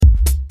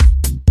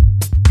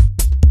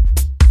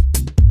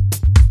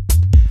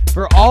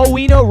all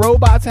we know,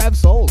 robots have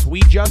souls.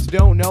 We just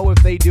don't know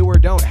if they do or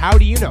don't. How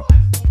do you know?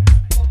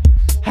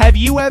 Have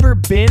you ever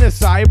been a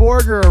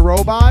cyborg or a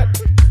robot?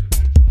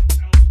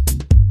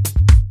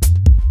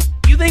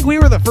 You think we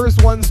were the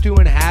first ones to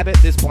inhabit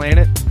this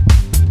planet?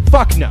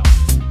 Fuck no.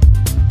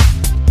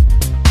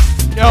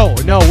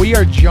 No, we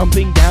are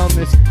jumping down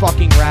this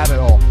fucking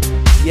rabbit hole.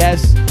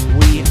 Yes,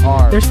 we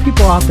are. There's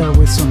people out there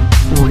with some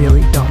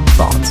really dumb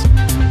thoughts.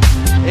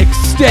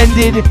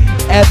 Extended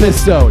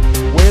episode.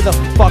 Where the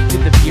fuck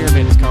did the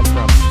pyramids come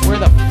from? Where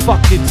the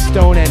fuck did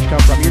Stonehenge come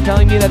from? You're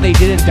telling me that they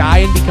didn't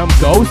die and become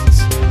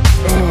ghosts?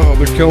 Oh,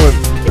 they're killing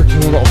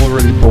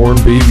already born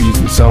babies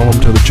and selling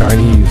them to the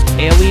Chinese.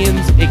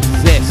 Aliens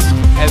exist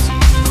as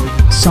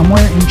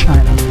somewhere in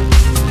China,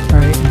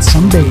 all right, in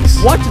some base.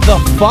 What the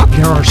fuck?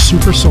 There are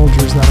super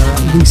soldiers that are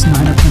at least 9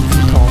 or 10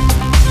 feet tall.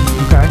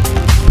 Okay,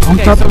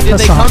 pumped up with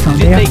testosterone.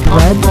 They have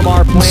bred from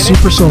our planet?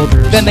 super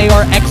soldiers. Then they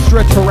are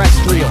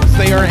extraterrestrials.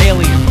 They are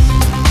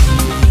aliens.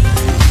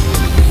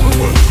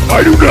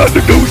 I do not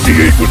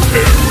negotiate with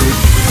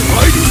terrorists.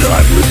 I do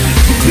not listen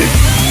to this.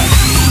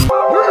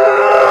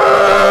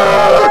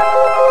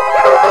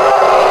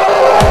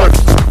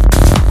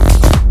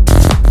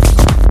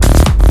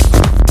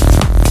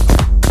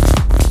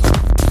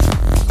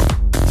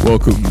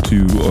 Welcome to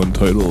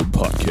Untitled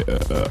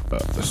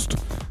Podcast,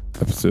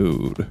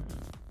 episode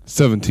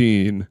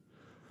 17.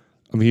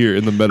 I'm here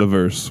in the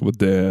MetaVerse with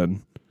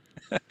Dan.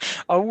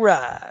 All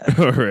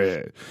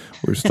right.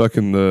 We're stuck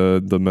in the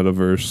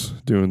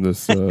MetaVerse doing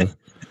this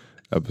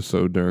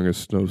episode during a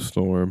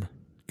snowstorm.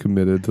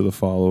 Committed to the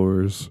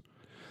followers.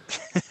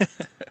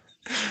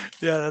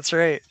 Yeah, that's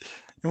right.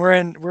 We're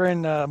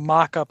in a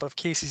mock-up of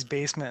Casey's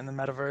basement in the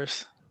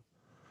MetaVerse.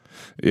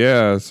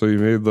 Yeah, so you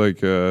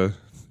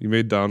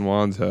made Don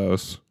Juan's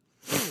house,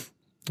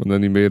 and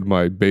then you made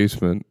my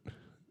basement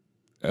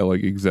at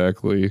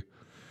exactly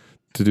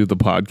to do the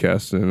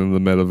podcast in the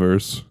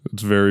MetaVerse.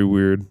 It's very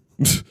weird.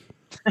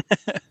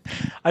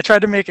 I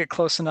tried to make it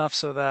close enough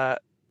so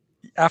that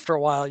after a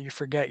while you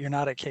forget you're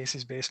not at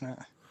Casey's basement.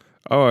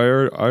 Oh,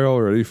 I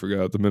already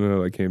forgot the minute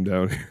I came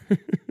down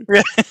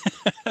here.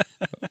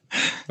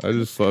 I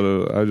just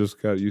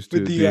got used to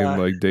it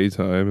being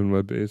daytime in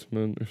my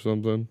basement or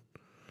something.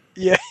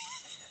 Yeah.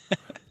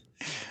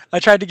 I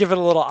tried to give it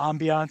a little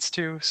ambiance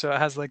too, so it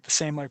has the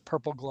same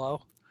purple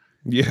glow.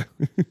 Yeah.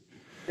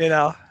 You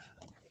know?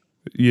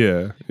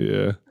 Yeah.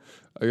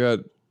 I got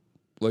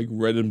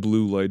red and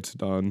blue lights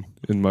on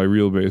in my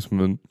real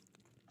basement.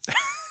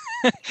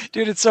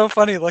 Dude, it's so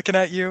funny looking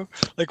at you.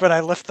 When I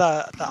lift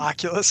the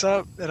Oculus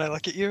up and I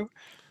look at you,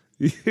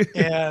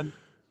 and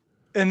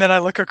then I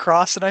look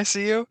across and I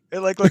see you. It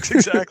looks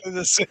exactly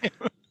the same.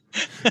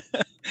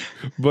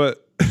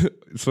 But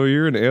so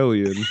you're an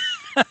alien,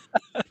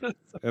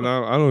 and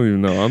I don't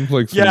even know.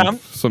 I'm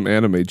some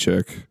anime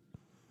chick.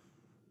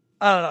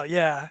 I don't know.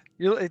 Yeah,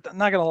 you're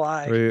not gonna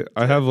lie. Right?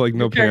 I have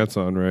no pants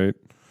on, right?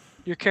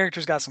 Your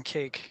character's got some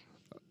cake.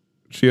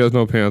 She has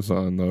no pants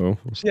on though.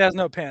 She has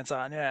no pants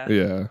on. Yeah.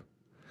 Yeah.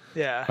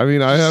 Yeah. I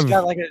mean, I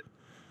got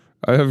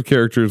I have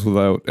characters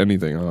without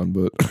anything on,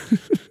 but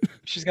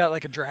she's got a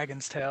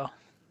dragon's tail.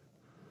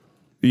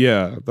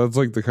 Yeah, that's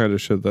the kind of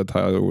shit that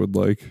Tyler would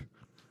like.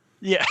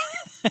 Yeah.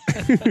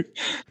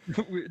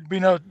 we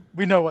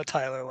know what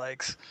Tyler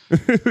likes.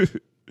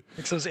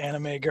 Likes those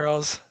anime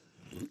girls.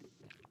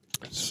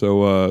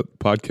 So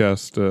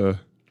podcast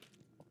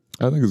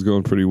I think is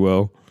going pretty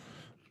well.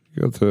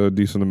 You got a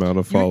decent amount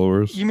of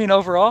followers. You mean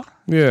overall?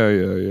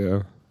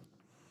 Yeah.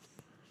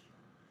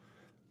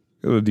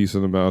 Got a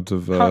decent amount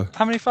of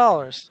how many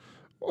followers?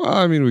 Well,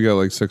 I mean we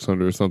got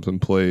 600 or something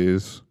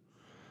plays.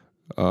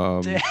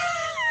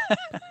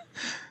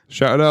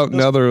 Shout out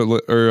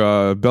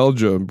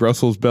Belgium,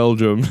 Brussels,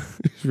 Belgium,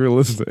 if you're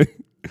listening.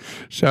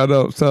 Shout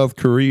out South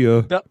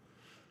Korea.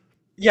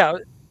 Yeah,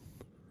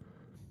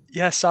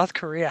 South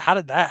Korea. How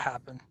did that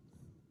happen?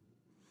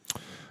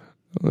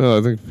 Well,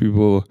 I think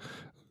people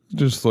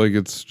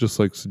it's just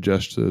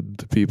suggested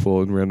to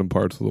people in random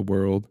parts of the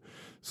world,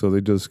 so they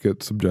just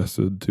get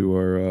suggested to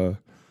our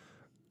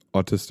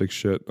autistic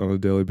shit on a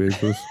daily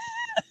basis.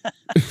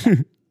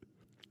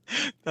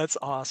 That's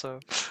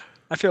awesome.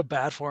 I feel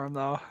bad for them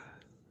though.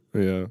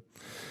 Yeah.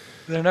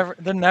 They're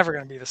never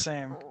going to be the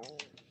same.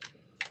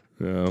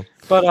 Yeah.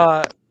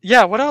 But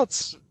yeah, what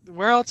else?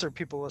 Where else are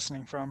people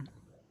listening from?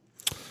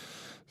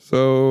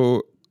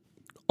 So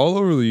all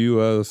over the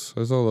U.S.,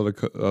 I saw a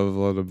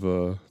lot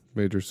of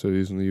major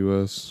cities in the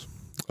U.S.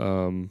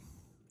 What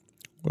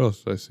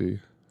else did I see?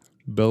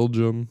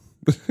 Belgium,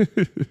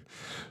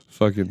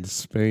 fucking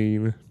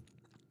Spain,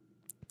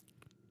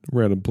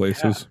 random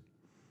places.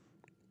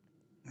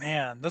 Yeah.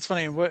 Man, that's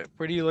funny. Where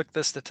do you look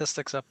the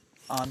statistics up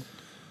on?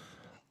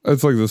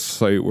 It's this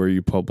site where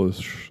you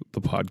publish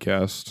the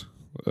podcast,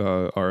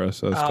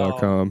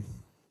 rss.com.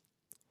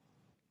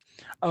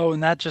 Oh,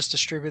 and that just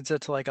distributes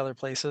it to other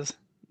places?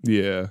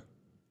 Yeah.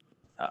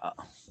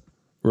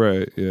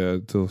 Right, yeah,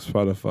 to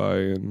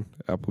Spotify and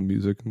Apple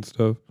Music and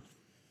stuff.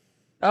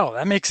 Oh,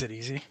 that makes it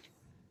easy.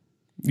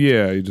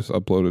 Yeah, you just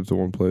upload it to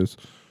one place.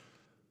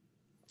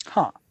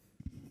 Huh.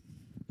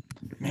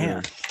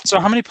 Man. So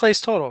how many plays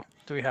total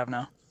do we have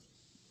now?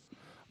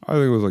 I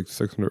think it was like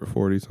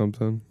 640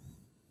 something.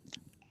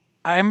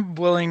 I'm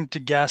willing to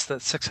guess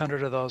that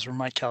 600 of those were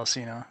Mike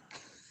Calcino.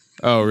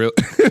 Oh, really?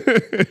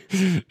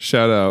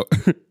 Shout out.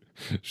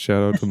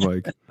 Shout out to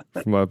Mike.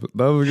 That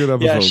was a good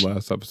episode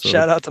last episode.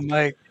 Shout out to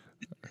Mike.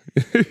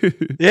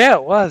 Yeah,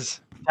 it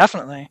was.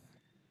 Definitely.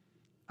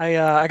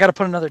 I got to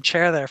put another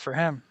chair there for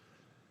him,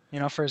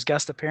 for his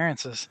guest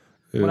appearances.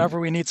 Yeah. Whenever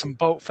we need some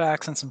boat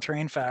facts and some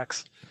train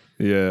facts.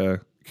 Yeah.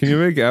 Can you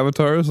make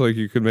avatars like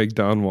you could make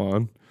Don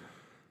Juan?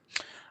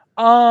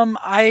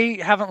 I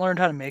haven't learned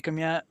how to make them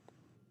yet,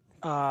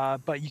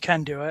 but you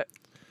can do it.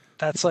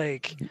 That's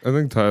like... I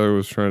think Tyler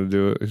was trying to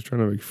do it. He's trying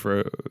to make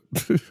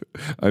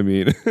I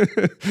mean,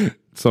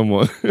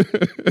 someone.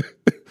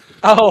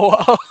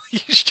 Oh,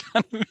 he's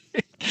trying to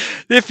make...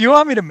 If you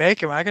want me to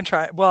make him, I can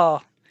try.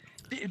 Well,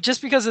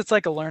 just because it's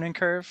like a learning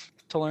curve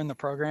to learn the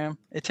program,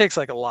 it takes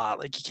like a lot.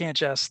 Like you can't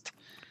just,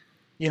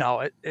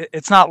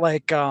 it's not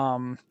like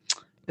The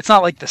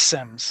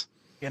Sims,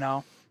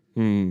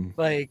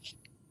 Like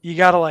you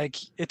gotta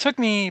it took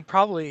me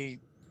probably,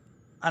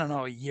 I don't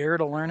know, a year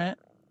to learn it.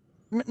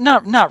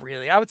 Not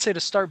really. I would say to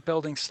start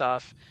building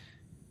stuff,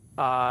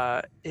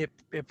 it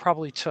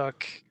probably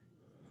took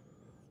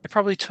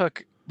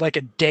like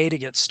a day to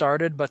get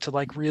started, but to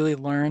like really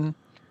learn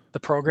the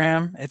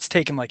program, it's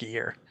taken like a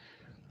year.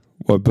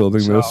 What,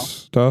 building this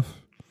stuff?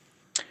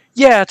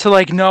 Yeah, to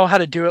like know how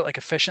to do it like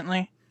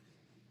efficiently.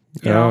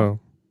 You know?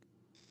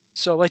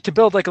 So like to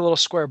build like a little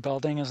square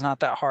building is not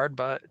that hard,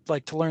 but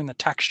like to learn the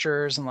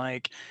textures and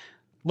like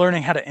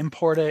learning how to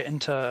import it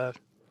into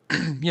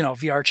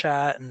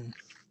VRChat and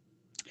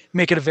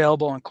make it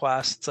available in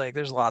Quest. It's like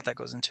there's a lot that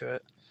goes into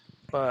it.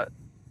 But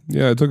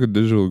yeah, I took a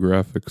digital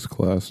graphics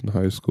class in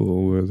high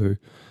school where they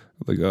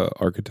like a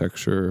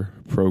architecture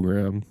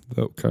program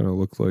that kind of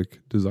looked like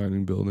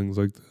designing buildings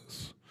like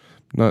this.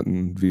 Not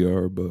in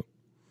VR, but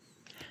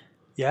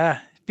yeah,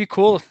 it'd be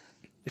cool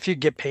if you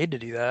get paid to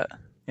do that.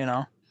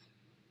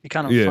 Be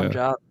kind of a fun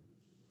job.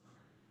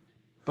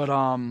 But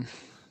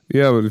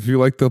yeah, but if you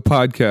like the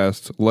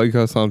podcast, like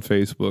us on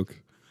Facebook.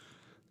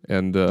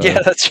 And yeah,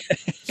 that's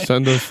right.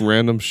 Send us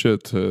random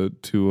shit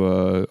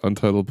to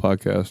Untitled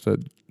Podcast at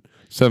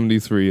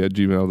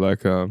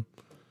 73@gmail.com.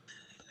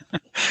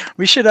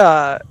 We should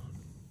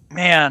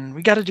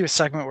we got to do a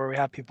segment where we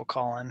have people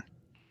call in.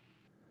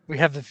 We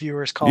have the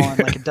viewers call in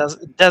like a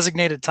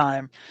designated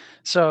time.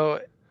 So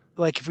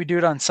like if we do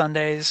it on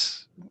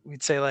Sundays,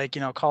 we'd say like,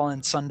 call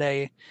in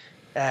Sunday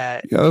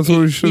at that's what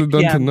we should have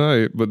done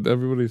tonight, but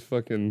everybody's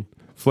fucking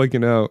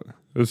flaking out.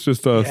 It's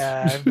just us.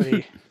 Yeah,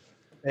 everybody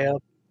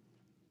failed.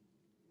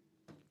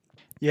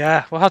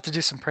 Yeah, we'll have to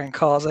do some prank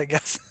calls, I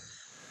guess.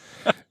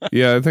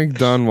 Yeah, I think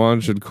Don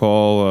Juan should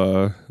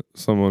call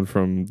someone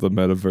from the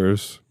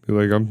MetaVerse. Be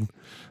like,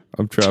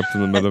 I'm trapped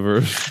in the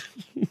MetaVerse.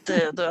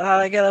 Dude, how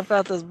I get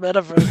about this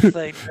MetaVerse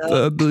thing?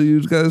 Do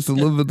you guys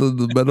live in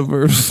the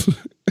MetaVerse?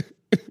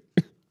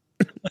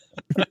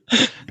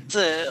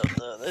 Dude,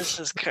 this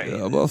is crazy.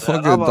 Yeah, I'm a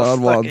fucking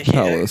Don Juan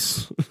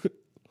palace.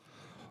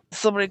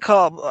 Somebody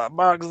call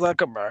Mark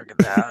Zuckerberg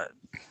now.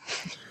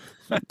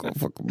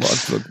 Fucking Mark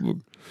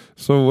Zuckerberg.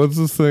 So what's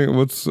this thing?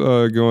 What's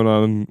going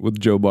on with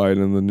Joe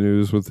Biden in the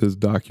news with his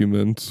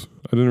documents?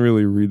 I didn't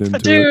really read into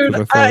it. Dude,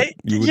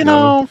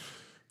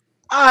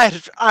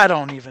 I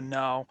don't even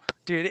know.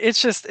 Dude,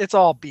 it's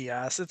all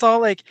BS. It's all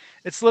like,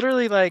 it's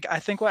literally like, I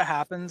think what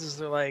happens is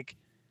they're like,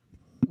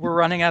 we're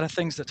running out of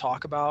things to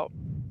talk about,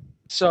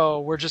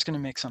 so we're just going to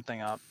make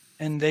something up.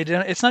 And they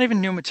didn't, it's not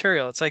even new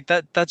material. It's like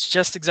that's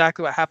just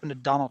exactly what happened to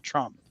Donald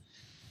Trump.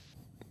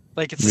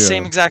 Like it's the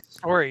same exact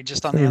story,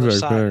 just on the other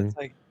side.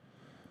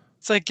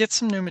 It's like get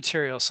some new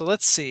material. So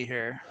let's see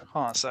here.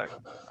 Hold on a sec.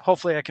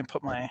 Hopefully I can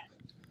put let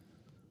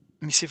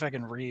me see if I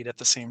can read at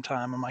the same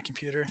time on my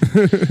computer.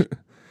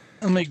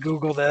 Let me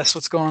Google this.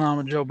 What's going on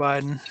with Joe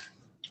Biden?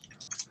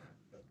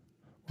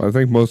 Well, I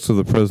think most of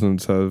the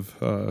presidents have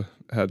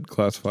had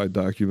classified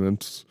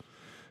documents,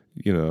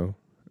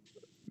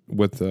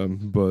 with them,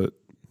 but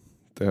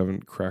they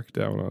haven't cracked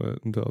down on it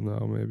until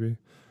now, maybe.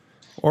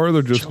 Or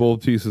they're just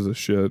old pieces of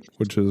shit,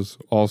 which is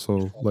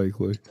also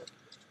likely.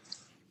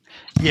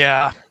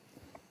 Yeah.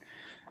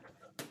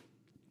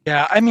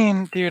 Yeah, I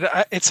mean, dude,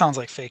 it sounds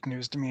like fake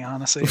news to me,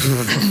 honestly.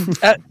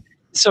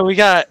 So we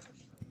got...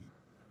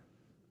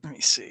 Let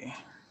me see.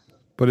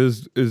 But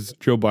is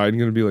Joe Biden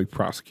going to be, like,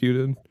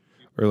 prosecuted?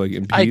 Or, like,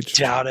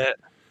 impeached? I doubt it.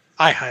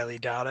 I highly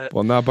doubt it.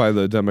 Well, not by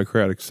the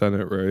Democratic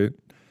Senate, right?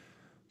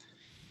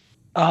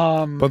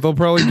 But they'll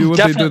probably do what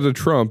they did to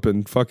Trump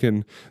and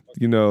fucking,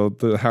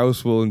 the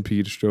House will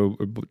impeach Joe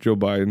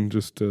Biden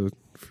just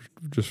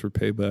for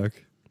payback.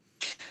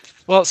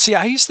 Well, see,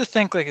 I used to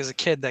think like as a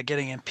kid that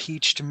getting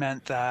impeached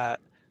meant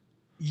that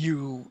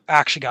you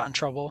actually got in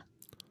trouble,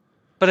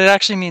 but it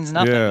actually means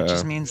nothing. Yeah. It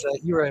just means that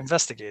you were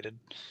investigated.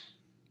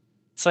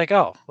 It's like,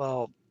 oh,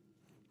 well,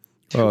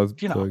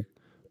 it's like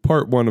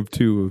part 1 of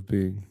 2 of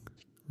being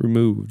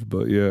removed,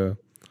 but yeah.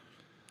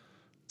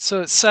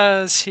 So it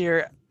says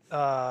here,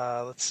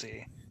 let's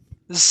see.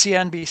 This is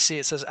CNBC.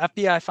 It says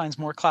FBI finds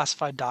more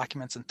classified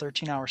documents in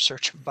 13-hour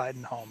search of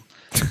Biden home.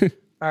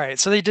 All right,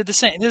 so they did the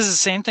same. This is the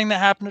same thing that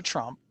happened to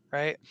Trump,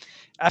 right?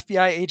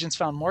 FBI agents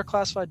found more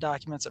classified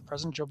documents at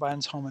President Joe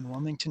Biden's home in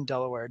Wilmington,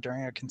 Delaware,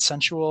 during a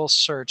consensual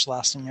search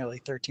lasting nearly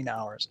 13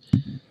 hours.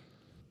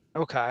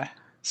 Okay.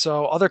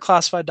 So other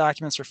classified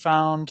documents were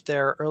found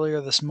there earlier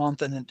this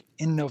month and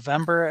in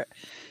November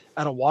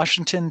at a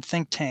Washington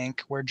think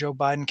tank where Joe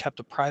Biden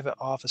kept a private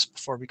office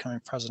before becoming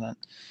president.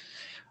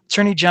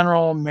 Attorney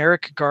General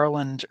Merrick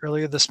Garland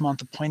earlier this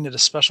month appointed a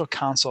special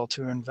counsel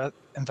to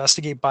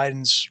investigate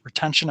Biden's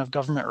retention of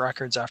government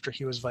records after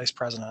he was vice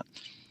president.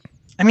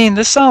 I mean,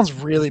 this sounds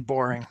really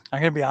boring.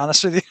 I'm going to be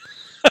honest with you.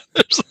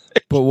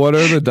 But what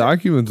are the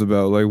documents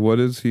about? Like, what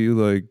is he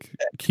like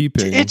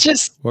keeping?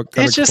 What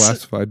kind of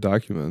classified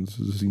documents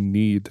does he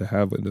need to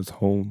have in his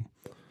home?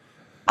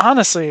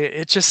 Honestly,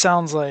 it just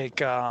sounds like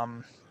political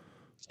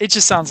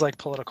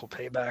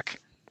payback.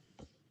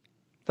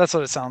 That's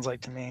what it sounds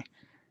like to me.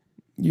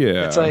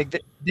 Yeah, it's like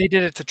they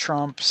did it to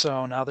Trump,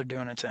 so now they're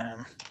doing it to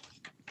him.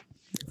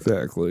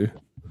 Exactly.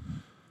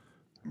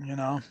 You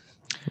know.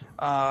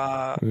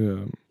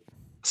 Yeah.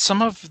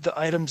 Some of the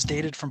items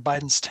dated from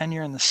Biden's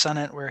tenure in the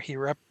Senate, where he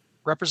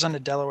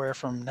represented Delaware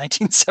from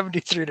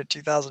 1973 to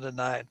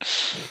 2009.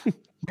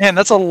 Man,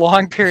 that's a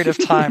long period of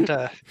time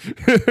to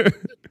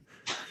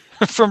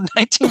from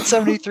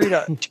 1973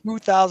 to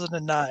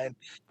 2009.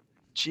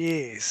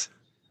 Jeez.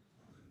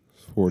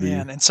 40.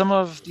 Man, and some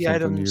of the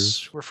items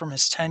years. were from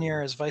his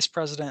tenure as vice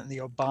president in the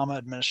Obama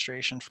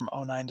administration from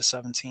 2009 to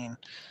 17.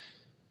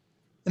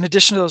 In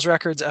addition to those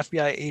records,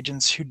 FBI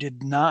agents who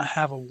did not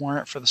have a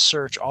warrant for the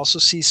search also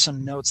see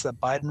some notes that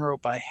Biden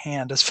wrote by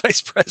hand as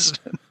vice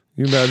president.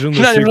 You imagine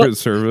the Secret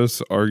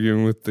Service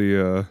arguing with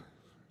the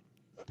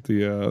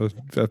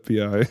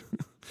FBI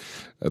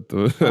at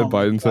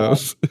Biden's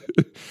house.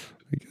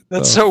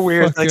 That's so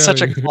weird. Like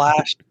such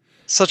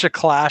a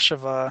clash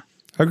of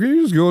How can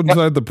you just go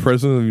inside the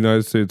president of the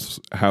United States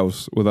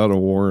house without a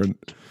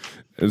warrant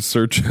and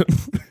search him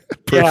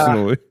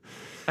personally?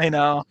 Yeah, I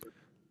know.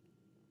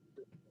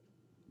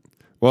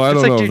 Well, I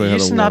don't know if they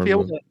had a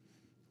warrant.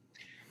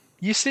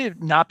 You used to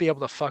not be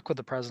able to fuck with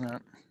the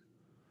president.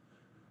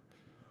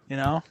 You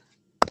know?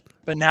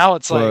 But now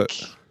it's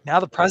now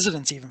the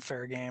president's even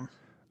fair game.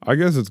 I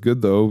guess it's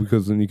good though,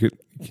 because then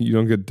you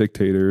don't get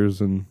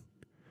dictators and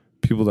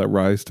people that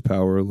rise to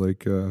power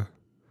like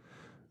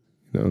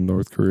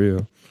North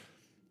Korea.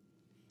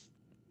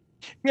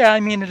 Yeah, I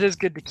mean it is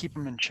good to keep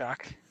them in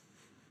check.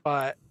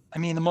 But I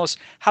mean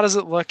how does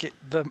it look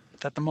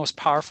that the most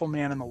powerful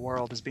man in the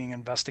world is being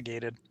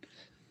investigated?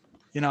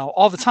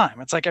 All the time.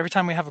 It's like every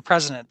time we have a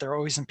president, they're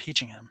always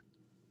impeaching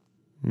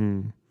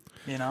him.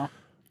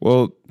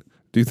 Well,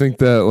 do you think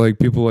that like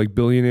people like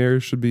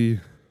billionaires should be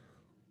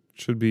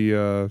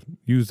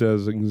used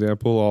as an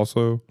example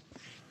also?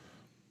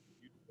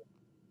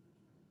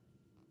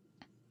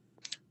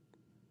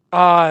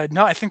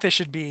 No, I think they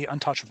should be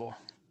untouchable.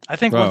 I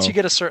think once you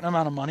get a certain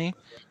amount of money,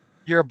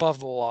 you're above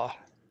the law.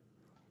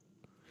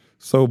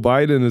 So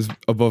Biden is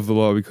above the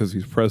law because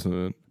he's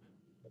president.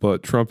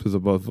 But Trump is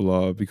above the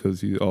law because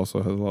he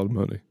also has a lot of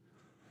money.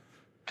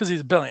 Because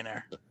he's a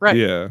billionaire, right?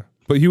 Yeah,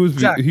 but he was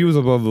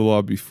above the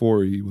law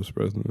before he was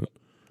president.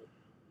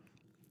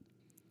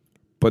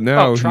 But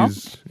now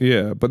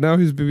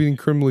he's being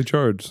criminally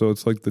charged. So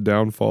it's like the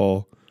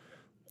downfall,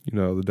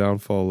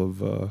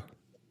 of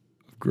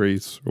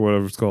grace or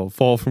whatever it's called,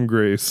 fall from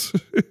grace.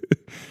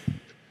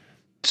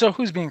 So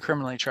who's being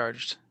criminally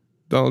charged?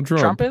 Donald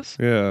Trump. Trump is?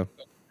 Yeah.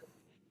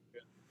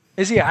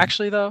 Is he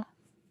actually though?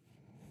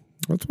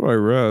 That's what I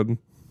read.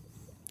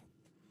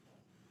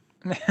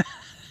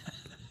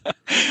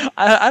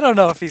 I don't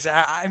know if he's.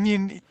 I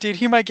mean, dude,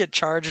 he might get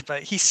charged,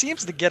 but he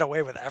seems to get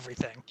away with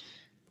everything.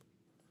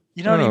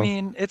 You know what I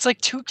mean? It's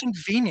like too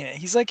convenient.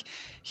 He's like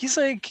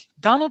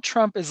Donald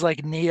Trump is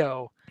like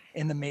Neo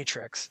in the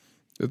Matrix.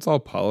 It's all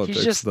politics,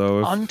 he's just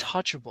though.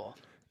 Untouchable.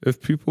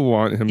 If people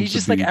want him, he's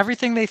just like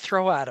everything they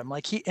throw at him.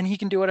 Like he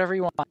can do whatever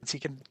he wants. He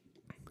can.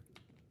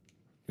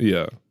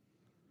 Yeah.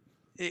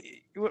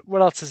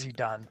 What else has he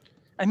done?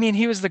 I mean,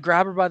 he was the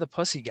grabber by the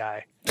pussy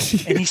guy,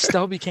 and he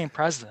still became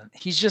president.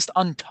 He's just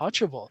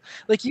untouchable.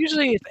 Like,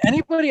 usually, if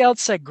anybody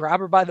else said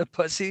grabber by the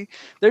pussy,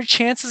 their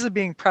chances of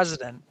being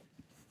president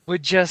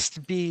would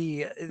just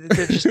be,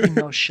 there'd just be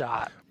no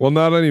shot. Well,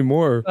 not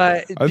anymore.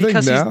 I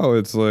think now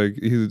it's like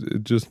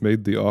it just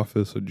made the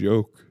office a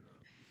joke.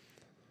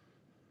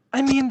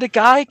 I mean, the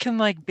guy can,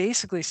 like,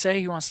 basically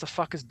say he wants to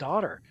fuck his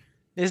daughter.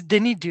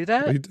 Didn't he do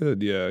that? He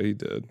did, yeah, he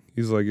did.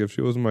 He's like, if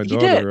she wasn't my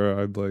daughter,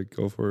 I'd, like,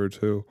 go for her,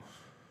 too.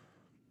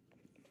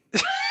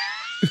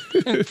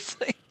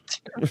 Like,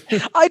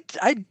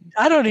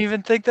 I don't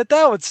even think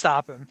that would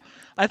stop him.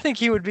 I think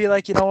he would be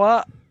like, you know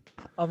what?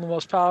 I'm the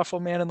most powerful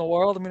man in the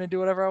world. I'm going to do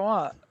whatever I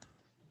want.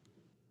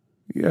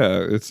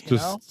 Yeah, it's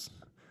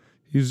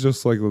he's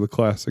just like the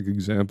classic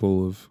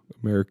example of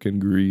American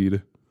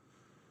greed.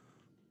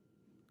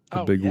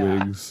 The big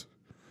wigs.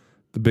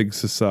 The big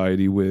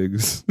society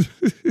wigs.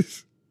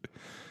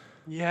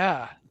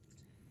 Yeah.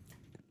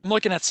 I'm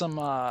looking at some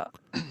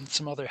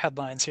some other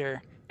headlines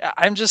here.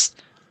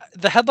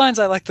 The headlines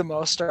I like the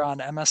most are on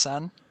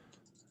MSN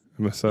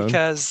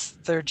because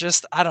they're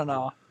just, I don't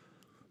know.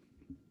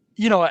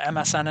 You know what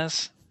MSN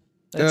is?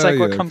 It's like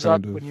what Yeah, comes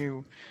up kind of. when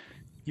you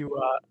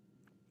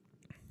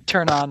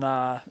turn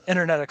on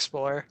Internet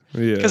Explorer,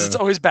 because it's Yeah.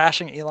 always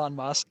bashing Elon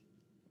Musk.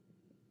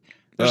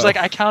 There's Oh. like,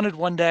 I counted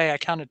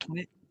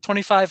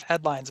 25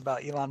 headlines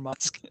about Elon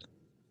Musk,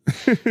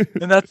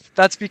 and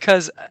that's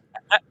because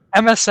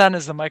MSN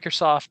is the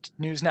Microsoft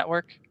News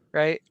Network,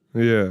 right?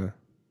 Yeah.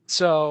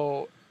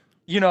 So,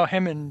 you know,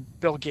 him and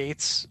Bill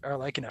Gates are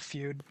like in a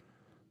feud.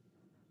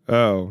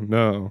 Oh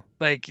no,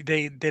 Like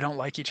they don't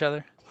like each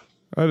other.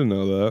 I didn't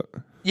know that.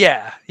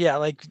 Yeah,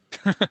 like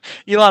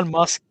Elon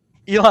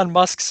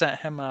Musk sent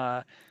him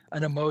an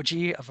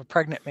emoji of a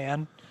pregnant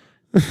man.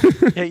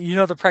 Yeah, you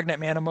know the pregnant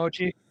man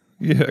emoji?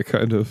 Yeah,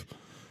 kind of.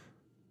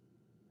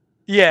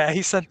 Yeah,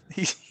 he sent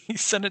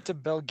it to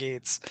Bill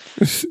Gates.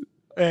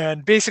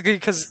 And basically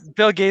because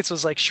Bill Gates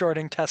was like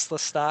shorting Tesla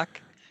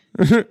stock.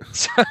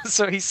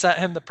 So he sent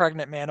him the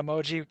pregnant man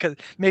emoji, because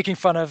making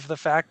fun of the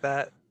fact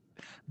that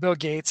Bill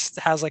Gates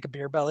has like a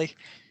beer belly,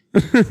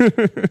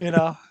 you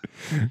know.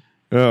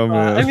 Oh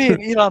man. I mean,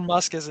 Elon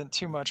Musk isn't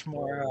too much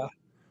more.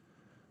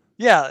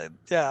 Yeah.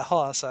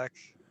 Hold on a sec.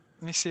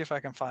 Let me see if I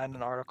can find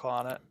an article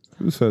on it.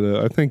 Who said it?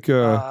 I think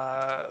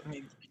Let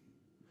me,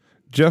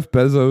 Jeff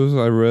Bezos.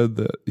 I read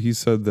that he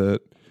said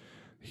that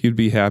he'd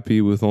be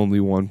happy with only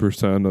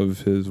 1%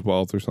 of his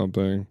wealth or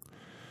something.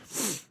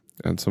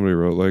 And somebody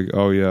wrote like,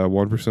 "Oh yeah,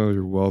 1% of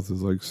your wealth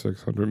is like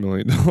 $600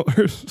 million."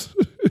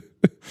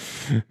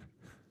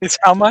 it's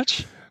how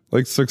much?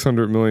 Like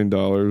 $600 million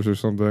or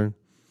something.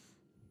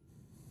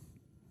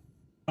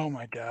 Oh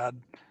my god.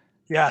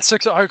 Yeah,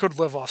 I could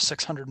live off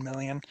 600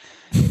 million.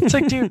 It's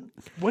like, dude,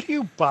 what do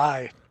you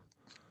buy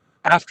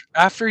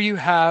after you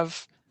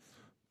have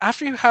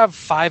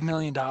 $5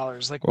 million?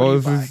 Like, what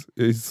Well, do you buy?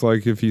 it's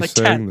like if he's Like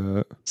saying 10.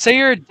 that. Say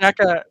you're a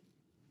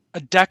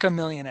deca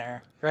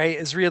millionaire, right?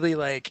 Is really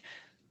like,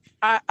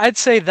 I'd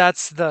say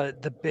that's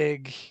the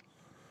big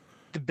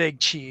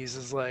cheese,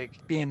 is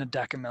like being a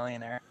deca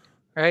millionaire,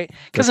 right?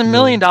 Because $1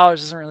 million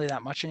isn't really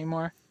that much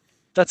anymore.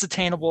 That's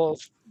attainable.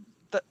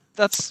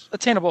 That's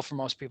attainable for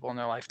most people in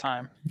their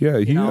lifetime. Yeah,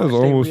 he has if they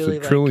almost really,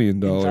 $1 trillion.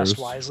 like, invest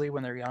wisely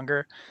when they're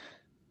younger.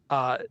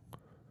 Yeah.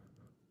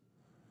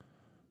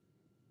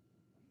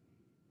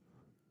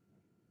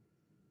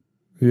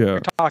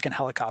 We're talking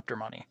helicopter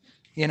money.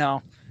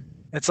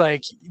 It's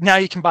like now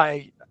you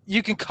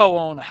can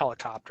co-own a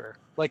helicopter,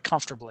 like,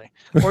 comfortably,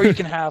 or you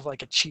can have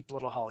like a cheap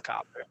little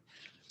helicopter.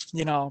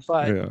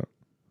 But Yeah.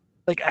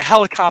 like a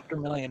helicopter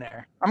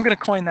millionaire. I'm gonna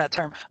coin that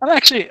term.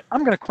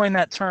 I'm gonna coin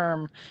that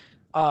term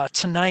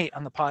tonight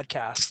on the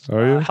podcast.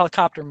 Are you?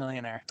 Helicopter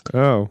millionaire.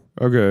 Oh,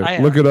 okay. I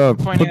am. Look it up.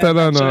 I'm coining Put that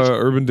that on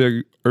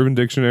term. Urban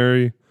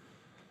Dictionary,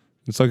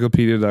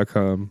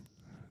 encyclopedia.com.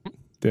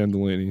 Dan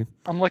Delaney,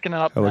 I'm looking it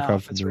up now. If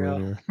helicopter it's real.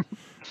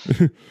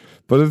 millionaire.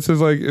 But it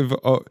says like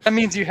That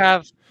means you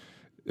have.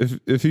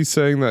 if he's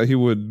saying that he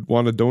would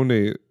want to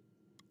donate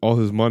all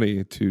his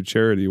money to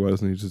charity, why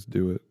doesn't he just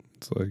do it?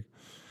 It's like,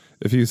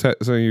 if he's saying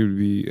he would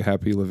be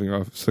happy living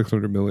off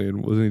 600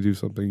 million, wouldn't he do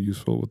something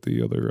useful with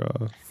the other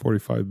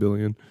 45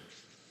 billion?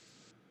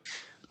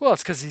 Well,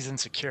 it's because he's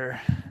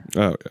insecure.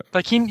 Oh yeah.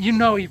 Like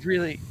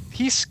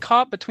he's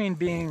caught between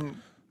being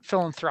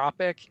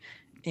philanthropic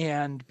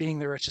and being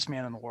the richest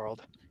man in the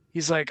world.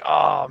 He's like,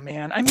 oh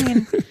man, I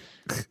mean,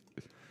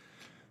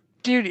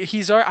 dude,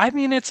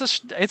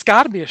 it's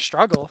got to be a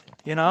struggle,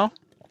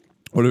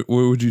 What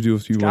would you do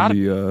if you It's won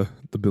the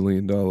 $1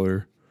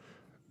 billion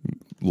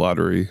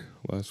lottery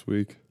last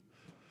week?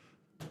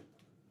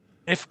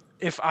 If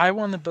I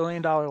won the $1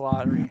 billion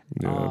lottery,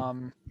 Yeah.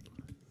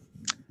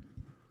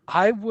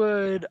 I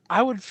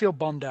would feel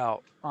bummed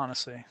out,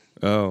 honestly.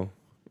 Oh.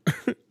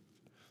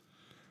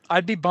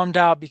 I'd be bummed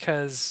out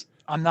because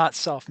I'm not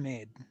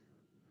self-made,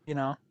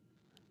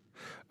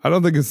 I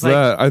don't think it's Like-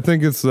 that. I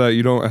think it's that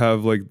you don't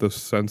have like the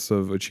sense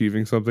of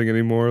achieving something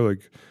anymore.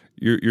 Like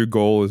your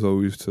goal is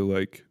always to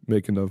like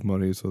make enough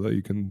money so that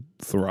you can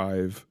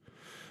thrive,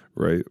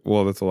 right?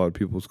 Well, that's a lot of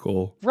people's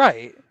goal.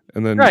 Right.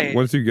 And then Right.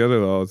 once you get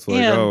it all, it's like,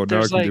 And oh, now I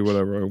there's, can do like-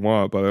 whatever I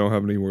want, but I don't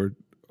have any more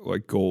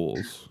like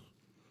goals.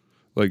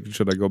 Like,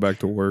 should I go back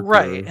to work?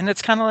 Right. or- And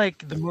it's kind of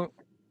like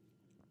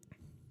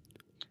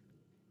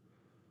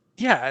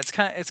Yeah, it's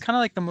kind of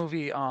like the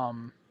movie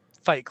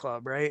Fight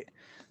Club, right?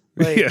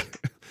 Like, yeah.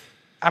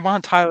 I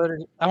want Tyler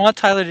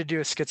to do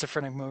a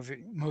schizophrenic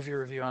movie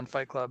review on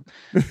Fight Club.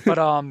 But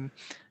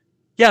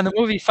yeah, in the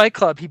movie Fight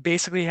Club, he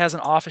basically has an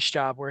office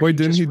job where Wait, he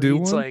didn't just he do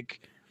reads one?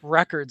 like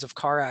records of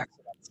car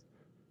accidents.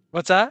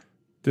 What's that?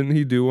 Didn't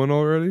he do one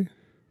already?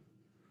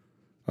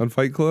 On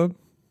Fight Club?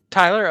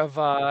 Tyler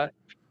I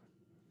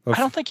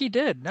don't think he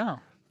did. No.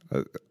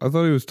 I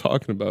thought he was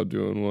talking about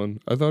doing one.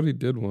 I thought he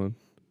did one.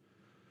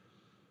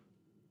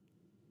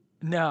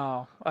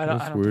 No, I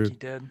That's don't weird.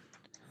 think he did.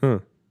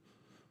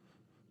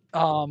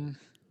 Huh.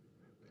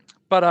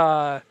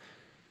 But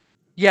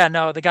yeah,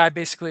 no, the guy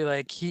basically,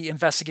 like, he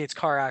investigates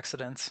car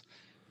accidents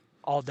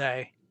all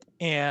day,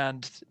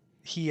 and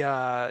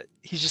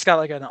he's just got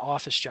like an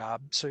office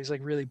job, so he's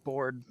like really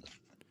bored.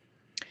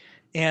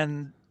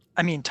 And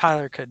I mean,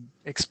 Tyler could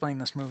explain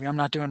this movie. I'm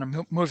not doing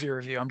a movie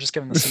review. I'm just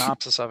giving the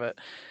synopsis of it.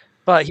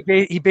 But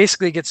he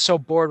basically gets so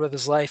bored with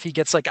his life, he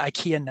gets like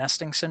IKEA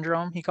nesting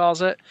syndrome, he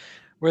calls it,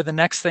 where the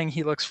next thing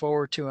he looks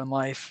forward to in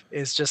life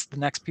is just the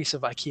next piece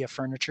of IKEA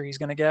furniture he's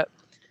going to get.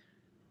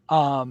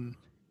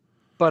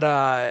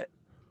 But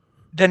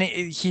then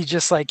he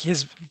just like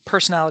his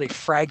personality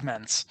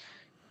fragments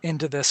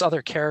into this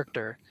other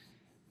character,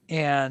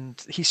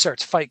 and he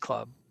starts Fight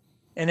Club.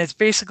 And it's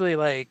basically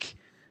like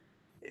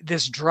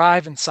this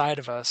drive inside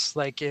of us,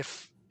 like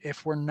if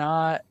we're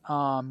not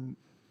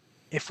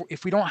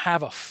if we don't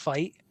have a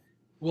fight,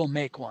 we'll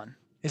make one,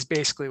 is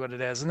basically what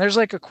it is. And there's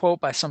like a quote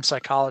by some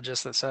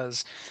psychologist that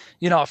says,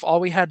 if all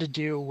we had to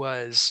do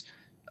was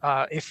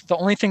if the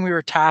only thing we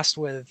were tasked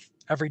with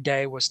every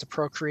day was to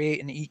procreate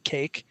and eat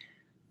cake,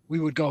 we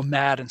would go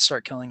mad and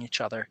start killing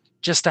each other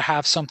just to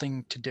have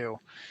something to do.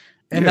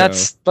 And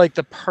that's like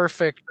the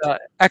perfect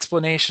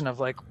explanation of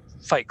like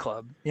Fight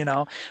Club,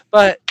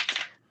 But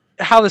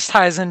how this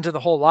ties into the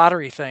whole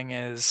lottery thing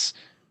is,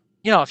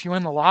 if you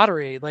win the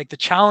lottery, like the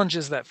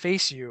challenges that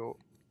face you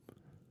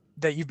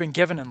that you've been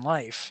given in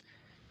life,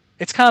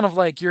 it's kind of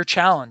like your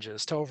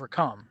challenges to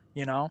overcome,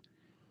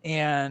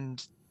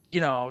 and,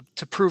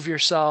 to prove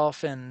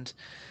yourself. And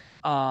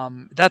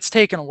that's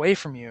taken away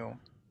from you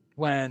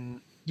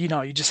when,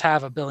 you just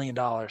have $1 billion.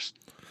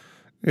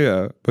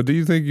 Yeah. But do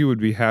you think you would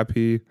be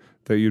happy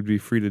that you'd be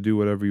free to do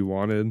whatever you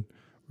wanted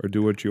or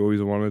do what you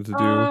always wanted to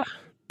do?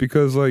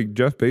 Because like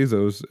Jeff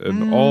Bezos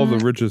and all the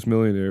richest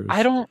millionaires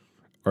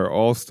are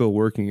all still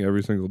working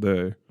every single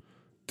day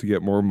to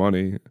get more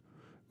money.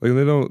 Like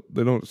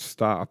they don't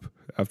stop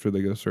after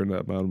they get a certain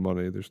amount of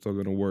money. They're still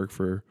going to work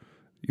for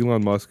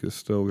Elon Musk is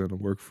still going to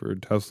work for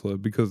Tesla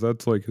because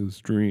that's like his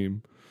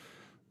dream.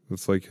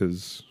 That's like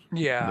his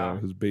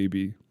his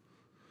baby,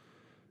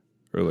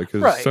 or like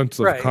his sense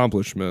of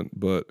accomplishment.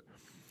 But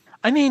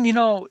I mean,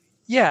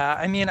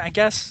 I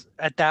guess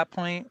at that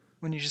point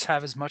when you just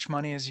have as much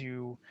money as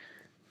you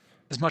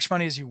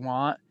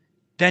want,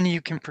 then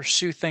you can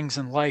pursue things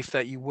in life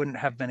that you wouldn't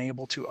have been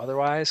able to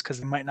otherwise because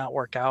they might not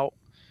work out,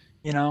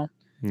 Yeah.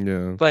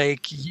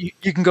 Like you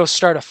can go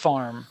start a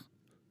farm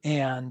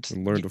and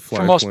learn to fly.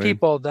 For most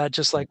people, that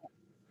just like,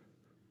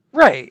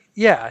 right.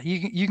 Yeah.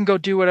 You can go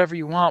do whatever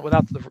you want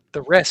without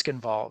the risk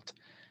involved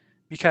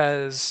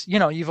because,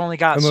 you've only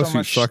got Unless so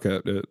much. you suck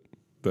at it,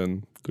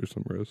 then there's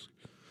some risk.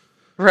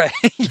 Right.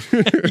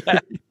 Yeah.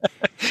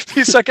 If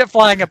you suck at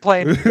flying a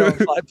plane, you don't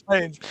fly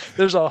planes.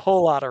 There's a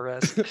whole lot of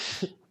risk.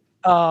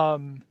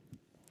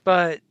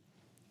 But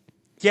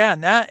yeah,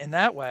 in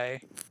that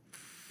way,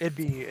 it'd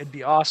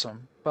be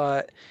awesome.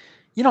 But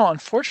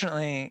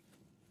unfortunately,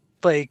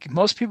 like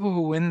most people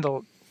who win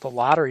the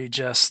lottery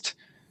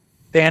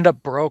they end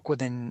up broke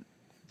within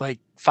like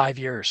 5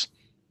 years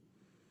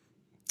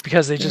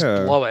because they just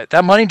blow it.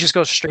 That money just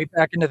goes straight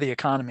back into the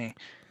economy.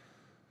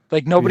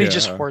 Like nobody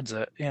just hoards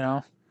it,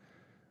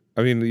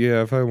 I mean,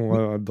 if I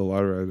wanted the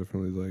lottery, I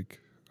definitely like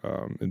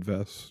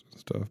invest and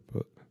stuff,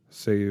 but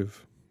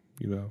save,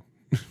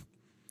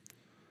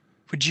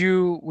 Would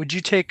you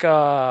take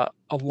a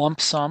lump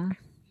sum?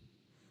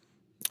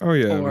 Oh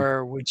yeah.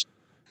 Or would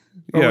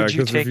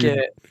you take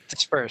it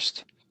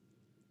dispersed?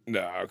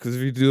 No, because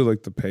if you do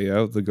like the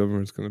payout, the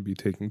government's going to be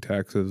taking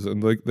taxes,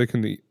 and like they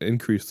can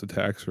increase the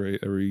tax rate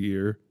every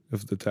year.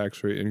 If the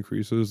tax rate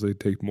increases, they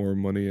take more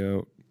money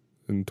out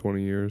in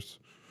 20 years.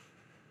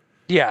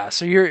 Yeah,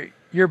 so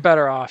you're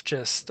better off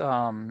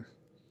you're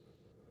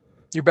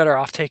better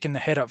off taking the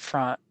hit up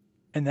front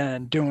and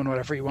then doing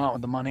whatever you want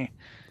with the money.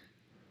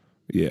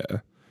 Yeah.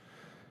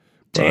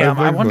 Damn,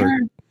 I wonder.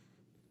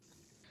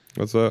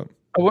 What's that?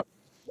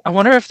 I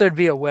wonder if there'd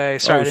be a way.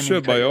 Sorry, oh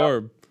shit, my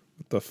arm.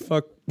 What the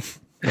fuck?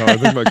 Oh, I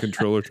think my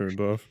controller turned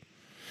off.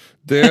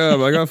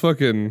 Damn, I got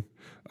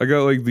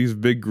like these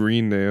big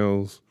green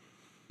nails.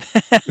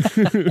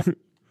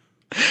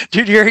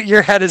 Dude,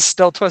 your head is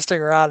still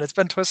twisting around. It's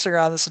been twisting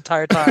around this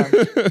entire time,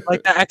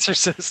 like The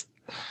Exorcist.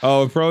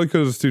 Oh, probably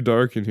because it's too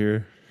dark in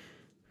here.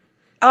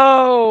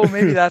 Oh,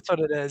 maybe that's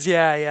what it is.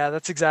 Yeah,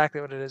 that's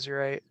exactly what it is. You're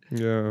right.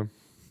 Yeah.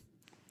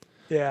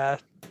 Yeah.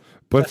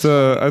 But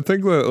I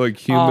think that like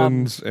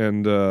humans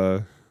and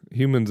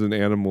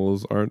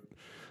animals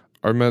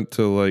are meant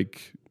to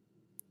like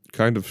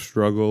kind of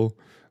struggle.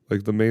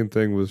 Like the main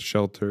thing was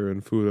shelter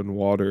and food and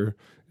water.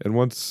 And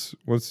once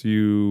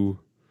you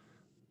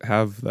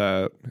have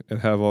that and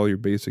have all your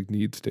basic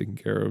needs taken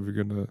care of,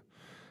 you're gonna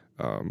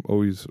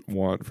always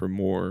want for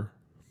more.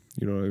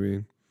 You know what I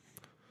mean?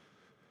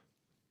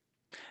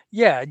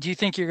 Yeah. Do you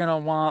think you're gonna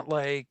want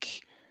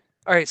like,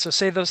 all right, so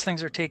say those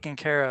things are taken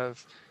care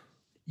of.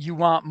 You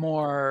want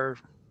more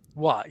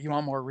what? You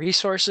want more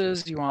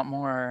resources? You want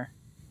more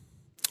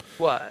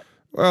what?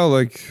 Well,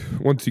 like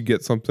once you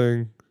get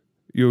something,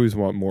 you always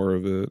want more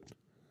of it.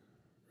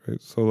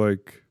 Right? So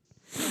like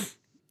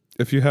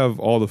if you have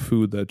all the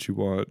food that you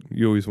want,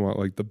 you always want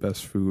like the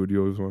best food.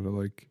 You always want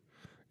to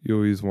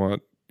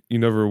you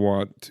never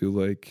want to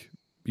like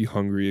be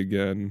hungry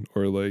again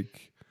or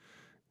like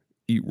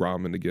eat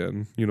ramen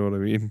again. You know what I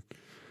mean?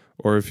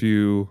 Or if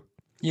you,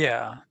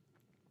 Yeah.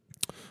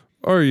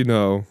 or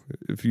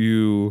if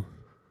you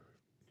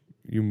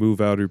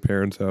move out of your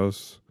parents'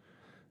 house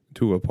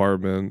to an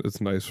apartment,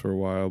 it's nice for a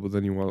while, but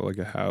then you want like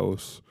a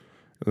house,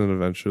 and then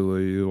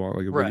eventually you want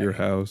like a bigger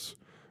house.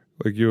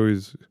 Like you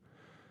always,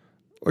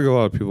 like a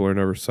lot of people are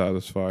never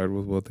satisfied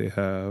with what they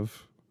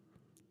have.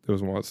 They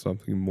always want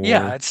something more.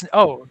 Yeah,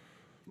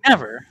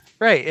 never.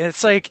 Right.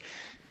 It's like,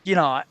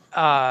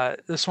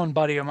 this one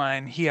buddy of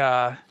mine, he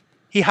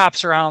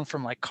hops around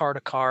from like car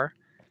to car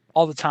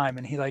all the time,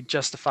 and he like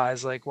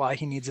justifies like why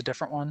he needs a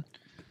different one.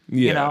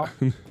 Yeah.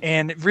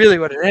 And really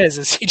what it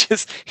is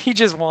he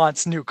just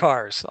wants new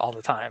cars all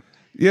the time.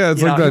 Yeah,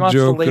 it's like that he wants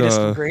joke. The latest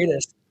and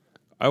greatest.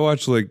 I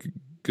watch like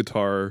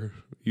guitar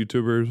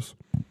YouTubers,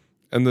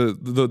 and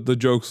the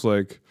joke's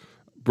like,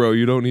 bro,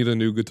 you don't need a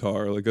new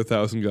guitar, like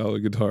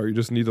 $1,000 guitar. You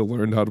just need to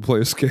learn how to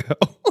play a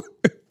scale.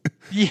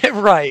 Yeah,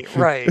 right.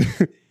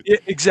 Yeah,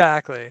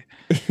 exactly.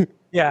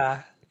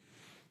 Yeah.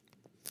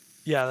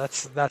 Yeah,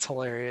 that's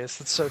hilarious.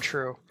 That's so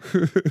true.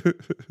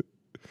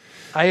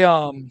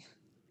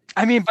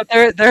 I mean, but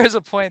there's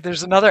a point,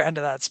 there's another end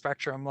of that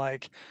spectrum.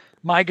 Like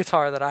my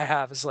guitar that I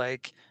have is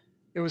like,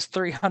 it was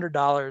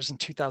 $300 in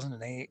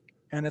 2008,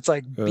 and it's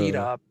like beat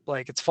up,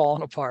 like it's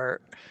falling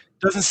apart,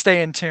 doesn't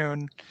stay in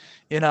tune.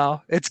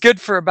 It's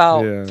good for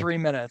about 3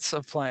 minutes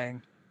of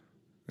playing.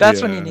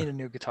 That's when you need a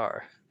new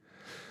guitar.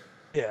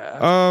 Yeah.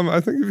 I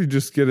think if you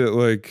just get it,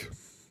 like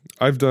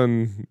I've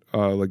done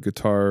like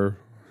guitar,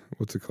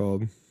 what's it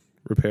called?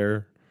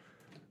 Repair,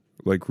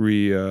 like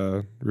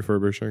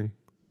refurbishing.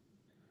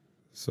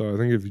 So I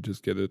think if you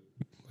just get it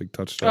like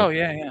touched up,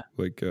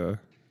 like a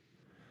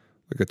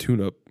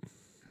tune-up,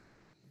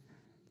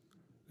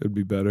 it'd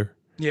be better.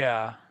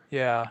 Yeah.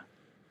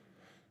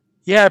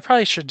 I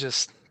probably should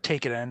just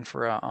take it in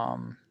for a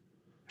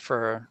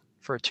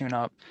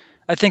tune-up.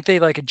 I think they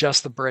like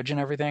adjust the bridge and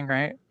everything,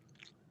 right?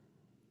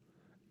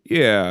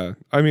 Yeah,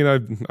 I mean,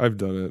 I've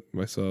done it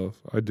myself.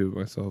 I do it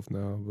myself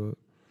now, but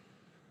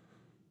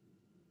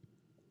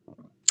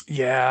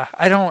yeah,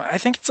 I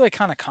think it's like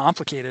kind of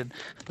complicated.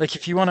 Like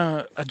if you want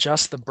to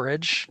adjust the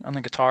bridge on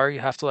the guitar, you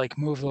have to like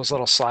move those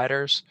little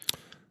sliders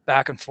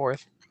back and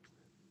forth.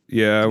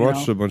 Yeah, I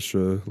watched a bunch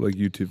of like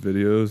YouTube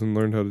videos and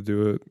learned how to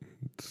do it.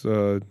 It's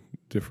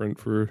different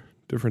for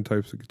different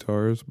types of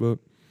guitars, but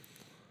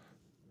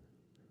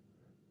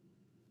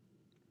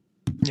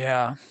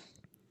yeah.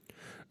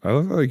 I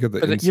love how you get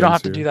the But you don't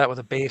have to do that with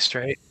a bass,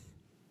 right?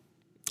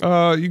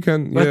 You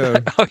can, yeah.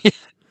 Oh, yeah.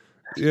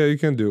 Yeah, you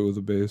can do it with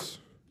a bass.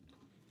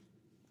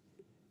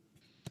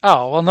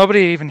 Oh, well,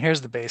 nobody even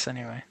hears the bass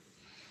anyway.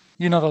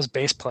 Those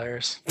bass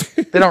players.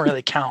 They don't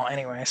really count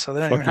anyway, so they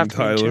don't even have to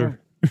Tyler.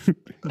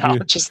 No,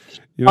 I'm just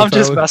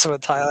Tyler? messing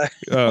with Tyler.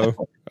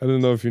 Oh, I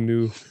didn't know if you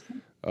knew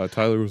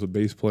Tyler was a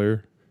bass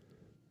player.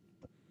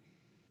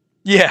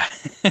 Yeah.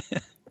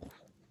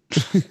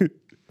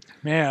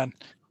 Man,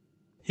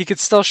 he could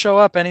still show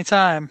up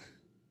anytime.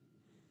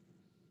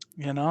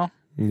 Yeah.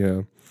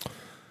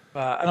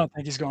 But I don't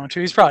think he's going to.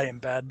 He's probably in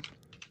bed.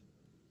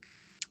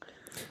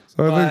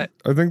 So I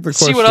think the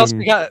question. See what else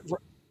we got.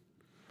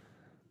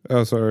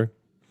 Oh, sorry.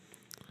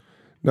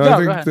 No,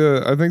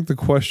 I think the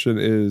question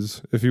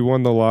is, if you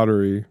won the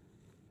lottery,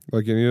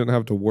 like, and you didn't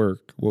have to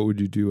work, what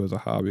would you do as a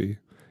hobby?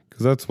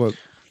 Because that's what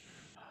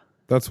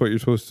you're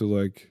supposed to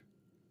like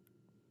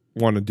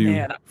want to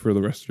do for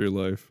the rest of your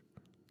life.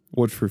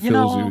 What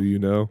fulfills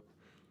you?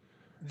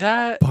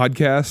 That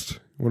podcast.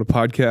 Want a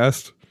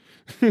podcast?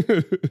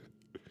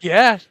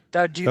 Yeah,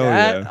 I'd do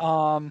that.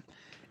 Yeah.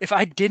 If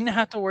I didn't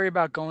have to worry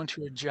about going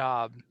to a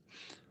job,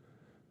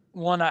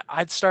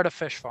 I'd start a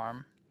fish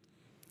farm,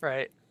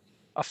 right?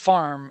 A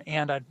farm,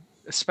 and I'd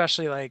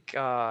especially like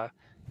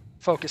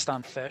focused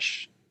on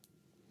fish,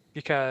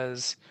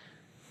 because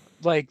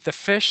like the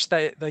fish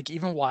that like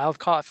even wild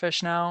caught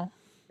fish now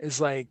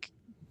is like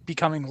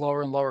becoming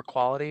lower and lower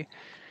quality,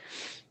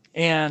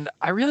 and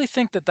I really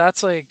think that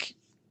that's like,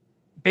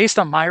 based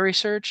on my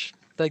research,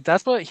 like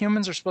that's what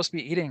humans are supposed to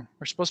be eating.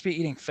 We're supposed to be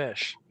eating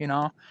fish,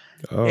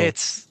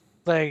 It's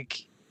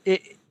like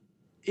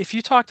if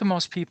you talk to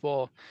most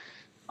people,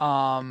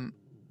 and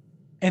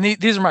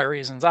these are my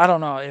reasons. I don't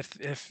know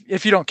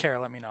if you don't care,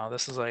 let me know.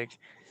 This is like,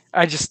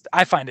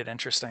 I find it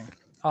interesting.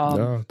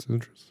 No, it's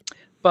interesting.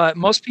 But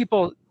most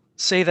people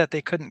say that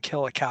they couldn't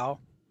kill a cow.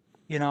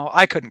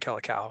 I couldn't kill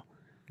a cow.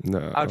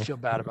 No, I'd feel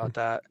bad about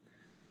that.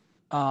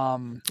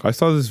 I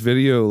saw this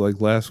video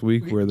like last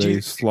week where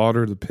they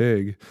slaughtered the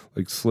pig,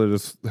 like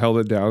held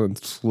it down and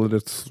slit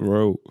its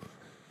throat.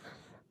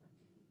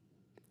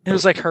 It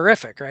was like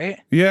horrific, right?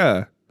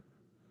 Yeah.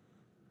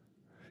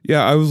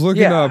 Yeah, I was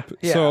looking up.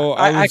 Yeah. So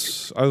I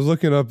was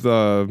looking up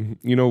the,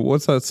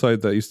 what's that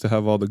site that used to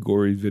have all the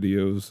gory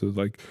videos,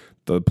 like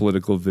the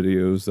political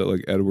videos that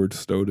like Edward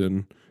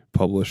Snowden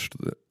published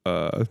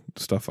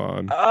stuff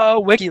on.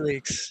 Oh,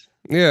 WikiLeaks.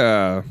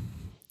 Yeah.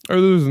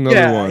 Or there's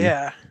another one.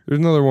 Yeah. There's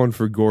another one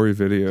for gory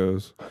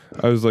videos.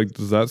 I was like,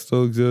 does that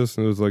still exist?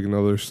 And it was like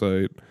another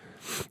site.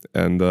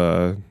 And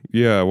one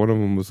of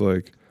them was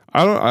like,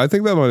 I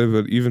think that might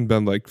have even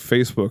been like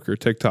Facebook or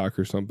TikTok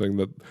or something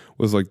that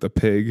was like the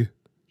pig,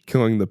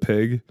 killing the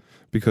pig,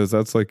 because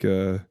that's like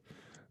a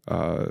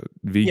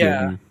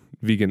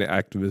vegan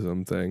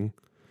activism thing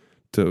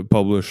to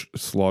publish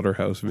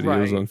slaughterhouse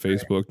videos on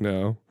Facebook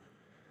now.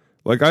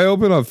 Like I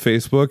open up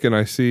Facebook and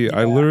I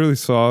literally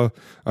saw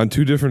on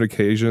 2 different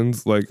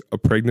occasions like a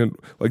pregnant,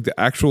 like the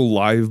actual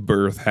live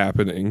birth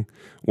happening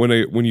when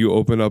you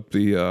open up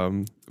the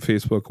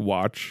Facebook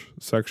watch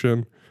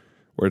section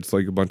where it's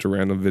like a bunch of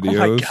random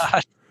videos. Oh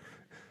my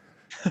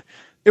God.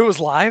 It was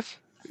live?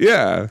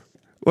 Yeah.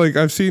 Like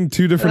I've seen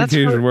 2 different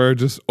occasions where I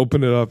just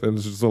open it up and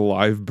it's just a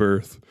live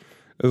birth.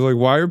 It's like,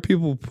 why do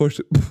people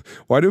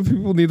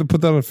need to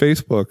put that on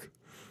Facebook?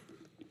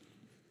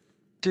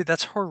 Dude,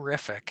 that's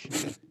horrific.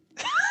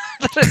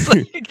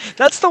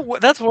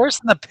 That's worse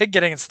than the pig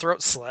getting its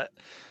throat slit.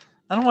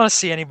 I don't want to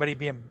see anybody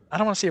I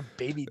don't want to see a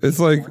baby. It's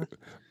like,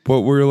 but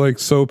we're like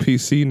so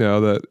PC now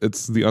that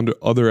it's the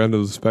other end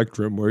of the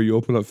spectrum where you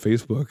open up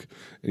Facebook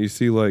and you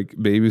see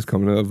like babies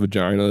coming out of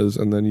vaginas,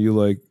 and then you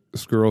like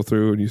scroll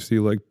through and you see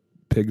like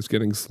pigs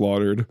getting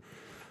slaughtered.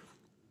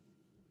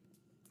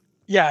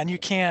 Yeah, and you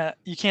can't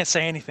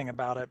say anything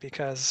about it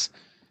because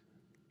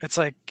it's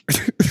like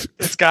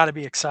it's got to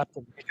be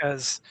accepted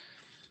because,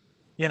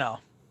 yeah,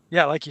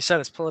 like you said,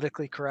 it's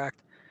politically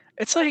correct.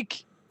 It's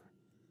like,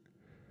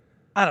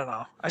 I don't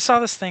know. I saw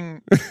this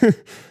thing.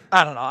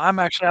 I don't know. I'm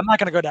not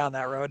going to go down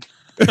that road.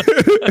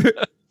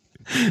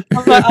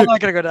 I'm not going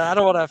to go down. I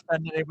don't want to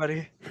offend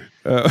anybody.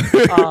 But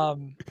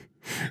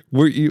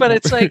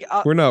it's like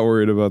we're not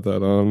worried about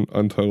that on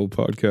Untitled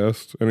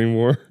Podcast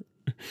anymore.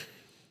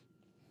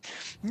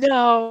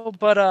 No,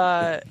 but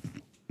I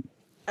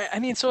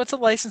mean, so it's a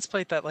license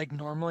plate that like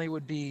normally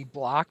would be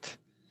blocked.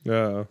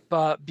 Yeah.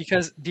 But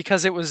because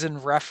it was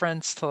in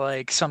reference to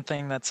like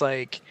something that's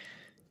like,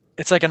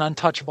 it's like an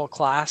untouchable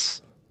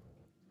class,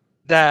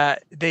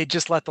 that they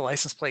just let the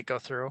license plate go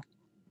through,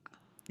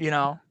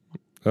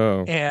 Oh.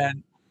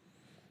 And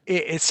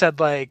it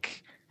said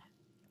like,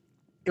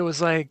 it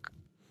was like,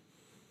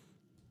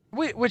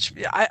 which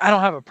I don't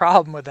have a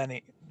problem with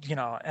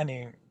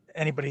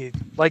anybody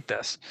like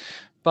this.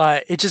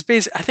 But it just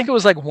basically, I think it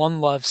was like One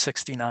Love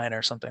 69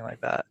 or something like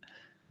that.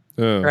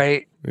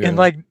 Right? Yeah. And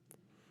like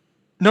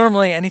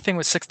normally anything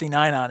with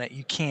 69 on it,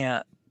 you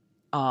can't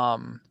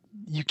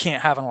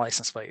have on a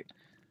license plate.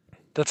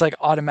 That's like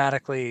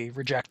automatically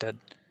rejected.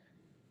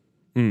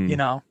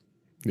 Yeah.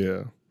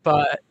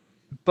 But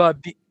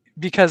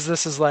because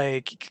this is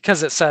like,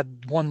 because it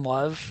said One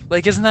Love,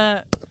 like isn't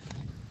that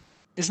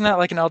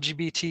like an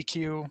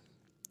LGBTQ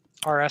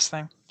RS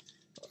thing?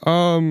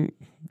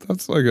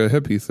 That's like a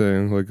hippie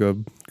thing,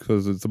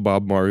 because it's a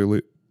Bob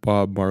Marley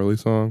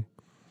song.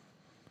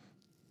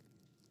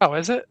 Oh,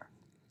 is it?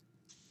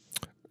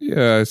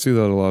 Yeah, I see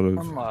that a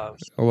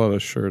lot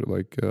of shirt,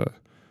 like I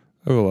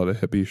have a lot of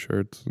hippie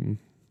shirts and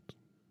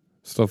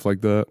stuff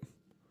like that.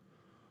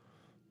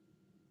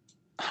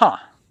 Huh.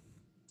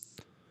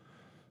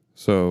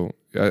 So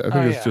I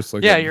think it's just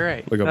like you're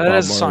right. Like a that Bob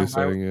is Marley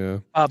song, thing, yeah.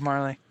 Bob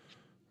Marley.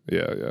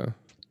 Yeah.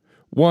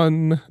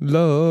 One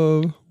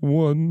love,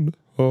 one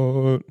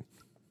heart.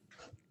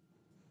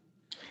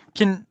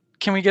 Can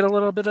we get a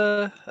little bit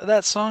of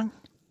that song?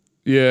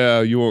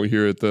 Yeah, you won't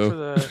hear it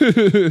though. For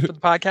the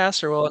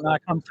podcast, or will it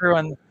not come through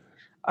and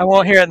I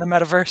won't hear it in the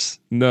metaverse?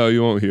 No,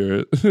 you won't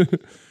hear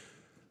it.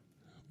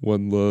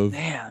 One love.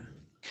 Man.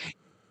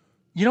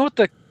 You know what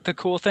the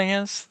cool thing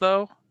is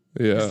though?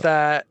 Yeah. Is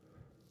that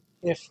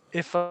if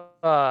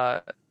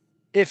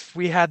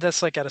we had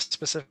this like at a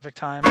specific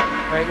time,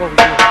 right? Well, we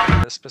do have it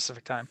at a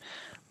specific time.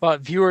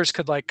 But viewers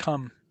could like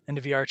come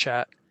into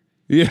VRChat.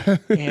 Yeah.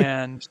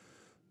 And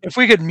if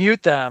we could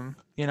mute them,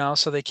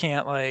 so they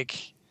can't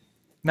like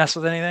mess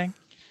with anything,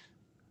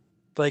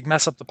 like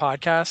mess up the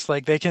podcast,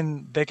 like they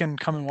can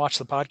come and watch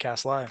the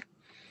podcast live.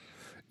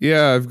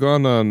 Yeah, I've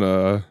gone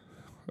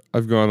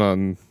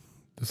on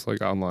this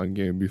like online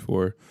game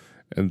before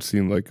and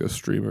seen like a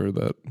streamer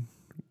that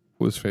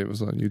was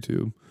famous on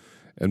YouTube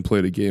and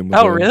played a game with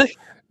him. Really?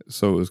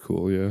 So it was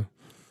cool, yeah.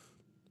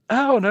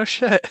 Oh, no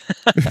shit.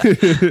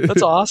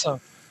 That's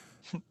awesome.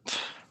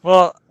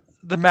 Well,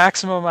 the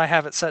maximum I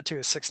have it set to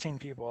is 16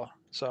 people.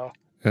 So.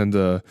 And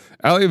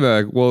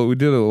Allymac, well, we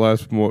did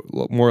it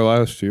more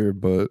last year,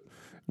 but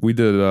we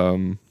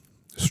did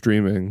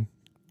streaming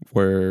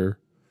where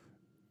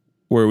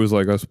it was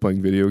like us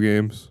playing video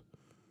games.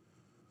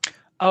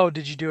 Oh,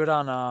 did you do it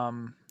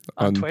on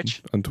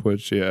Twitch? On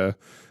Twitch, yeah.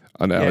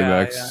 On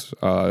Allymac's.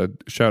 Yeah.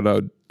 Shout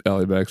out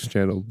Allymac's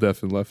channel,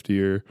 Deaf and Left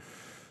Ear.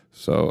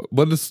 So,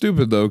 but it's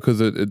stupid though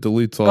because it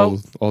deletes all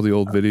the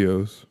old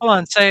videos. Hold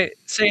on, say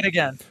it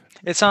again.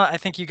 It's not. I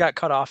think you got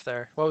cut off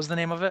there. What was the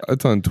name of it?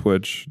 It's on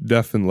Twitch.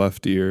 Deaf and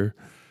Left Ear.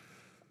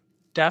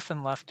 Deaf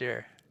and Left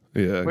Ear.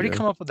 Yeah. Where did you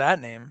come up with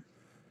that name?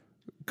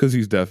 Because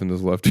he's deaf in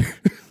his left ear.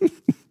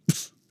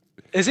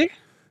 Is he?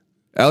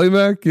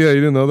 Allymac? Yeah,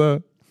 you didn't know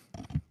that?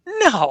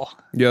 No.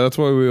 Yeah, that's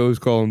why we always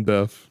call him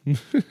deaf.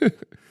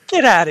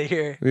 Get out of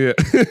here. Yeah.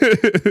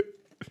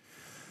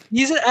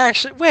 He's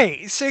actually.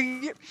 Wait. So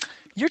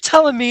you're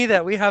telling me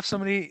that we have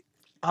somebody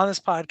on this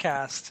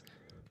podcast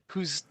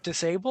who's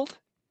disabled?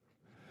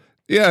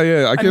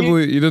 Yeah. I can't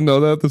believe you didn't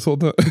know that this whole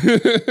time.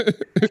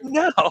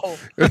 No.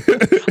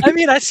 I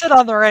mean, I sit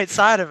on the right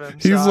side of him.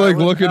 He's so like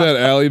looking at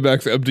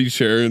Allymac's empty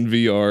chair in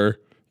VR.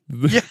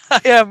 Yeah,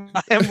 I am.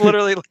 I am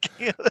literally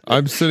looking at it.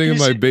 I'm sitting in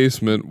my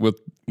basement with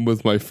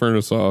my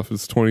furnace off.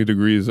 It's 20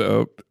 degrees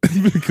out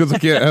because I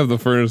can't have the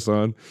furnace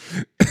on.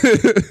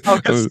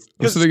 I'm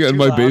sitting in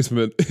my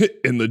basement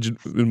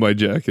in my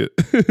jacket.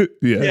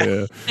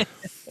 Yeah.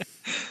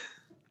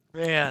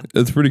 Man,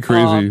 it's pretty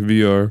crazy.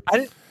 VR.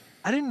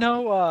 I didn't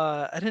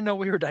know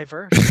we were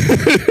diverse.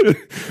 I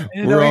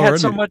didn't know we had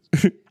so much.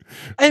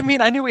 I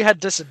mean, I knew we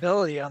had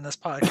disability on this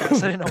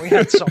podcast. I didn't know we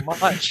had so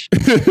much.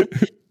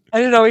 I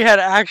didn't know we had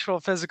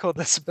actual physical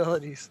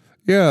disabilities.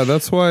 Yeah,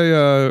 that's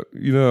why,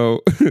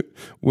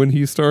 when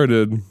he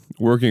started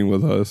working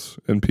with us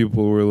and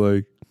people were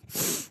like,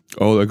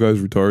 oh, that guy's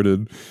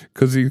retarded,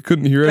 because he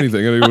couldn't hear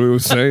anything anybody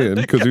was saying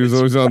because he was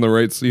always on the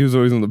right seat. He was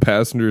always in the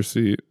passenger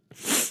seat.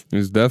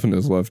 He's deaf in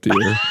his left ear.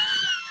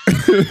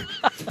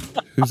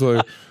 He's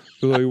like,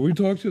 we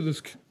talked to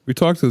this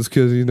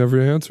kid, he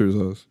never answers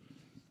us.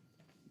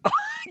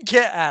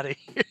 Get out of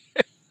here.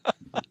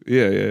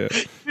 Yeah.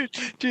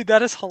 Dude,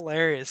 that is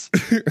hilarious.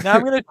 Now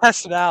I'm gonna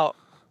test it out.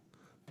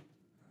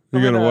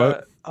 You're gonna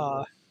what?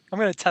 I'm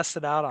gonna test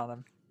it out on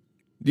him.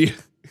 Yeah.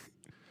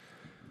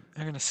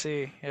 I'm gonna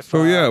see if.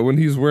 So yeah, when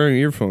he's wearing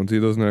earphones, he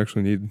doesn't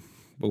actually need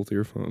both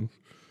earphones.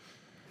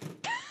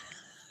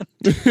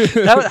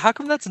 How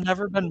come that's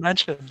never been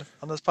mentioned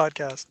on this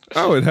podcast?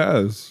 Oh, it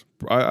has.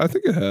 I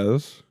think it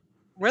has.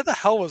 Where the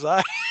hell was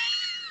I?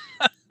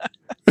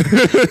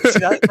 See,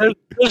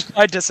 there's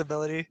my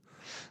disability.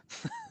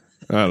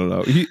 I don't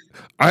know.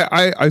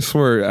 I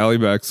swear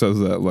Allymac says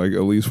that like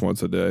at least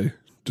once a day,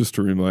 just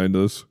to remind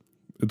us.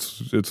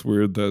 It's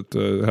weird that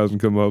it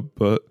hasn't come up,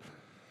 but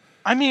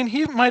I mean,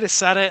 he might have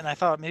said it, and I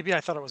thought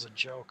it was a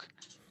joke.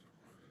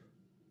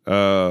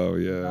 Oh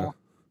yeah,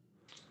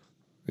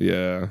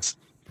 yeah,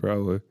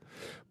 probably.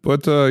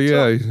 But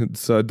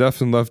it's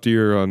deaf and left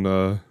ear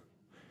on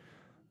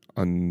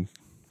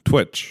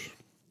Twitch.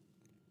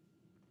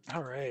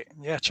 All right,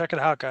 yeah, check it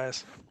out,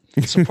 guys.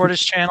 Support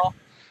his channel.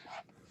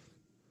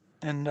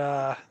 And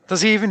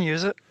does he even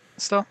use it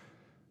still?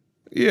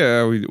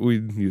 Yeah, we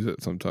use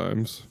it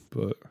sometimes,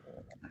 but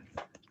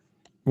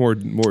more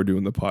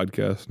doing the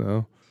podcast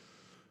now.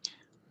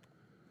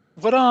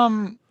 What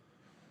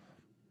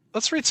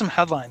let's read some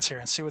headlines here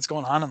and see what's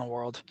going on in the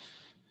world.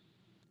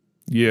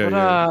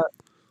 Yeah.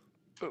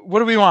 What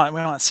do we want?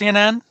 We want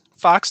CNN,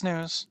 Fox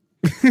News,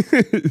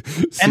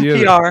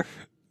 NPR,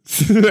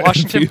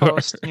 Washington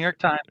Post, New York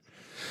Times.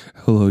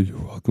 Hello, you're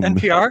welcome.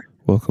 NPR?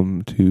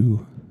 Welcome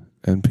to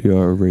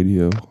NPR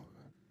Radio.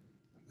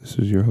 This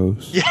is your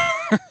host,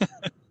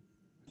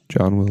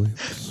 John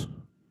Williams.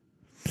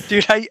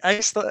 Dude, I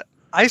used to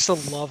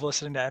love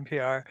listening to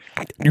NPR.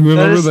 You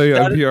remember the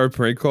NPR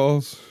prank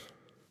calls?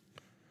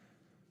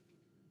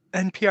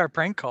 NPR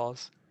prank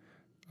calls.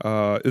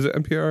 Is it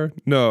NPR?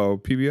 No,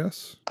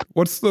 PBS.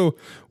 What's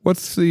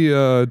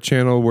the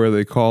channel where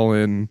they call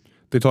in?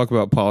 They talk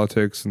about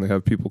politics and they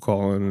have people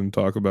call in and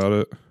talk about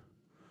it.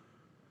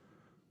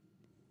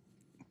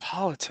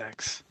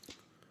 Politics.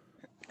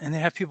 And they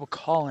have people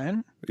call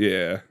in?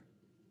 Yeah.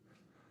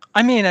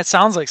 I mean, it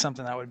sounds like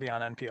something that would be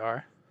on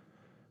NPR.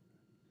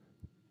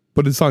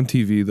 But it's on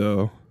TV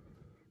though.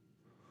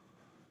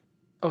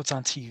 Oh, it's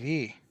on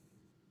TV.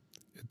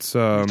 It's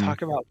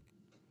talk about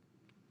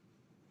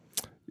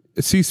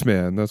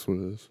C-SPAN, that's what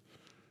it is.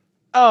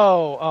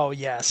 Oh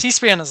yeah.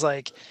 C-SPAN is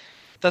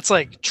that's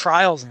like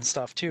trials and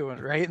stuff too,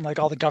 right? And like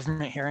all the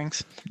government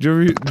hearings.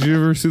 Did you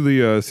ever see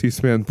the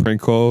C-SPAN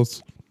prank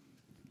calls?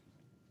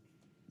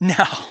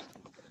 No.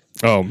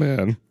 Oh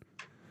man.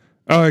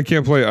 Oh, I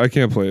can't play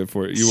it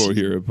for you. You won't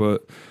hear it,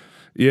 but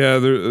yeah,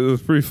 it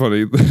was pretty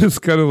funny. It's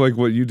kind of like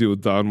what you do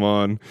with Don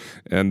Juan,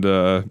 and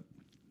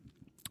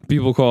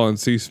people call on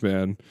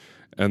C-SPAN,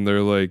 and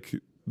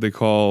they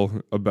call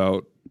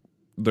about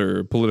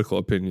their political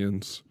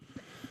opinions,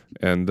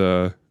 and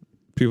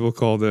people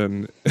called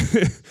in,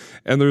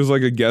 and there's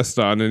like a guest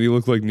on, and he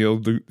looked like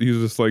Neil. He's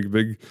just like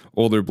big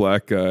older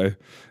black guy,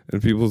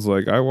 and people's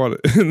like, I want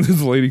it. And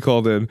this lady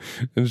called in,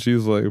 and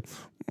she's like,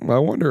 I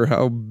wonder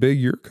how big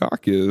your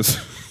cock is.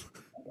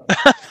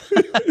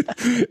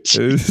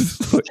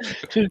 It's like,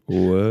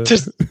 what?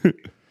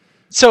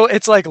 So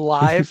it's like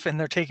live and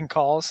they're taking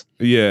calls?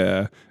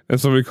 Yeah. And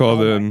somebody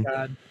called in.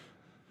 God.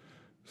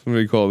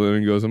 Somebody called in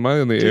and goes, am I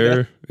in the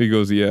air? He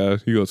goes, yeah.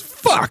 He goes,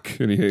 fuck!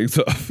 And he hangs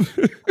up.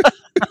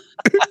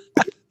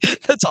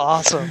 That's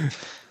awesome.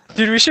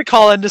 Dude, we should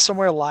call into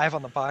somewhere live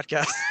on the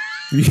podcast.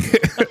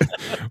 Yeah.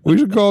 We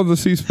should call it the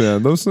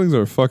C-SPAN. Those things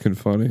are fucking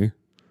funny.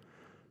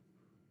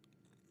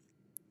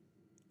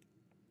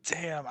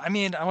 Damn. I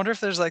mean, I wonder if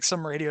there's like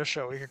some radio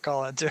show we could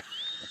call into.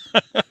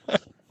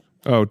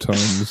 Oh,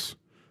 tons.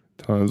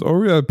 Or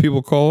we have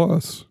people call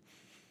us.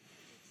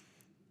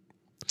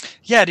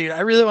 Yeah, dude, I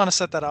really want to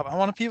set that up. I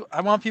want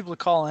people to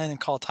call in and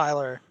call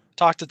Tyler,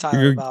 talk to Tyler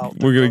We're about.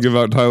 We're gonna give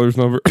out Tyler's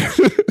number.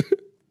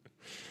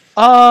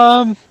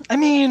 I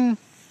mean,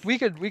 we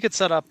could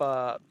set up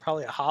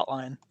probably a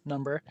hotline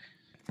number.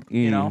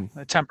 You know,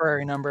 a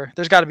temporary number.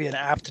 There's got to be an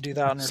app to do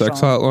that on your sex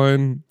phone.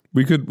 hotline.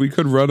 We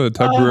could run a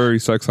temporary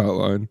sex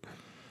hotline.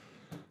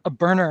 A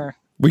burner.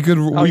 We could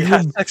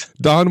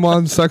Don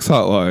Juan's sex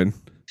hotline.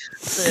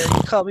 Damn,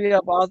 you call me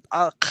up.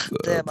 I'll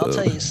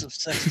tell you some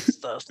sexy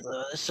stuff.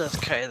 It's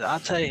just crazy. I'll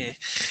tell you,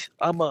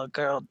 I'm a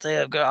girl.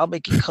 Damn, girl, I'll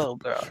make you come,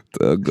 girl.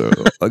 Girl,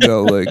 I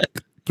got like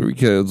 3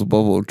 cans of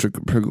Buffalo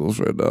chicken Pringles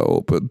right now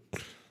open.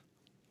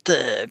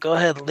 Damn, go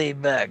ahead and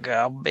lean back, girl.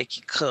 I'll make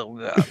you come,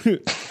 girl.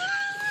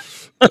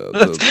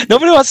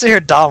 Nobody wants to hear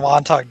Don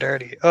Juan talk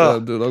dirty. Oh,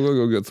 dude, I'm gonna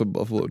go get some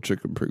Buffalo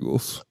chicken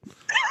Pringles.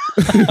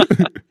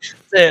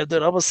 Damn,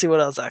 dude, I'm gonna see what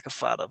else I can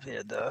find up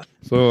here, dude.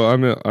 So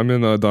I'm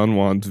in Don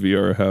Juan's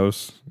VR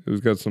house.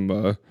 He's got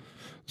some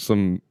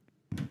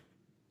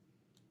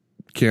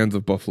cans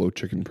of Buffalo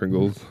chicken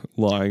Pringles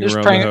lying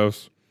around the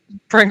house.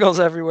 Pringles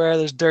everywhere.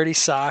 There's dirty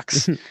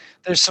socks.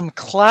 There's some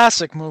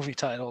classic movie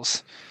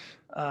titles.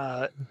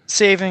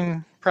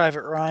 Saving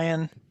Private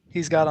Ryan.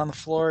 He's got on the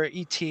floor.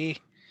 E.T.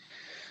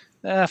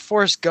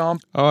 Forrest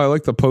Gump. Oh, I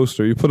like the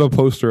poster. You put a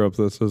poster up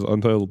that says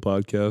Untitled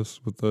Podcast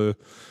with the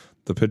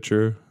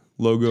picture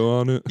logo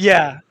on it.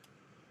 Yeah.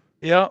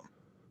 Yep.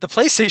 The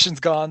PlayStation's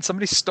gone.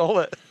 Somebody stole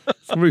it.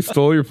 Somebody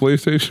stole your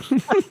PlayStation?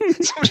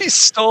 Somebody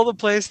stole the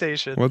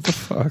PlayStation. What the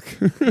fuck?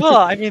 Well,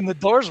 I mean, the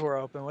doors were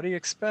open. What do you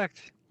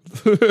expect?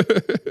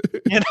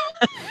 You know?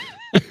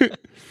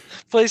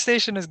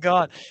 PlayStation is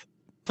gone.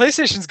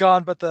 PlayStation's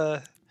gone, but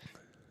the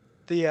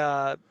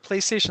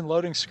PlayStation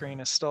loading screen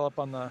is still up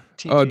on the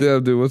TV. Oh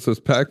damn, dude! What's this,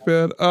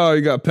 Pac-Man? Oh,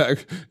 you got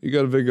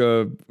a big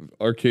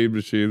arcade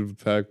machine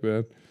with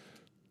Pac-Man.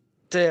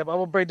 Damn, I'm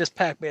gonna bring this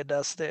Pac-Man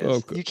downstairs.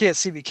 Okay. You can't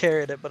see me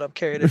carrying it, but I'm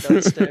carrying it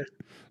downstairs.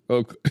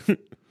 Okay.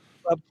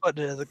 I'm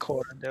putting it in the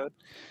corner, dude.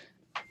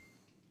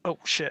 Oh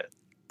shit!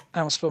 I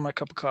almost spilled my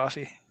cup of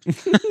coffee.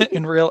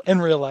 in real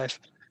life.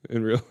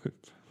 In real life.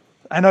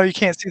 I know you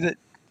can't see the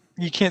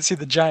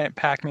giant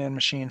Pac-Man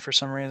machine for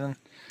some reason.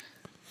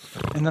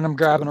 And then I'm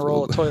grabbing a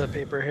roll of toilet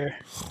paper here.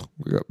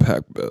 We got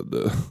Pac-Man.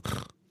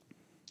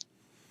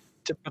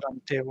 To put on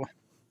the table.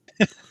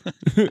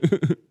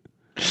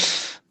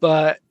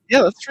 But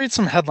yeah, let's read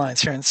some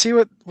headlines here and see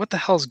what the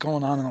hell's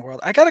going on in the world.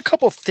 I got a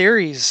couple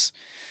theories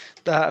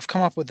that I've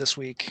come up with this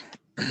week.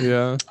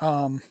 Yeah.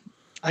 I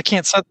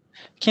can't set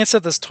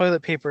this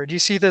toilet paper. Do you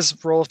see this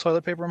roll of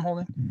toilet paper I'm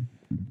holding?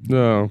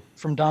 No.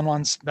 From Don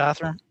Juan's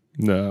bathroom?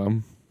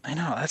 No. I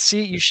know.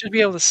 You should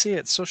be able to see it.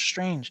 It's so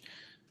strange.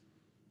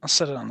 I'll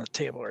set it on the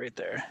table right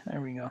there. There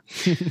we go.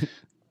 In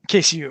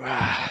case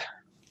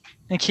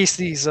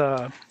these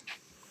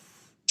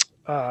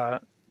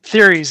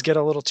theories get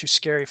a little too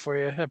scary for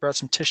you, I brought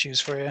some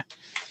tissues for you.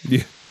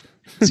 Yeah.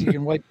 So you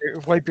can wipe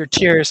your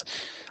tears.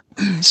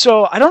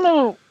 So I don't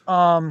know.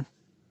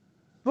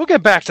 We'll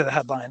get back to the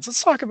headlines.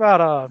 Let's talk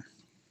about.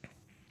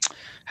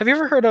 Have you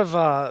ever heard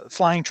of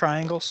flying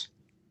triangles?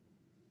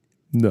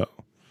 No.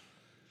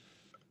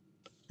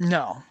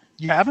 No,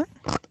 you haven't?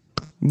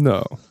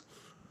 No.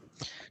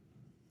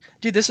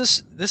 Dude, this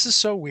is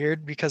so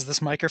weird because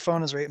this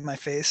microphone is right in my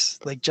face,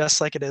 like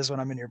just like it is when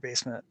I'm in your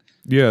basement.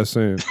 Yeah,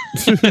 same.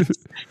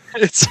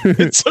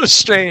 It's so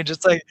strange.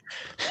 It's like,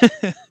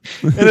 and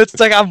it's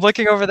like I'm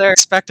looking over there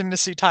expecting to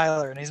see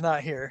Tyler, and he's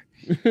not here.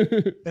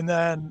 And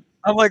then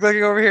I'm like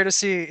looking over here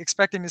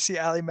expecting to see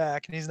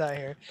Allymac, and he's not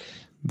here.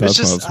 That's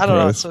it's just I don't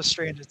know. It's so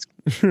strange.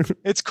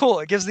 It's cool.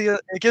 It gives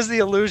the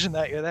illusion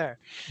that you're there.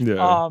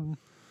 Yeah.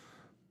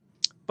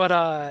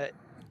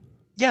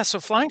 Yeah, so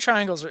flying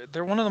triangles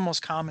they're one of the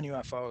most common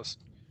UFOs,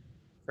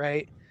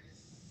 right?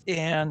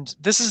 And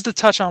this is to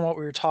touch on what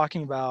we were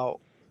talking about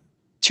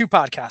 2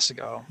 podcasts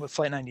ago with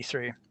Flight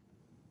 93.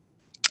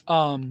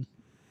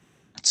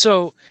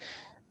 So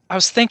I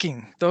was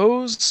thinking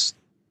those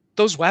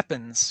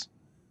weapons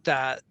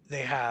that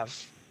they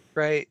have,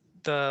 right?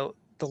 The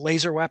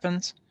laser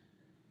weapons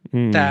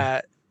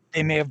that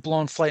they may have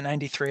blown Flight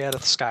 93 out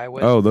of the sky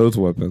with. Oh, those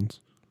weapons.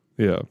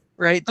 Yeah.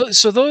 Right.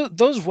 So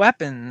those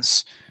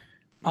weapons,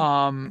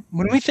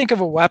 when we think of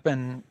a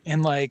weapon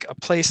in like a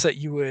place that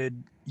you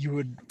would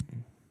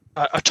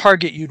a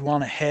target you'd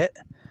want to hit,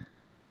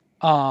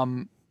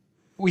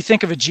 we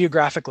think of a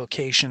geographic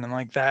location and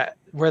like that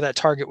where that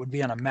target would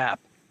be on a map,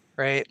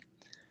 right?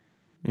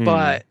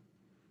 But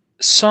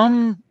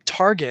some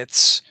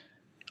targets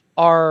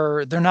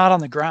they're not on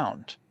the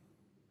ground,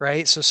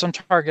 right? So some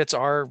targets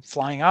are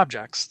flying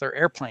objects, they're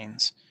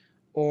airplanes,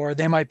 or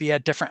they might be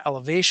at different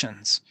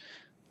elevations.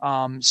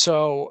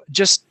 So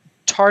just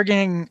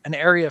targeting an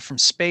area from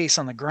space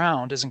on the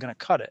ground isn't going to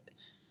cut it,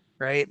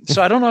 right?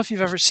 So I don't know if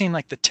you've ever seen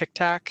like the Tic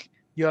Tac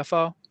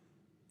UFO.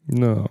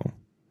 No.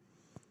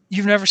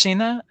 You've never seen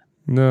that?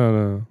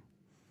 No.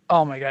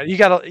 Oh my god, you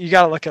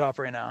gotta look it up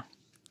right now.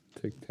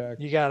 Tic Tac.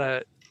 You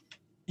gotta,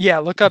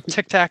 look up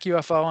Tic Tac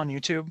UFO on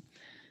YouTube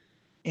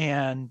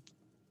and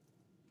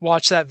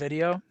watch that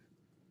video.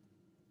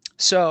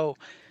 So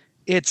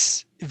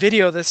it's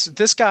video.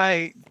 This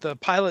guy, the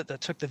pilot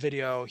that took the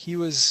video, he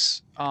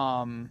was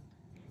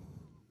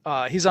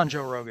he's on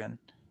Joe Rogan,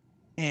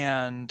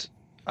 and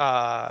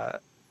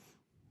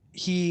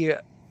he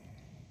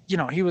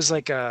he was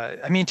like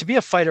to be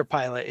a fighter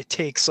pilot, it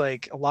takes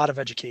like a lot of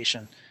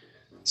education.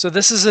 So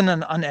this isn't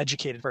an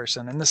uneducated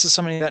person, and this is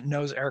somebody that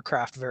knows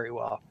aircraft very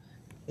well,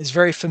 is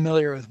very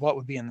familiar with what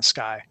would be in the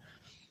sky.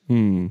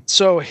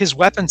 So his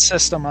weapon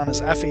system on his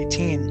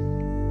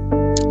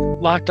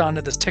F-18 locked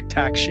onto this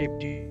tic-tac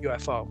shaped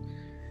UFO.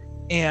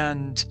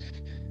 And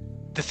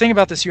the thing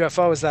about this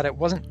UFO is that it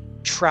wasn't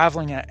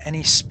traveling at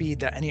any speed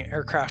that any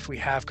aircraft we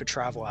have could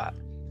travel at.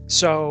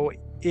 So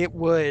it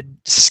would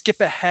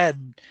skip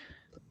ahead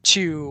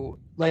to,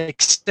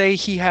 like, say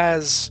he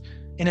has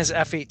in his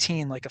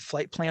F-18 like a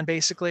flight plan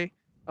basically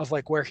of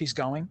like where he's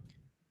going.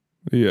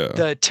 Yeah.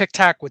 The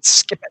tic-tac would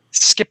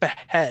skip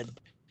ahead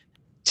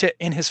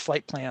to in his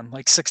flight plan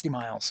like 60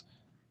 miles.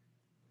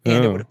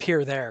 And it would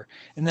appear there.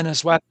 And then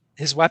his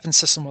weapon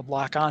system would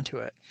lock onto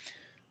it.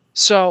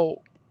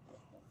 So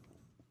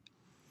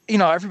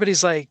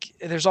everybody's like,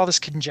 there's all this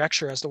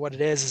conjecture as to what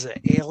it is. Is it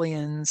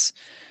aliens?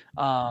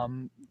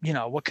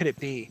 What could it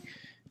be?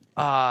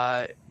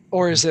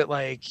 Or is it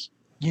like,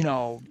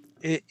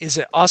 is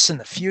it us in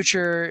the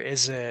future?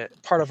 Is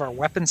it part of our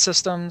weapon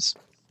systems?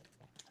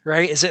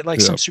 Right? Is it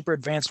like some super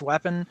advanced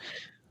weapon?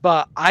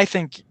 But I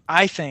think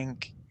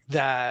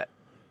that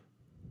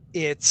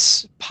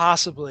it's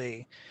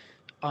possibly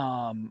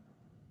a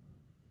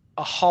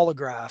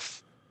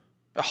hologram.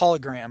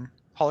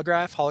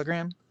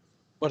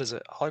 What is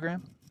it?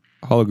 Hologram?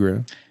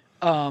 Hologram.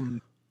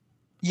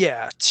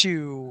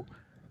 To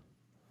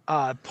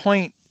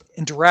point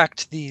and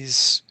direct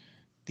these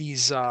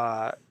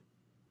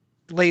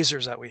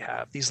lasers that we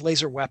have, these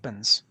laser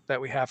weapons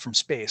that we have from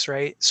space,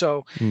 right?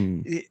 So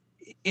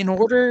in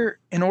order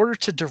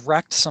to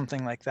direct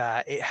something like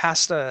that, it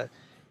has to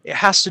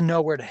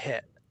know where to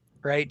hit,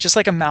 right? Just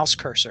like a mouse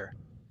cursor,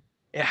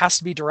 it has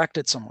to be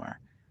directed somewhere.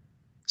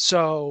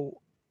 So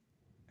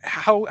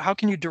how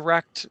can you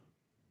direct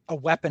a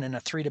weapon in a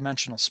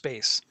three-dimensional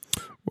space?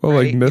 Well,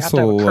 right? like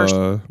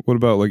missile. What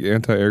about like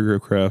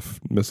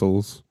anti-aircraft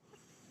missiles?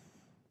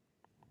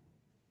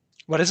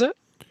 What is it?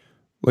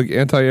 Like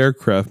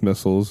anti-aircraft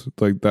missiles,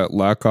 like that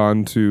lock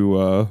on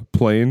to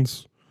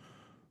planes,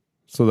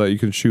 so that you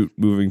can shoot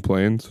moving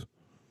planes.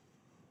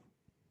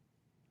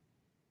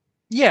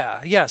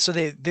 Yeah. So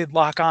they'd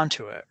lock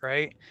onto it,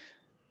 right?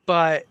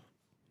 But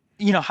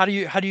how do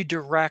you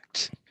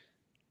direct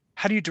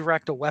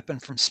a weapon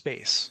from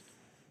space?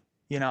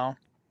 To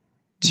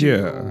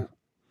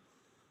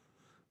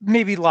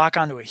maybe lock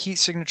onto a heat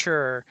signature,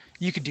 or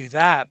you could do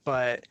that,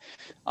 but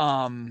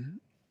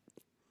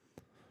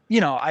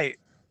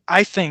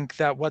I think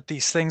that what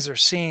these things are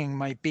seeing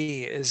might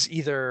be is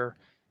either,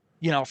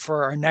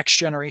 for our next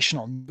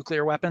generational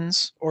nuclear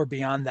weapons, or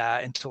beyond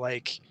that into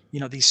like,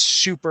 these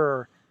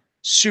super,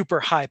 super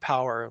high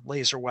power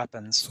laser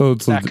weapons. So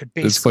it's like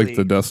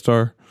the Death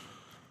Star,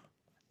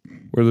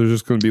 where there's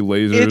just going to be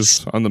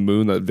lasers on the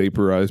moon that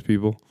vaporize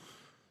people.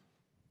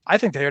 I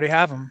think they already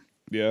have them.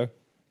 Yeah.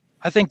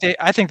 I think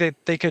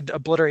they could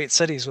obliterate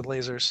cities with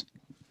lasers.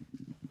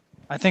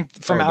 I think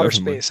from outer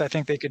space, I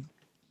think they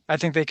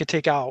could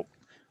take out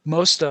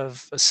most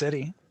of a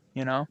city,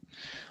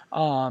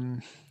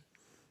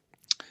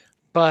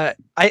 but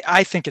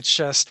I think it's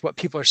just what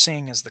people are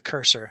seeing as the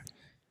cursor.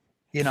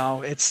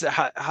 It's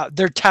how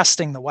they're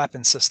testing the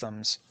weapon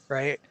systems,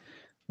 right?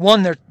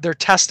 One, they're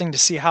testing to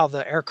see how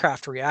the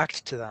aircraft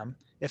react to them,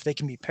 if they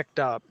can be picked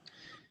up.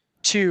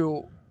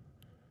 Two,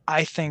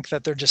 I think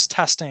that they're just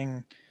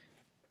testing,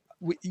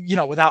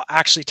 without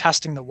actually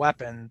testing the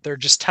weapon, they're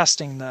just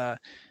testing the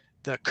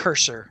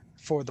cursor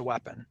for the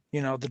weapon,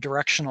 the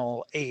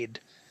directional aid.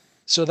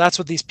 So that's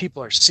what these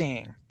people are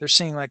seeing. They're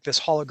seeing like this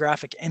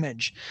holographic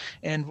image.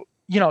 And,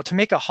 to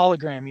make a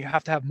hologram, you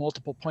have to have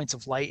multiple points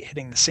of light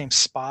hitting the same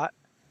spot.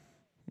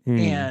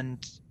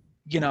 And,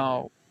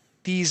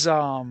 these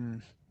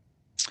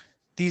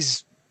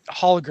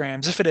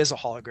holograms, if it is a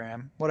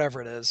hologram,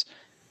 whatever it is,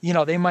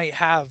 they might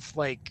have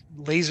like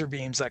laser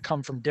beams that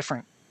come from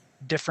different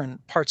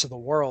parts of the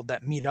world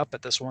that meet up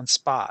at this one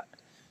spot,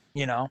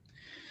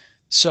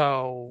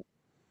 So,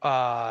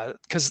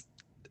 because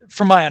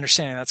from my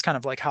understanding, that's kind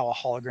of like how a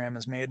hologram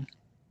is made.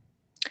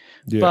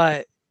 Yeah.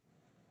 But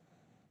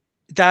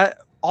that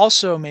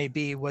also may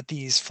be what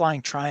these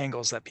flying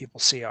triangles that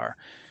people see are.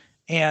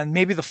 And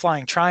maybe the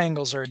flying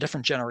triangles are a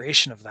different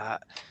generation of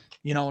that,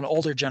 an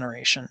older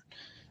generation.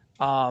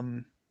 I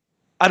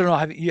don't know.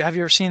 Have you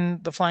ever seen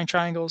the flying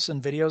triangles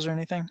in videos or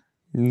anything?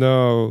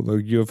 No,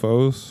 like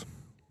UFOs.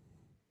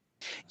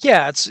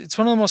 Yeah, it's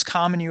one of the most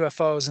common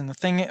UFOs, and the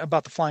thing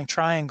about the flying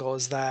triangle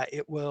is that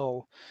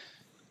it'll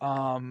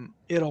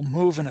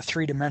move in a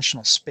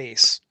three-dimensional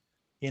space.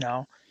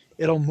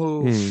 It'll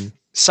move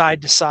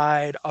side to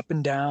side, up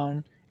and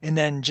down, and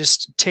then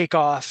just take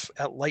off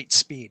at light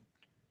speed,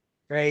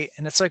 right?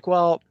 And it's like,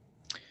 well,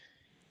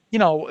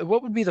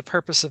 what would be the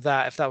purpose of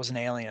that if that was an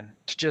alien?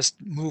 To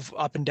just move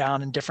up and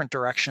down in different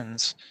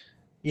directions,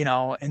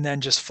 and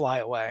then just fly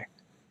away.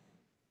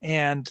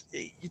 And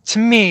to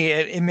me,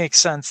 it makes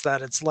sense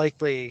that it's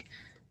likely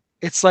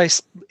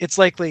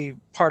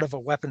part of a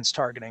weapons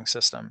targeting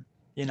system,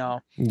 Yeah.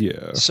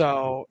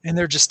 So, and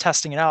they're just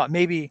testing it out.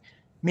 Maybe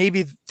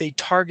maybe they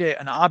target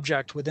an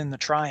object within the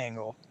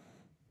triangle,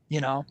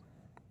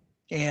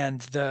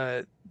 and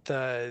the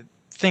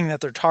thing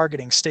that they're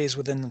targeting stays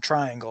within the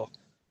triangle,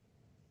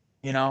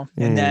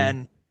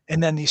 and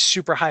then these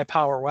super high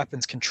power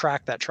weapons can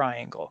track that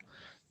triangle.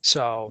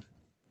 So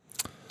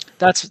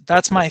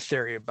that's my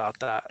theory about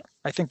that.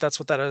 I think that's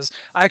what that is.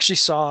 I actually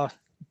saw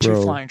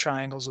two flying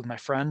triangles with my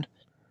friend.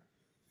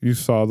 You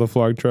saw the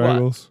flying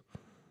triangles? What?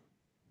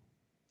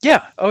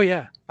 Yeah. Oh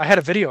yeah. I had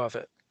a video of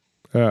it.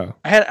 Yeah.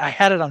 I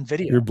had it on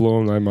video. You're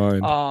blowing my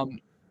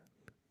mind.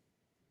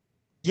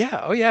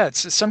 Yeah. Oh yeah.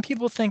 It's some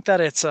people think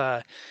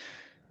that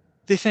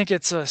they think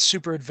it's a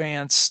super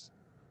advanced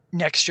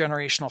next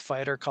generational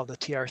fighter called the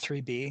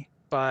TR-3B.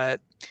 But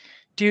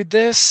dude,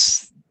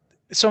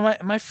 so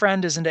my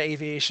friend is into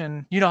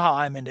aviation. You know how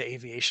I'm into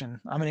aviation.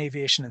 I'm an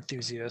aviation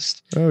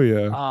enthusiast. Oh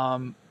yeah.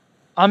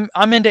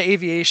 I'm into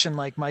aviation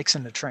like Mike's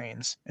into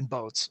trains and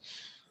boats.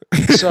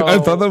 So I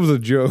thought that was a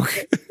joke.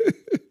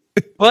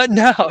 But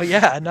no,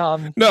 yeah, no.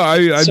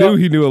 I knew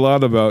he knew a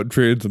lot about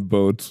trains and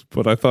boats,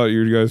 but I thought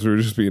you guys were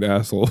just being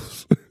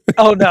assholes.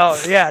 Oh no,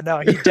 yeah,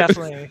 no, he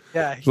definitely,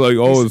 yeah. It's like,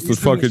 it's the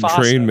fucking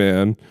train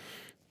man.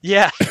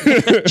 Yeah,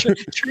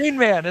 train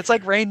man. It's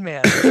like Rain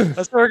Man.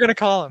 That's what we're gonna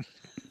call him.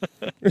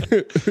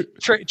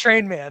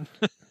 Train man.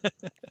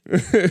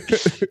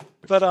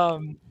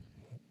 But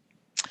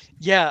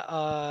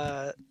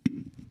yeah.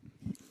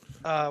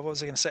 What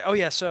was I gonna say? Oh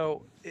yeah,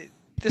 so.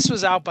 This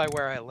was out by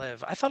where I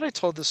live. I thought I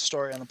told this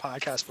story on the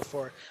podcast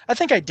before. I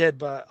think I did,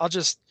 but I'll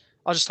just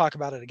talk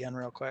about it again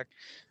real quick.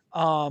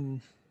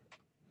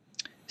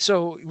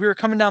 So we were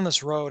coming down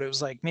this road. It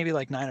was like maybe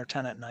like 9 or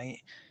 10 at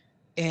night,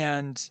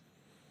 and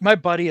my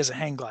buddy is a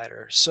hang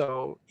glider,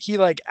 so he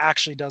like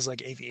actually does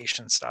like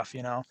aviation stuff.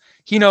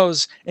 He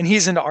knows, and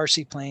he's into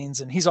RC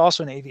planes, and he's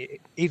also an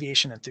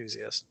aviation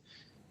enthusiast.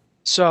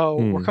 So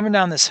we're coming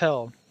down this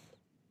hill,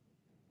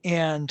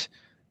 and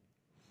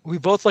we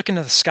both look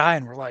into the sky,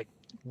 and we're like,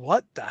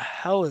 what the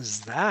hell is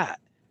that?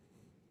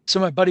 So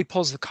my buddy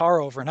pulls the car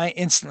over, and I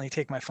instantly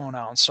take my phone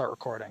out and start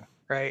recording,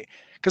 right?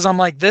 Because I'm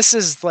like, this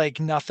is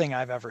like nothing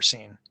I've ever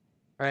seen,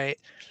 right?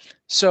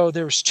 So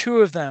there's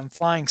two of them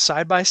flying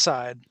side by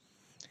side,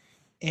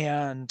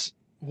 and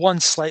one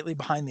slightly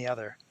behind the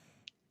other.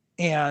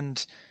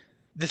 And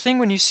the thing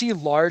when you see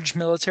large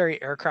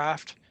military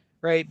aircraft,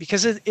 right?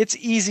 Because it's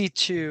easy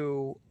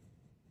to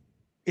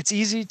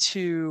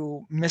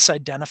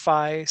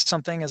misidentify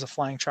something as a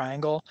flying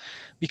triangle,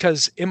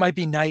 because it might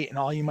be night and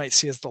all you might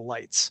see is the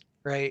lights,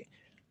 right?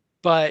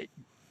 But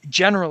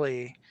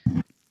generally,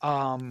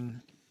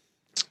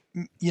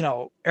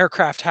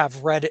 aircraft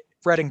have red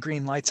and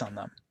green lights on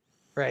them,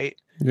 right?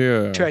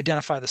 Yeah. To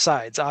identify the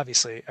sides,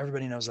 obviously,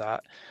 everybody knows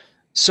that.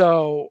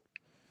 So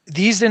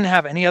these didn't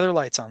have any other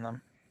lights on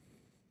them,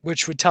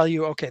 which would tell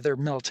you, okay, they're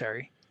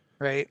military,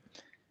 right?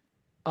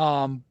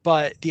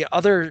 But the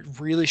other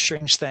really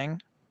strange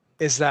thing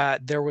is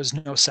that there was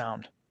no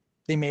sound.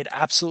 They made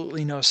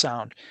absolutely no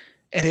sound,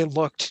 and it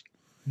looked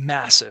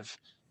massive,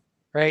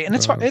 right? And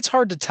it's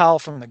hard to tell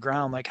from the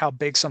ground like how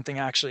big something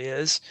actually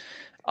is.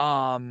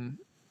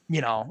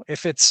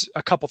 If it's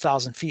a couple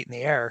thousand feet in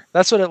the air.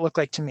 That's what it looked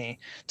like to me.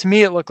 To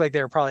me, it looked like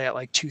they were probably at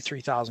like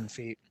 2,000-3,000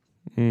 feet.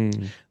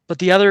 But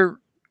the other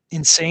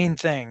insane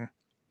thing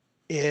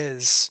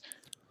is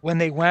when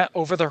they went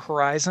over the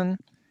horizon,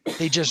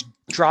 they just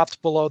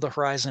dropped below the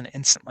horizon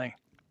instantly.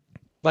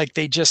 Like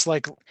they just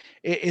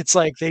it's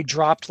like they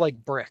dropped like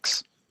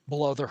bricks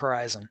below the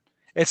horizon.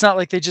 It's not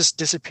like they just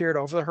disappeared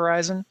over the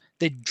horizon.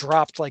 They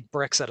dropped like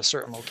bricks at a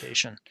certain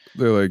location.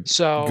 They're like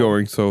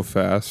going so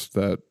fast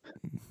that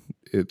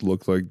it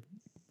looked like,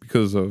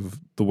 because of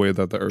the way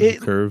that the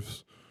earth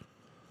curves.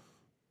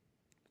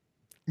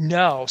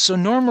 No. So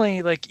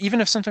normally, like, even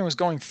if something was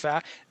going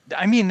fast,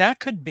 I mean, that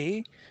could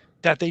be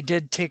that they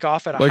did take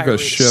off at a like high a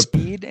rate ship, of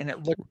speed, and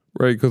it looked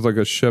right, because like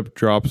a ship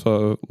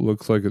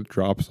looks like it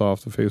drops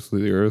off the face of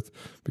the earth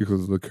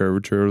because of the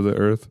curvature of the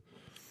earth.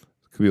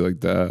 It could be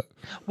like that.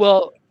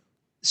 Well,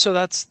 so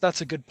that's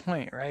a good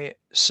point, right?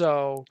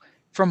 So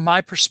from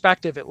my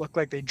perspective, it looked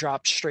like they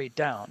dropped straight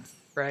down,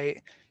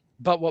 right?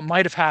 But what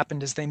might have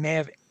happened is they may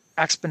have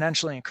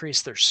exponentially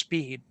increased their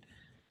speed,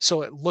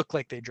 so it looked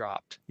like they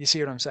dropped. You see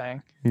what I'm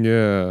saying?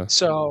 Yeah.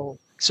 So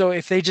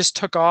if they just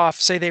took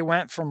off, say they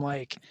went from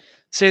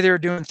say they were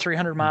doing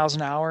 300 miles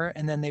an hour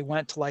and then they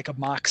went to like a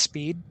Mach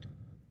speed,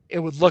 it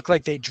would look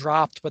like they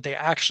dropped, but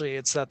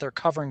it's that they're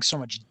covering so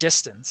much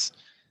distance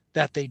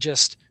that they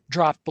just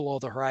dropped below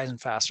the horizon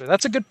faster.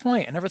 That's a good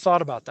point. I never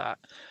thought about that.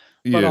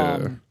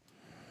 But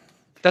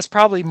that's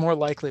probably more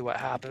likely what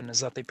happened, is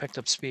that they picked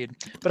up speed.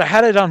 But I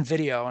had it on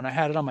video and I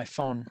had it on my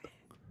phone.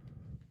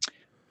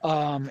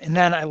 And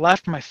then I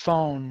left my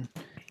phone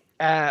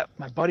at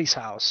my buddy's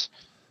house.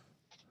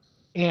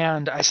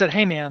 And I said,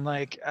 hey man,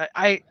 like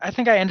I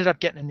think I ended up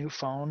getting a new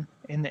phone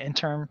in the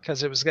interim because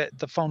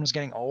the phone was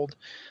getting old.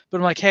 But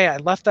I'm like, hey, I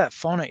left that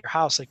phone at your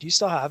house. Like, do you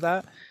still have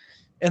that?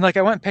 And like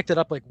I went and picked it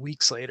up like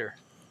weeks later.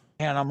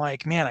 And I'm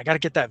like, man, I got to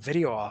get that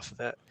video off of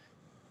it.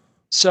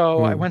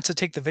 So I went to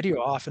take the video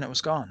off and it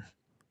was gone.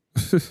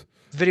 The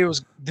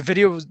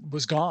video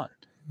was gone.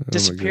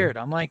 disappeared.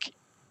 I'm like,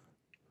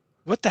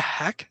 what the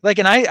heck? Like,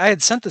 and I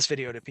had sent this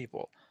video to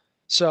people.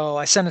 So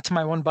I sent it to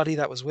my one buddy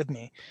that was with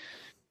me.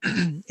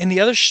 And the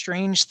other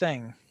strange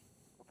thing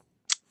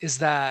is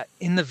that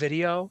in the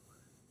video,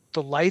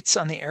 the lights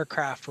on the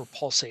aircraft were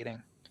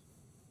pulsating.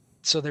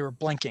 So they were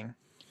blinking.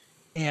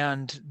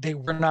 And they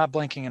were not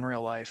blinking in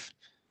real life.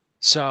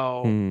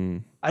 So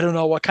I don't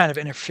know what kind of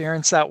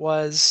interference that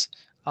was.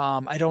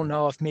 I don't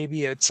know if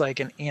maybe it's like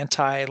an I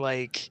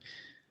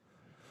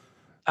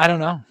don't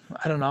know.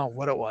 I don't know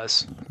what it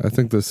was. I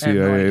think the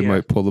CIA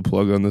might pull the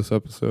plug on this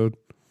episode.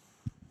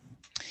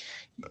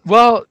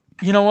 Well,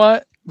 you know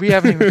what? We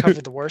haven't even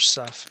covered the worst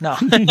stuff. No.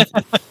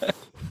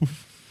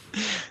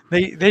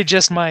 They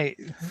just might.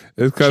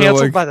 It's kind canceled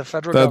of like by the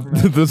federal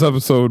government. This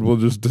episode will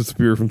just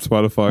disappear from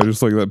Spotify,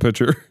 just like that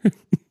picture.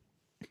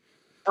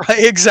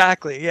 Right,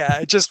 exactly.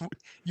 Yeah,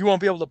 you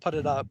won't be able to put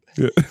it up.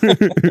 Yeah.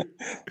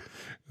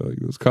 Like,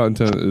 this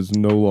content is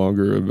no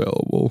longer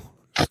available.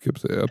 Skip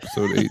to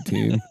episode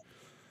 18.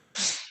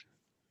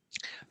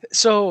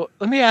 So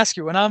let me ask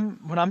you: when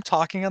I'm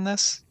talking on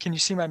this, can you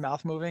see my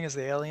mouth moving as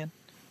the alien?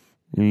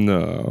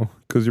 No,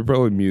 because you're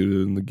probably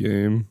muted in the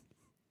game.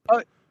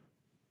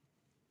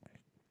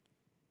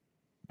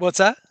 What's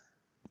that?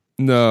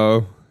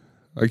 No,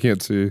 I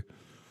can't see.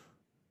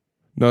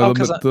 No,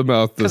 the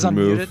mouth doesn't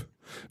move. Muted?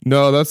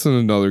 No, that's in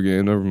another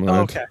game. Never mind.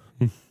 Oh, okay.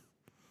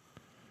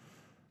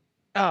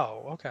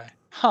 Oh, okay.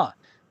 Huh.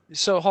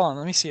 So hold on.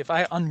 Let me see. If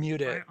I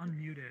unmute it,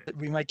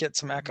 we might get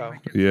some echo.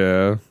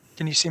 Yeah.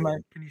 Can you see my?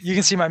 You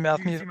can see my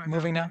mouth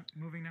moving now.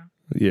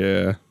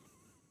 Yeah.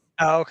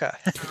 Oh, okay.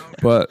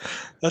 But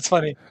that's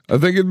funny. I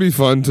think it'd be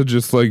fun to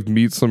just like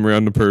meet some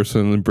random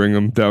person and bring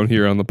them down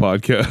here on the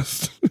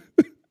podcast.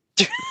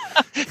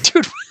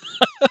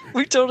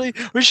 Dude,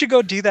 we should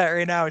go do that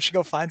right now. We should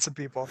go find some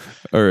people.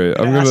 All right,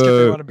 I'm ask gonna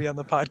if they want to be on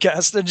the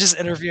podcast and just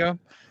interview them.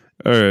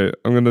 All right,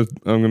 I'm gonna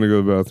go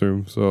to the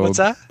bathroom. So what's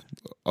that?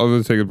 I'm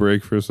gonna take a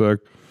break for a sec.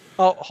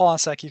 Oh, hold on a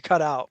sec. You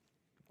cut out.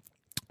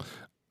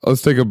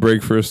 Let's take a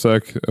break for a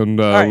sec, and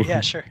all right,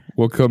 yeah, sure.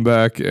 We'll come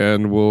back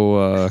and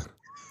we'll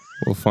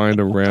find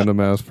a random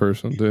ass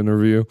person to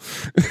interview.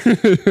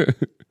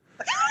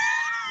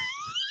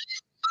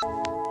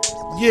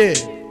 Yeah,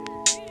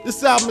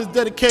 this album is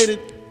dedicated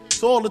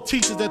to all the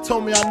teachers that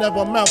told me I never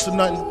amount to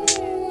nothing.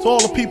 To all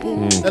the people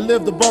that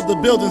lived above the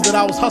buildings that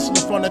I was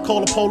hustling from, that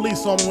called the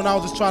police on me when I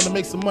was just trying to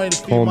make some money to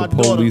feed my daughter.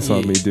 Calling the police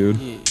on me, dude.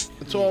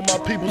 And to all my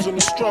peoples in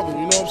the struggle,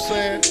 you know what I'm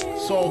saying?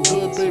 It's all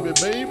good, baby.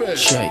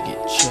 Shake it.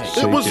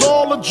 It was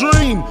all a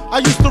dream. I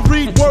used to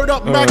read Word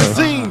Up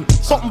magazine.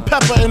 Salt and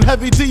Pepper and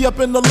Heavy D up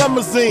in the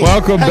limousine.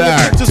 Welcome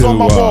back to on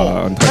my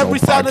wall. Every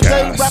Saturday,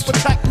 podcast. Rap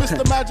Attack,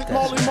 Mr. Magic,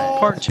 Molly Mall.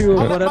 Part 2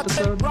 of what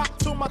episode?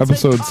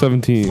 Episode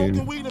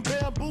 17.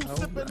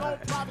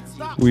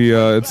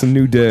 It's a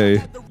new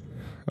day.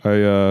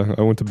 I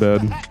went to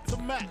bed.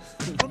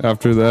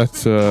 After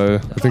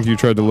that, I think you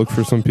tried to look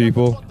for some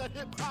people.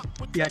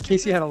 Yeah,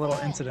 Casey had a little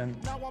incident.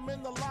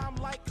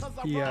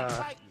 He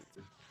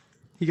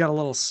got a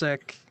little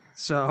sick,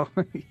 so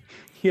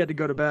he had to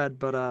go to bed.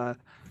 But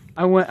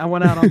I went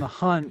out on the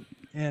hunt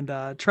and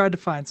tried to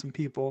find some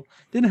people.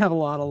 Didn't have a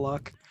lot of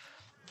luck.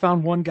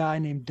 Found one guy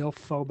named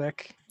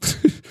Dilphobic.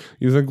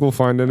 You think we'll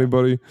find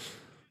anybody?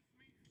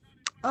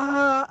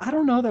 I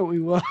don't know that we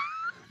will.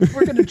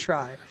 We're gonna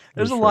try.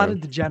 There's a lot of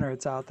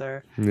degenerates out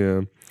there.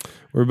 Yeah,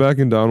 we're back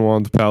in Don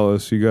Juan's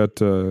palace. You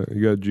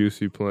got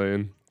Juicy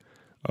playing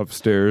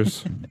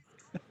upstairs.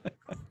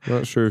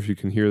 Not sure if you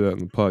can hear that in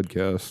the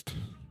podcast,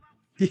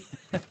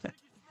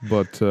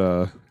 but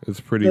it's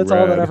pretty. That's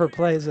rad. all that ever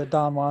plays at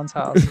Don Juan's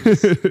house.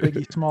 Is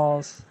Biggie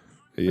Smalls.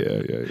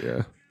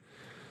 Yeah.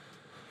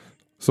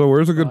 So,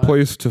 where's a good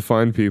place to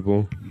find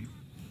people?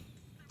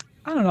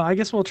 I don't know. I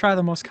guess we'll try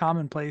the most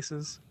common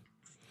places.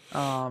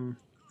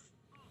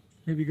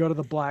 Maybe go to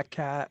the Black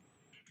Cat.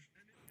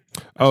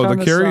 Oh, the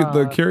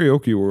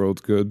karaoke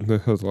world's good.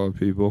 That has a lot of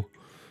people.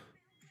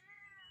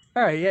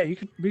 All right, yeah,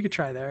 we could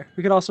try there.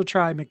 We could also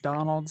try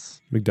McDonald's.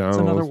 McDonald's.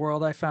 That's another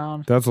world I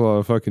found. That's a lot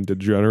of fucking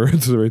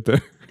degenerates right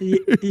there.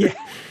 Yeah.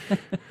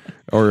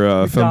 Or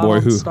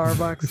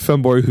Starbucks.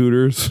 Femboy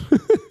Hooters.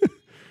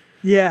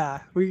 Yeah,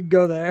 we could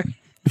go there.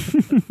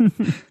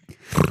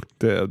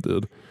 Damn,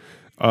 dude.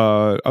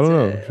 I don't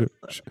know.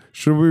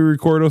 Should we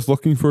record us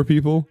looking for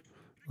people?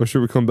 Or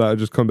should we come back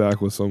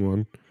with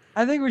someone?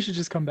 I think we should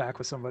just come back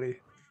with somebody.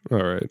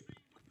 All right.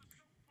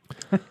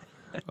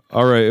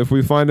 All right. If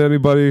we find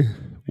anybody,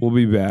 we'll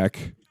be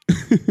back.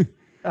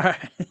 All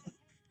right.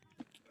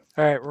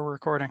 All right. We're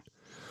recording.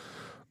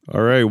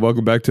 All right.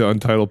 Welcome back to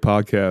Untitled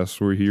Podcast.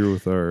 We're here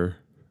with our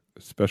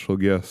special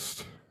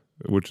guest,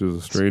 which is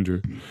a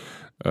stranger.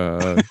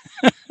 Their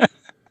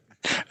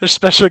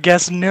special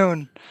guest,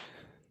 Noon.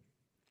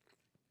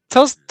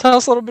 Tell us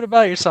a little bit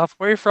about yourself.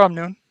 Where are you from,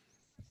 Noon?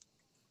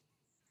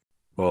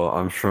 Well,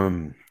 I'm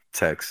from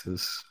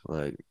Texas,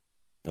 like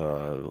a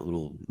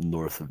little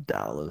north of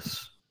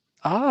Dallas.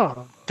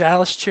 Oh,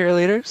 Dallas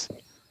cheerleaders.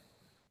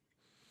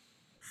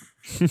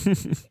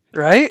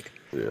 Right?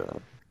 Yeah.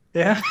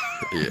 Yeah.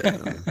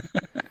 Yeah.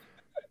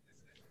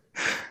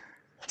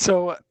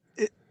 So,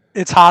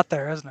 It's hot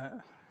there, isn't it?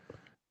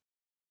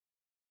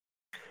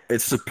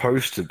 It's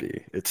supposed to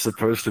be. It's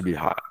supposed to be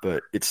hot,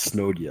 but it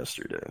snowed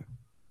yesterday.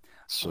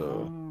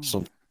 So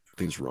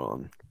something's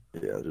wrong.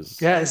 Yeah, there's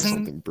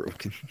something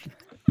broken.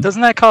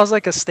 Doesn't that cause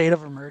like a state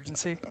of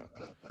emergency?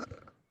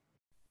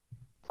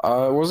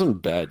 It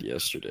wasn't bad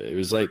yesterday. It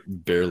was like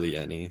barely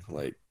any.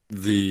 Like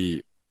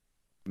the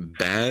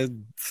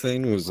bad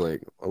thing was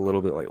like a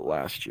little bit like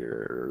last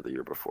year or the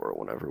year before,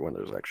 whenever when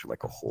there was actually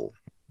like a whole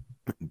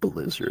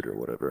blizzard or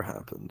whatever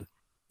happened.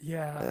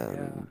 Yeah.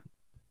 And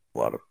a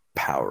lot of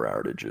power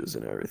outages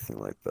and everything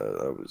like that.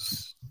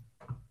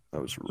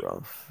 That was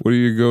rough. What do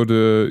you go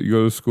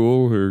to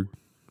school or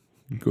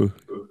go?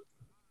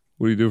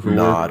 What do you do for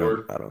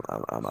work?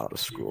 I'm out of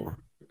school.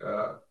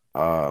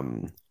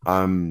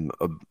 I'm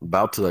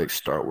about to like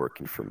start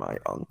working for my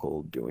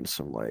uncle, doing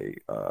some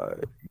like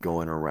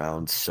going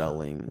around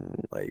selling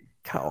like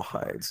cow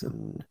hides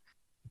and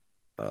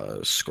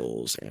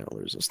skulls,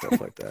 antlers, and stuff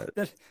like that.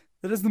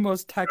 That is the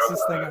most Texas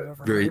thing I've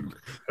ever heard.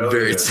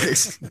 Very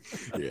Texas.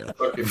 Yeah.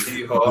 But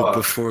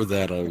before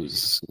that, I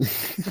was.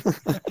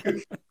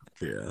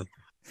 Yeah.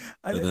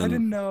 I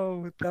didn't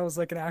know that was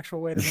like an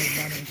actual way to make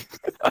money.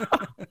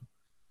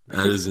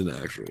 That is an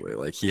actual way.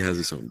 Like he has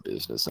his own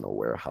business and a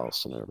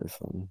warehouse and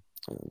everything.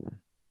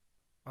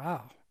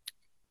 Wow.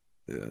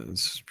 Yeah,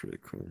 it's pretty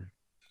cool.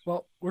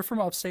 Well, we're from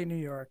upstate New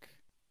York,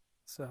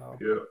 so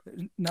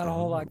not a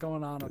whole lot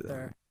going on up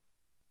there.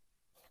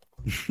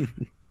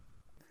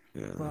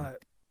 Yeah. But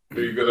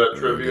are you good at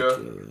trivia?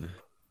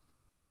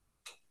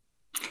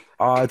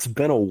 It's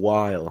been a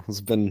while. It's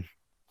been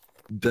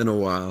a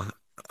while.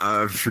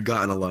 I've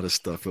forgotten a lot of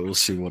stuff, but we'll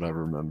see what I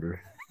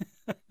remember.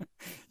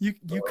 You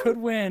could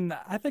win.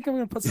 I think I'm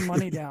gonna put some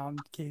money down,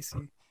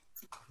 Casey.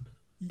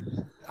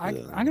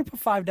 I'm gonna put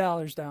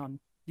 $5 down.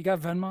 You got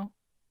Venmo?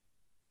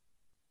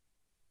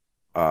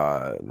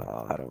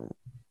 No, I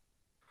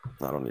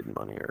don't need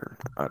money, or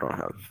I don't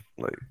have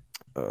like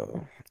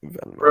Venmo.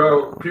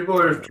 Bro, people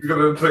are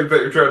gonna think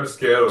that you're trying to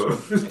scam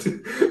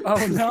them.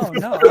 Oh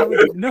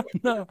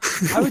no.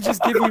 I would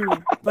just give you,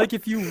 like,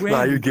 if you win.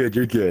 Nah, you're good.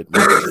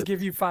 I would just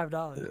give you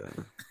 $5.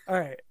 Yeah. All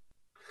right.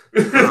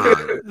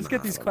 Let's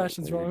get these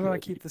questions rolling. We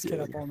want to keep this kid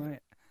up all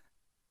night.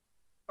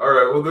 All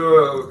right, we'll do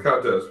a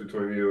contest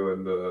between you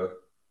and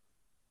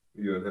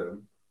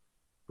him.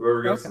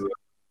 Whoever gets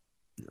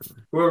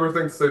whoever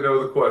thinks they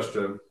know the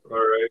question. All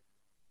right.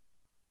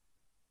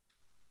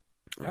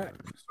 All right.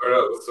 Start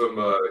out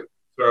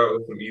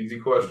with some easy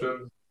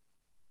questions.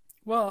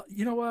 Well,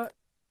 you know what?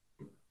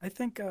 I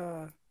think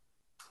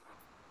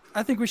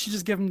we should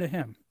just give them to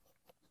him.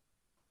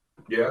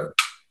 Yeah.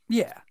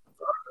 Yeah.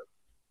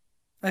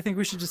 I think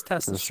we should just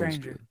test the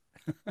stranger.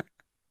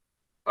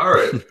 All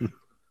right.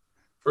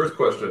 First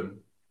question.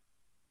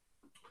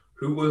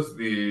 Who was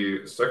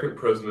the second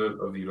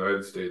president of the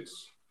United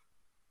States?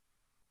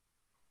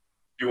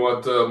 Do you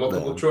want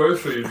multiple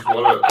choice, or you just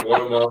want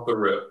them off the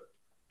rip?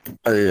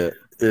 Yeah,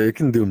 you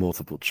can do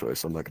multiple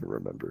choice. I'm not going to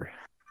remember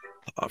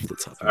off the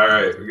top. All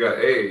right. We got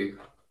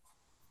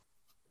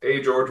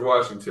A. George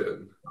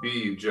Washington,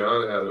 B.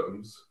 John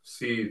Adams,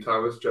 C.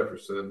 Thomas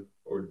Jefferson,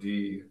 or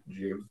D.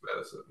 James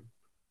Madison.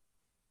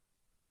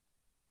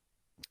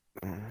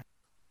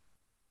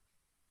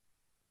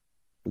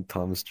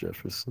 Thomas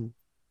Jefferson.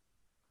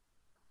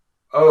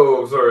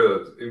 Oh, sorry,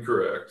 that's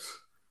incorrect.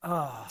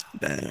 Oh.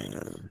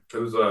 Damn. It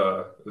was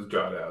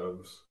John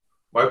Adams.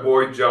 My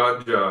boy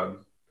John.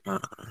 Yeah.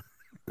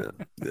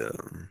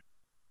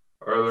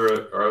 Our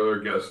other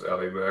guest,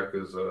 Allymac,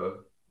 is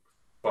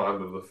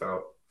fond of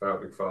the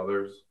founding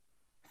fathers.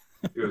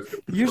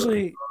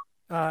 Usually,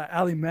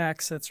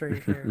 Allymac sits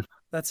right here.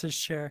 That's his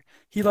chair.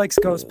 He likes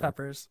ghost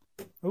peppers.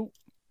 Oh,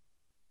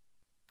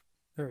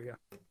 there we go.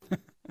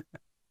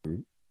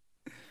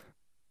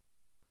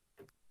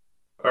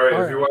 All right.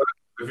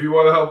 If you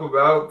want to help him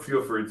out,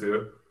 feel free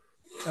to.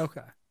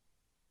 Okay.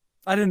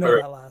 I didn't know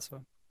that last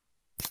one.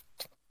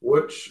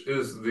 Which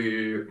is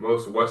the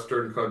most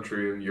western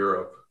country in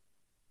Europe?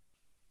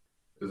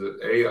 Is it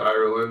A,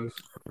 Ireland,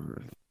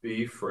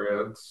 B,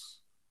 France,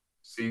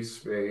 C,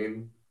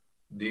 Spain,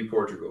 D,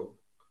 Portugal?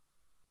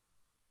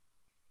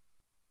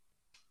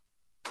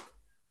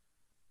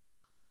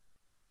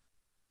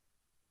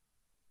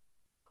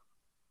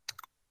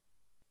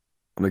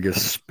 I'm going to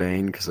guess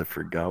Spain because I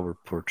forgot where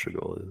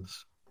Portugal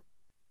is.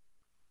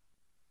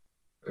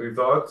 Any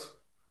thoughts?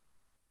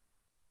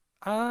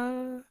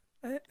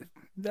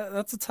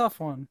 That's a tough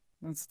one.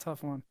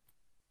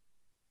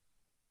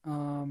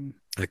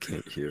 I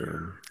can't hear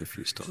him if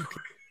he's talking.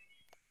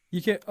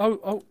 You can.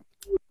 Oh,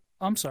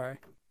 I'm sorry.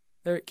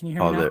 There, can you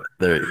hear me now?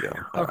 There you go.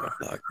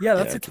 Okay. Yeah,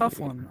 that's a tough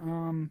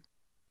one.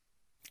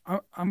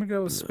 I'm gonna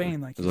go with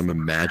Spain. Like, because I'm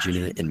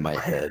imagining it in my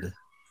head.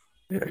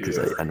 Yeah, because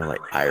I know like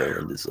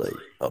Ireland is like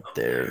up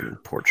there,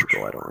 and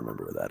Portugal, I don't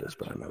remember where that is,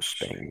 but I know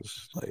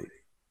Spain's like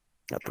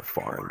at the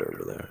far end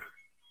over there.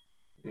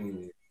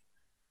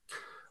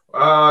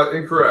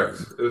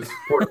 Incorrect. It's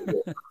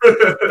Portugal.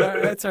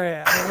 That's all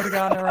right. I would have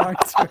gotten it wrong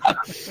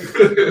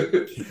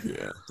too.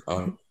 Yeah.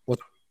 What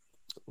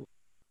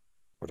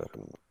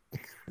happened?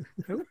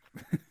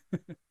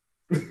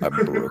 I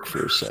broke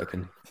for a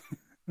second.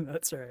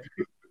 That's right.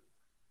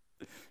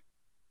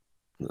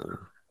 No.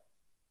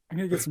 I'm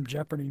gonna get some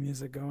Jeopardy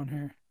music going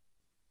here.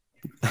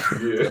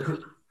 Yeah.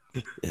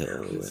 Yeah.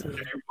 Can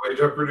you play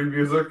Jeopardy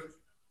music?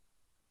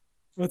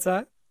 What's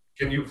that?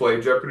 Can you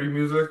play Jeopardy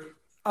music?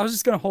 I was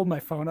just gonna hold my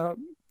phone up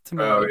to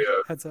my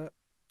headset.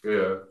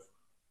 Yeah.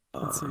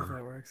 Let's see if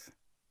that works.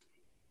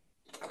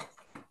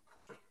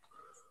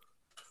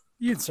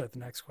 You can start the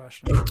next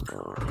question.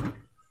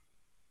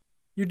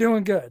 You're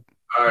doing good.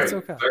 All right. It's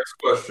okay. Next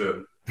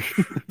question.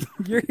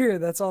 You're here.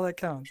 That's all that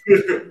counts.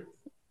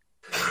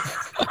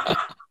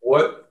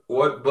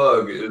 What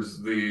bug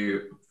is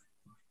the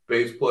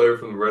bass player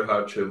from the Red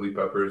Hot Chili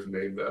Peppers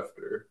named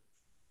after?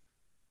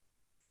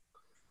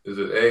 Is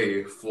it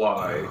A,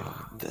 fly,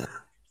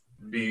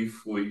 B,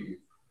 flea,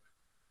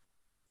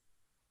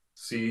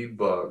 C,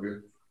 bug,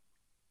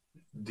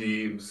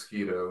 D,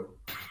 mosquito?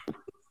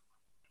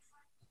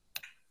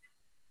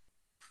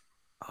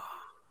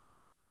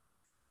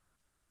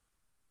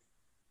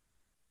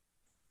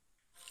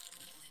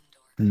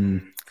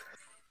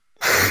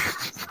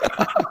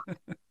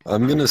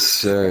 I'm gonna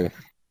say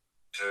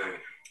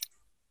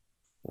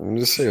a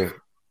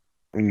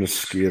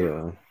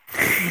mosquito.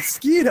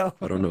 Mosquito.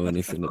 I don't know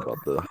anything about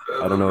the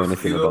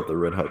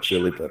Red Hot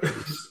Chili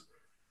Peppers.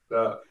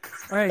 All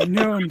right,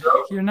 Noon.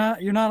 You're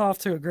not off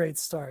to a great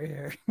start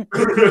here. I'm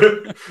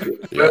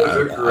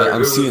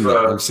seeing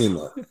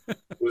that.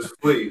 It was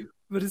flea.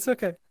 But it's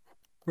okay.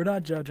 We're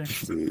not judging.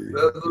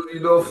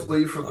 You know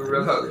flea from the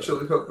Red Hot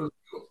Chili Peppers?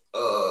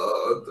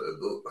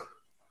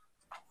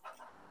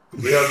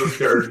 We have this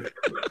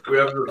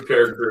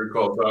character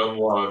called Don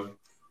Juan.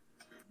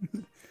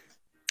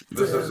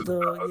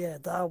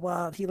 Don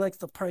Juan. He likes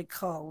to prank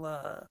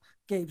call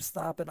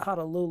GameStop in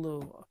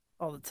Honolulu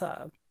all the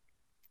time.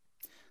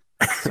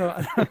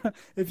 So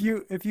if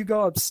you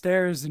go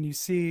upstairs and you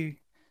see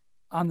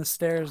on the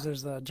stairs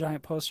there's a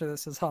giant poster that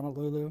says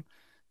Honolulu,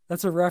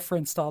 that's a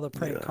reference to all the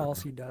prank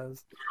calls he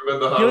does. He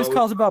always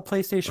calls about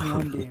PlayStation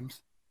 1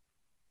 games.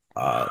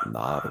 I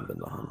haven't been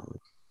to Honolulu.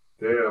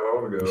 Damn, I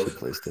want to go. It's a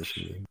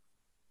PlayStation game.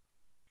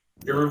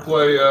 You ever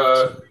play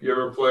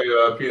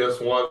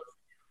PS1?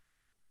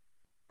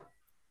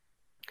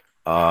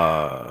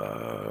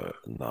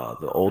 Nah,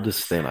 the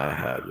oldest thing I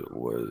had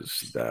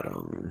was that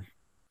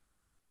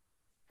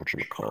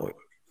whatchamacallit?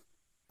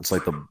 It's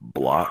like the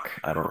block.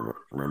 I don't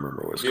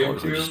remember what it's called.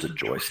 It's like just a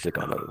joystick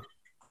on a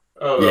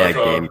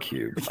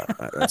GameCube.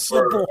 That's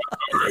The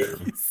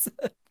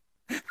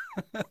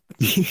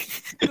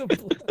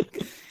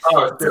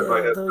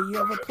Though you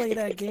ever play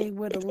that game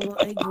with a little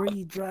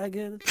angry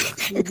dragon?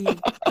 You be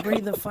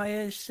breathing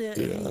fire and shit,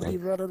 and you be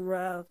running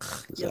around.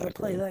 You ever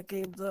play that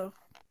game though?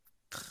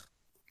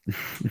 You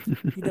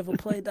never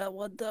played that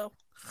one though?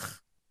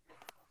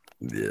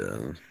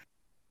 Yeah.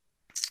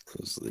 It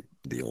was like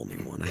the only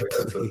one I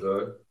played.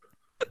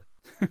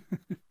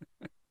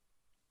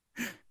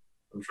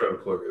 I'm trying to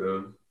plug it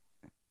in.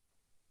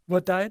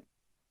 What died?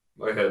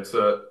 My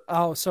headset.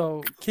 Oh,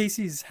 so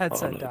Casey's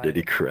headset died. Did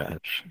he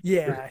crash?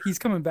 Yeah, he's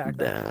coming back.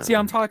 See,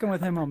 I'm talking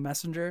with him on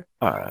Messenger.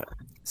 All right.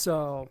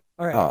 So,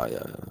 all right. Oh,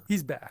 yeah.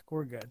 He's back.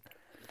 We're good.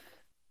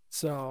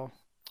 So,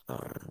 all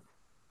right.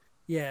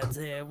 Yeah,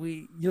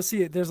 you'll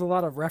see there's a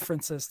lot of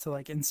references to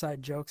like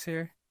inside jokes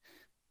here.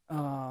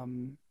 Yeah.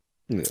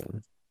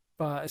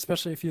 But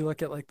especially if you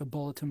look at like the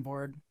bulletin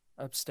board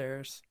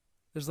upstairs,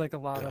 there's like a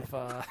lot of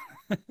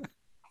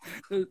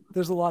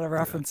there's a lot of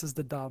references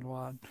to Don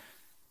Juan.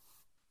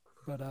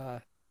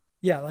 But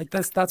yeah, like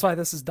that's why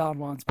this is Don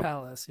Juan's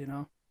palace, you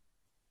know?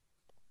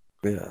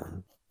 Yeah.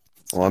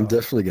 Well, I'm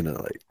definitely gonna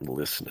like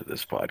listen to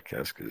this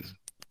podcast because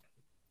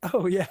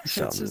it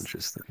sounds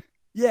interesting.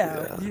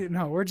 Yeah, you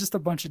know, we're just a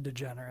bunch of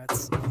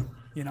degenerates.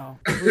 You know,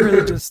 we're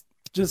really just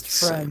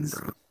friends.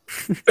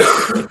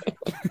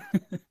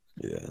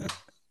 Yeah.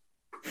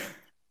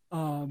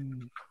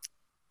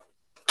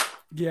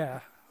 Yeah.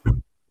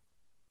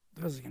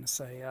 What was I gonna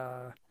say?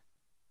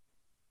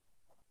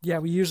 Yeah,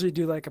 we usually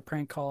do like a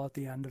prank call at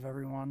the end of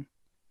everyone.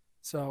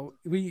 So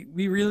we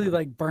really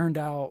like burned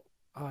out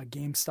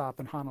GameStop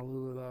in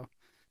Honolulu though.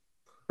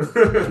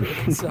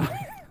 So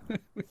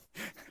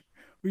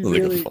we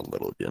like really a fun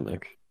little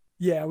gimmick.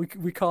 Yeah,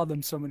 we called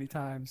them so many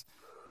times.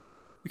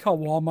 We call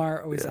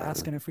Walmart always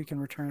asking if we can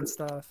return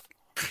stuff.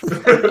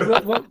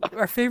 What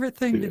our favorite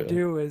thing to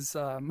do is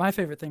my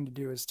favorite thing to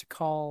do is to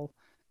call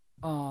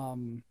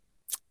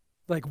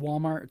like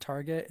Walmart or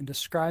Target and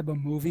describe a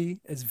movie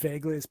as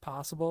vaguely as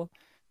possible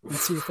and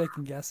see if they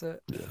can guess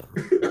it. Yeah.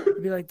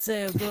 Be like,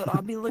 damn, dude,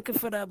 I'll be looking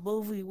for that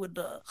movie with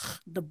the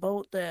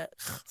boat that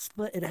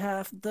split in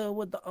half, though,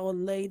 with the old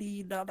lady.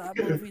 You know that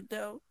movie,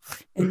 though.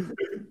 And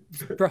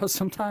bro,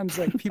 sometimes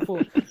like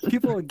people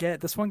would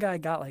get this. One guy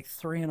got like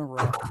 3 in a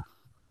row.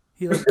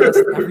 He like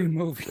guessed every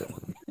movie.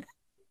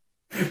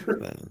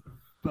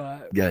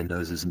 But guy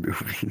knows his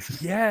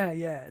movies.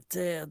 Yeah.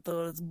 Damn,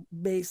 dude, it's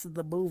Mason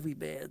the movie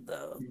man,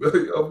 though.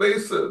 Oh,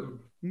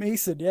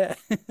 Mason, yeah.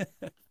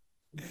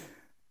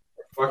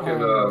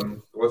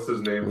 Fucking what's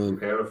his name from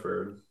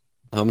Hannaford?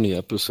 How many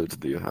episodes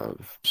do you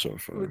have so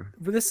far?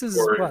 But this is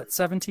what,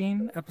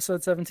 17?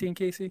 Episode 17,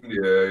 Casey?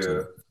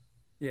 Yeah.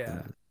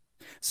 Yeah.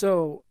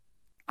 So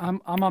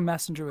I'm on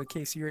Messenger with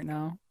Casey right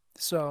now.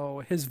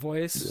 So his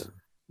voice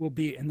will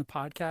be in the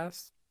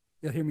podcast.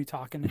 You'll hear me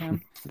talking to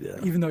him. Yeah.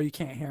 Even though you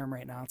can't hear him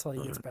right now until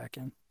he gets back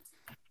in.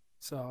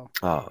 So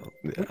yeah.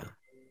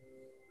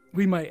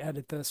 we might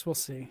edit this. We'll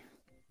see.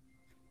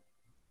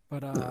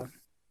 But are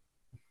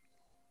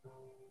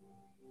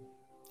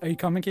you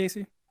coming,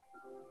 Casey?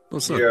 Well,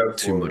 it's not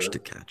too much to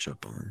catch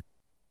up on.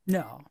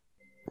 No.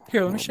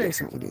 Here, let me show you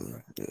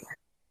something. Yeah.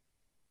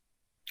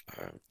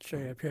 All right. Show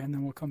you up here, and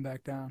then we'll come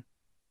back down.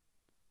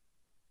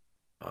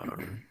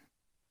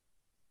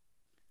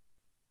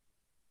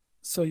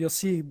 So you'll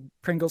see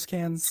Pringles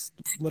cans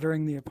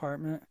littering the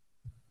apartment.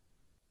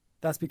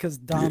 That's because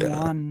Don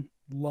Juan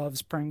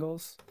loves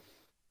Pringles.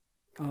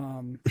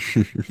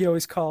 He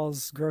always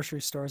calls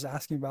grocery stores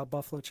asking about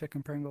buffalo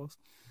chicken Pringles.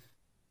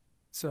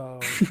 So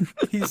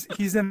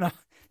he's in a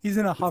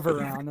hover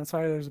round. That's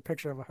why there's a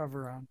picture of a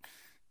hover round.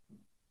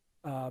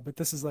 But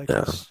this is like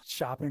a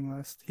shopping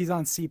list. He's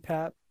on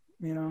CPAP,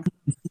 you know.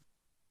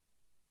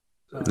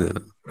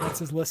 That's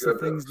his list of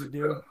things to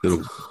do.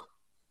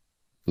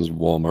 His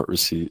Walmart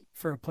receipt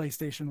for a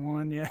PlayStation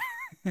 1, yeah.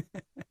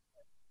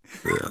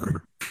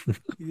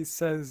 It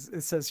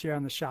says here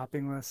on the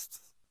shopping list,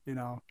 you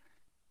know,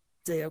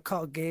 damn,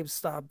 call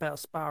GameStop about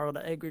Spiral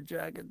the Angry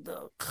Dragon,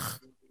 though.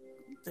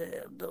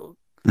 Damn, though.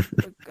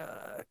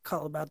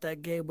 Call about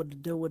that game with the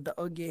dude with the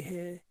ugly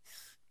hair.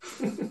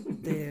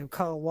 Damn,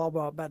 call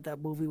Walmart about that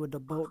movie with the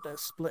boat that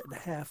split in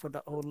half with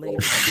the old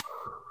lady.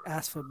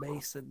 Ask for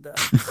Mason. Damn,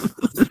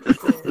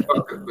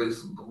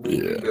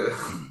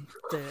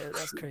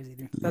 that's crazy,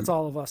 dude. That's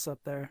all of us up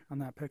there on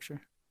that picture.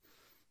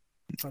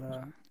 But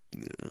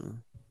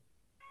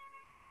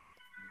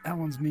that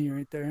one's me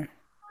right there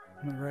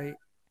on the right.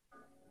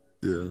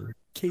 Yeah.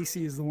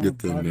 Casey is the one. Get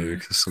the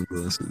America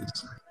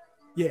sunglasses.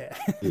 Yeah.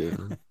 Yeah.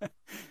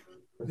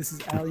 This is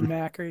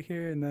Allymac right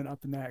here, and then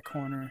up in that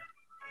corner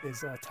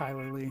is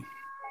Tyler Lee.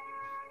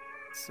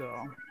 So.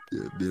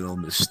 Yeah, being all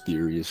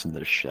mysterious in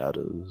the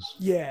shadows.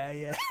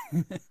 Yeah.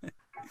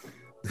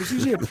 There's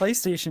usually a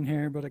PlayStation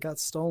here, but it got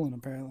stolen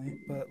apparently.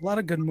 But a lot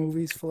of good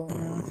movies floating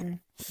around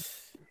here.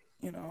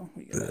 You know,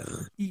 we got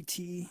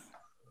E.T.,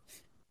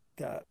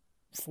 got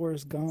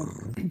Forrest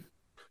Gump.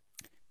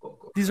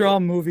 These are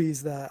all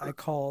movies that I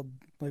called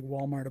like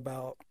Walmart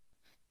about.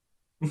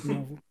 You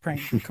know,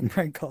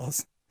 prank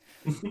calls.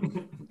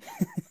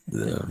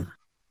 Yeah.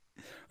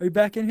 Are you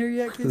back in here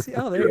yet, Casey?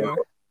 Oh, there you are.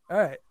 All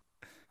right.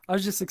 I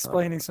was just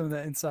explaining some of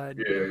the inside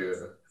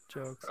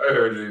jokes. I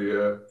heard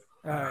you,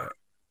 All right.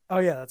 Oh,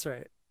 yeah, that's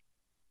right.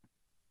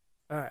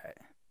 All right.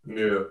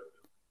 Yeah.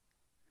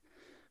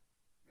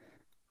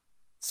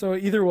 So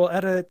either we'll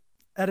edit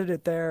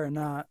it there or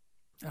not.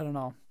 I don't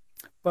know.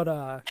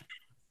 But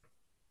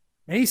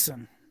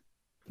Mason.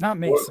 Not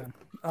Mason.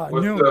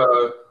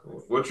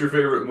 What's your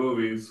favorite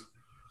movies?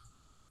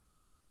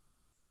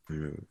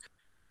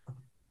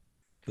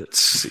 Let's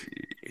see.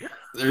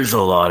 There's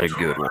a lot of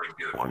good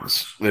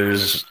ones.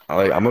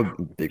 I'm a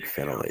big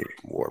fan of like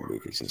war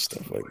movies and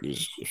stuff. Like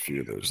there's a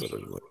few of those that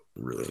I've like,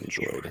 really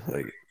enjoyed.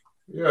 Like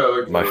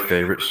my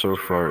favorite so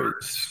far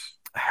is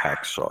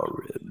Hacksaw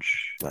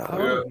Ridge. Saw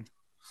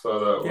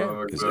that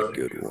one. It's a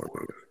good war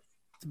movie.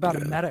 It's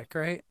about a medic,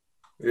 right?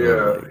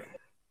 Yeah.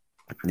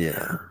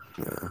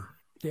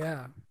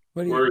 Yeah.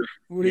 What do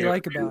you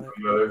like about it?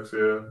 Medics,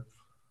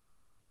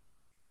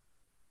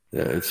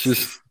 Yeah,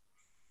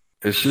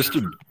 it's just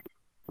a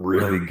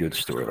really good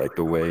story. Like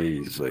the way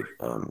he's like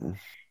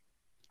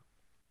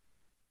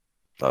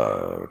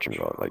what you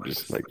call it? Like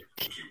just like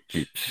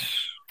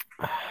keeps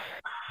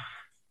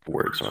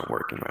words aren't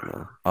working right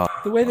now.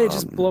 The way they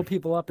just blow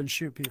people up and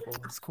shoot people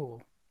is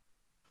cool.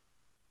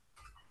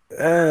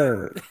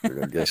 I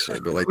guess so,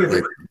 but like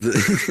where the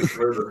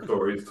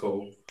story's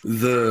told.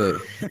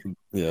 The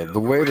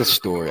way the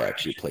story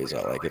actually plays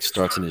out, like it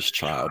starts in his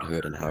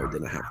childhood and how he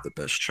didn't have the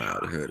best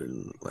childhood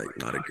and like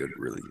not a good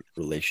really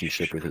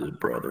relationship with his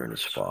brother and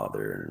his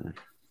father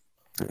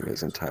and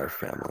his entire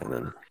family, and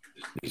then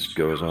he just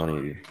goes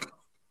on. He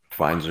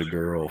finds a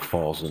girl,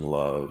 falls in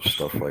love,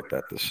 stuff like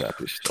that. The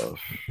sappy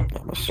stuff.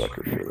 I'm a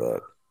sucker for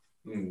that.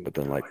 But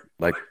then like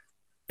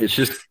it's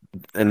just,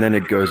 and then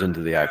it goes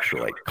into the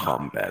actual like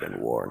combat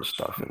and war and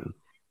stuff. And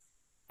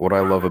what I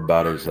love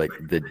about it is like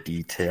the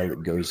detail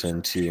it goes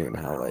into and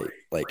how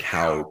like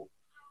how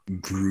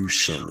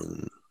gruesome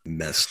and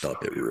messed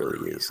up it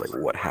really is. Like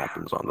what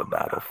happens on the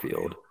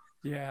battlefield.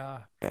 Yeah.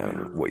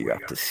 And what you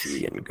have to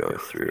see and go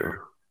through.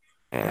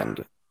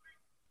 And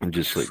it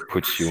just like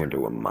puts you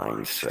into a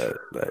mindset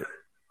that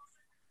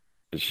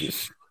it's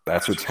just,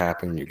 that's what's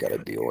happening. You got to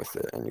deal with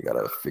it and you got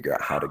to figure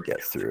out how to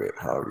get through it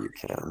however you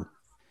can.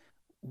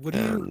 What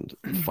do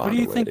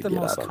you think the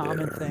most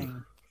common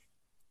thing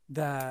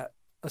that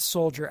a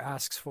soldier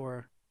asks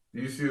for?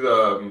 Do you see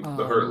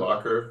the hurt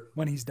locker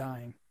when he's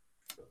dying?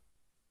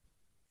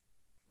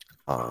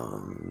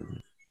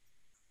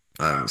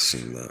 I haven't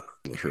seen that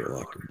the Hurt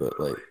Locker, but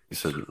like you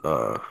said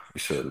the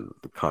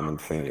common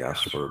thing he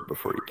asked for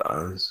before he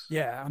dies.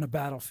 Yeah, on a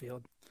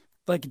battlefield,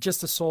 like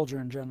just a soldier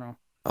in general.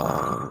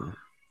 I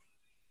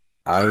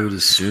would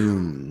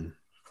assume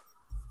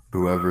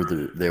whoever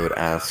they would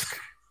ask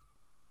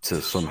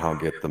to somehow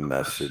get the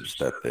message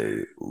that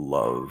they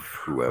love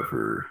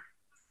whoever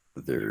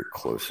their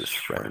closest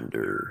friend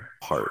or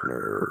partner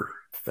or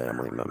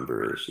family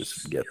member is.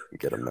 Just get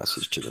a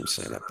message to them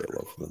saying that they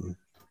love them.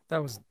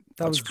 That was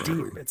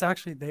deep. It's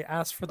actually they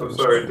asked for the. I'm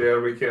sorry,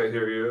 Dan, we can't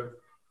hear you.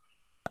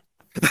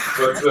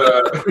 But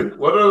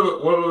what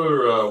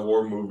other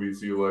war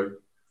movies do you like?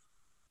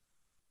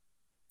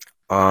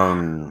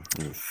 Let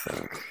me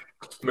think.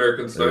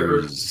 American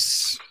Sniper.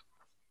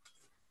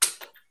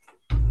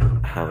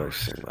 Have I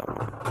seen that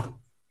one?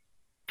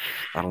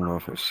 I don't know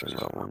if I've seen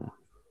that one.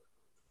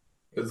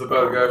 It's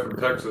about a guy from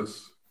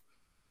Texas.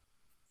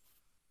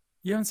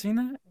 You haven't seen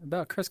that?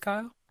 About Chris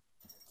Kyle?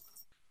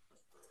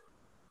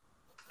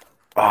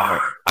 Oh,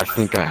 I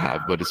think I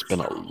have, but it's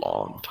been a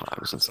long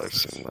time since I've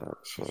seen that.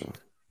 So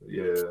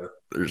yeah,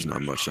 there's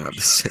not much I have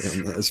to say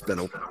on that. It's been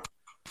a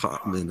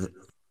hot minute.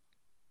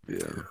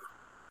 Yeah.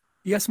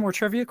 You got some more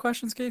trivia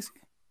questions, Casey?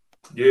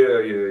 Yeah.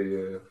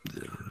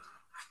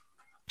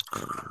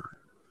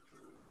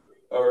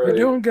 All right. You're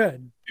doing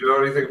good. You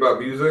know anything about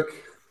music?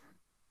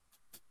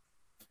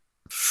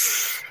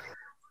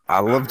 I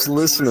love to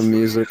listen to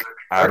music.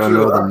 I don't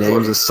know the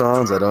names of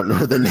songs. I don't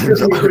know the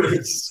names of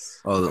artists.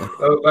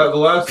 The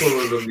last one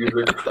was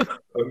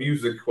a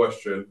music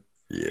question.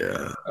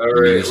 Yeah. All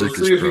right. Music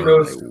is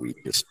probably my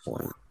weakest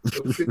point.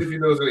 Let's see if he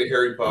knows any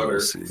Harry Potter. We'll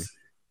see.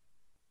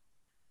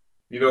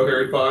 You know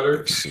Harry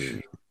Potter?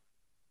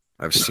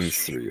 I've seen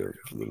 3 of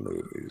the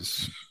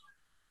movies.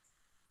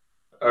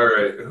 All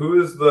right.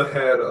 Who is the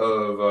head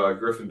of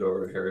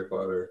Gryffindor in Harry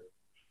Potter?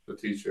 The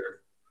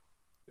teacher.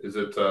 Is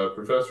it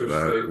Professor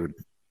Snape?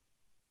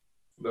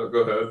 No, go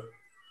ahead.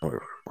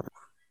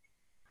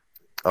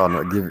 Oh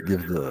no!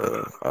 Give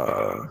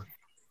the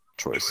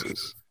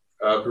choices.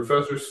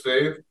 Professor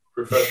Snape,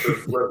 Professor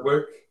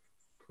Flitwick,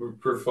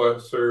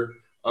 Professor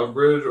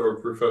Umbridge, or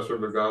Professor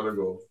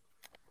McGonagall.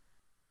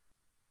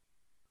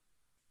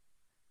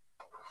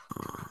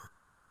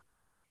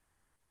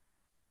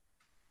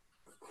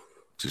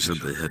 She said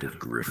the head of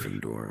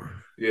Gryffindor.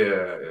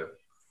 Yeah.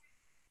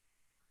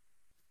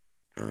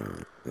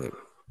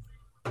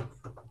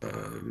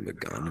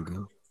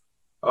 McGonagall.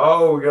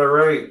 Oh, we got it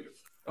right.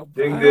 Oh,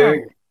 ding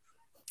ding.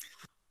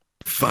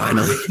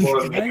 Finally.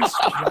 Nice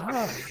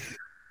job.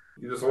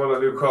 You just won a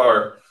new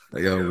car.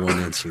 I got one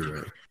answer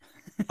right.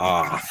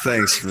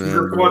 Thanks, man.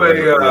 You just won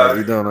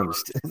you don't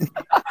understand.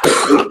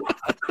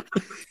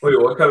 Wait,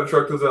 what kind of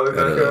truck does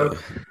Allymac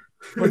have?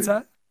 What's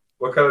that?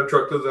 What kind of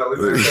truck does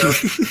Allymac have?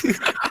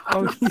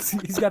 Oh,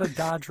 he's got a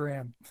Dodge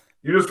Ram.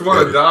 You just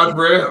won a Dodge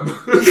Ram.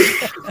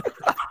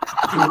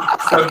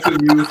 Sent to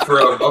you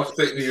from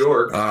upstate New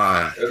York.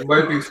 It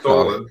might be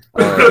stolen.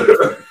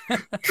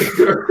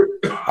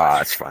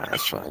 It's fine.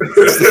 It's the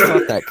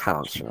thought that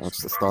counts.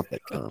 It's the thought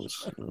that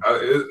counts.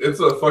 It's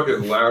a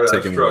fucking loud ass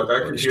truck.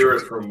 I can hear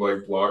it from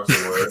like blocks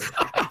away.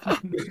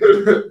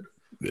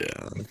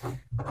 Yeah.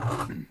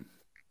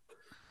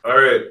 All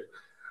right.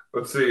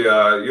 Let's see.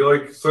 You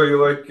like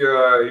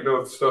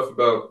stuff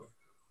about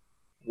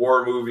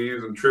war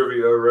movies and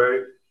trivia,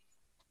 right?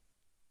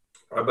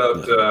 How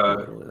about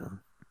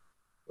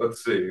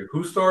let's see.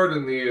 Who starred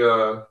in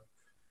the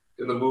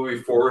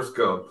movie Forrest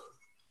Gump?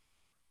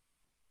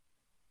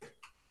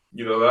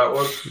 You know that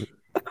one?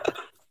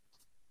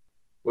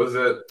 Was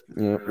it?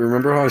 Yeah.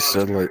 Remember how I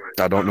said like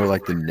I don't know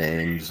like the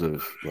names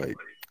of like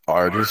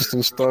artists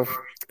and stuff?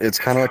 It's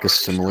kind of like a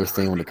similar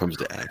thing when it comes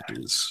to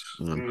actors.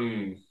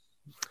 I'm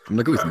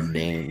not good with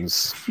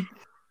names,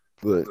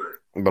 but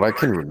I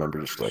can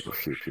remember just like a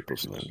few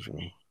people's names.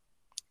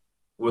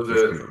 Was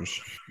it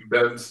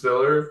Ben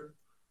Stiller?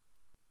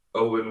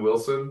 Owen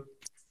Wilson?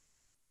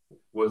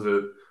 Was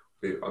it?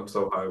 Wait, I'm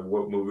so high.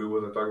 What movie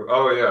was I talking about?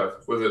 Oh yeah,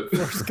 was it?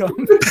 Forrest Gump.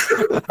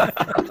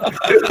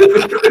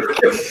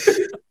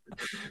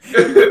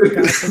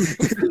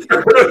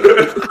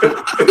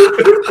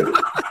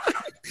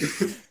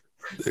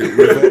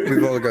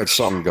 We've all got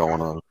something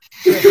going on.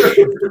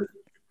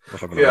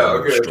 Yeah.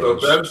 Okay. So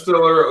Ben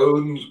Stiller,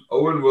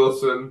 Owen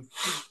Wilson,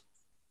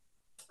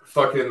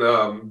 fucking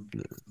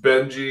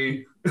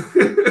Benji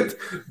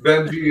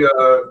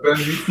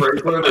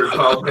Franklin, or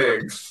Tom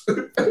Hanks.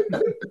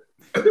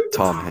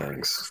 Tom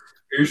Hanks.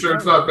 Are you sure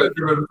it's not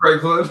Benjamin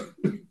Franklin?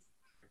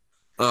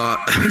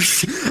 I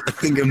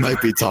think it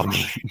might be Tom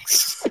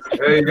Hanks.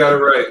 Hey, you got it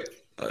right.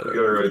 You got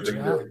it right.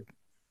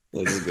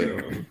 Let's go.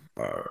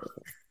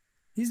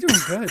 He's doing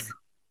good.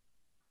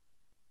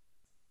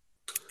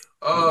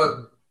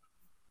 A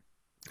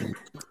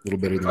little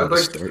better than I'd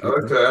like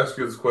to ask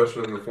you this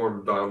question in the form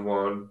of Don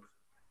Juan.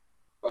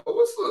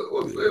 What's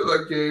the name of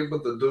that game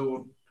with the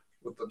dude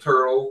with the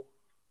turtle?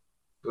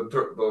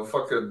 The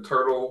fucking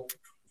turtle.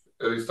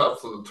 And he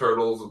stops with the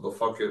turtles and the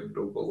fucking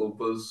Oompa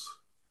Loompas.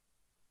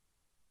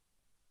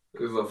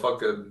 He's got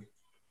the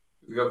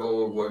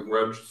little like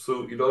red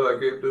suit. You know that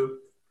game, dude?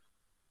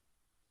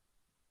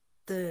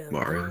 Damn,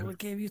 Mario? dude, what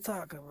game you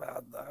talking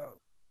about, though?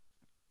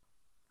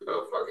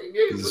 Oh, fucking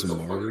game. Is this a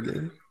Mario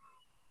game?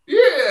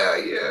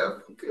 Yeah,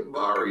 fucking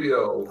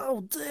Mario.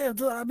 Oh, damn,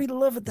 dude, I be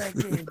loving that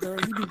game,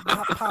 dude. He be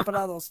popping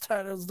out those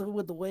turtles, dude,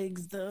 with the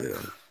wings, dude.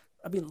 Yeah.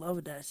 I be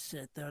loving that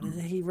shit, dude.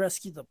 And he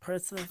rescued the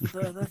princess,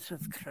 dude. That's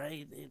just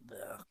crazy, dude.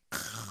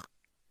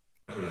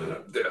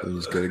 You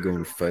just gotta go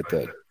and fight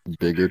that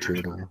bigger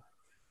turtle.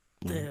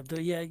 Damn, dude,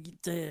 yeah,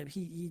 damn.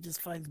 He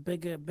just fights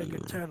bigger and bigger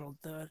turtles,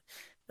 dude.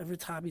 Every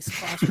time he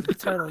squashes the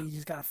turtle, you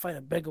just gotta fight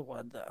a bigger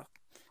one, though.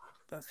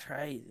 That's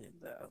crazy,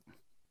 though.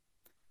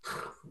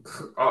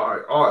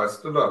 I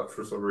stood up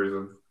for some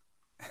reason.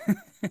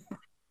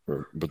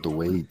 But the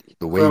way he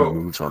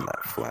moves on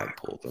that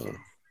flagpole, though.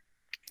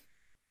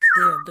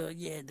 Damn, dude,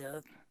 yeah,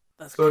 dude.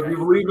 That's So, crazy.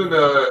 do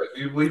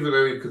you believe in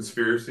any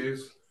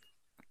conspiracies?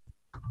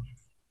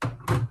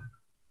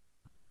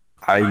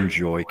 I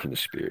enjoy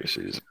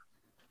conspiracies,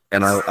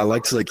 and I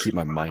like to like keep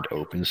my mind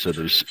open. So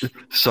there's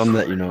some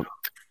that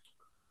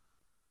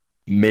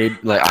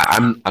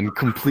I'm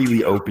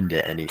completely open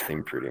to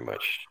anything pretty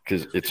much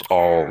because it's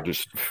all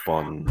just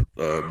fun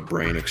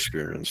brain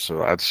experience.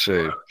 So I'd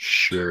say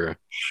sure.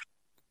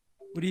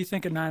 What do you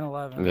think of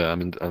 9/11? Yeah,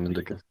 I'm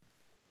into.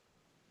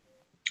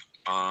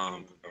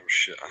 Oh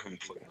shit, I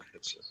haven't plugged my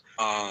headset.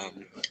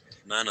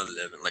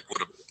 9/11, like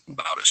what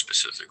about it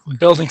specifically?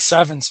 Building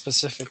 7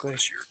 specifically.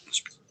 What's your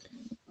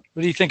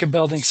What do you think of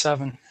Building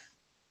 7?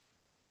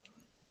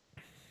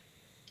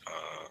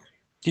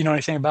 Do you know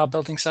anything about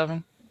Building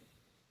 7?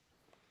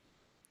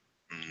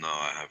 No,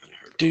 I haven't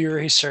heard. Do your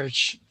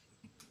research.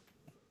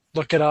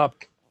 Look it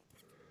up.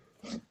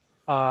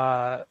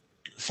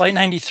 Flight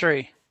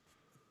 93.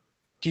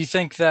 Do you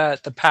think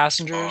that the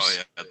passengers... Oh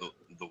yeah,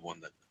 the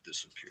one that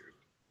disappeared.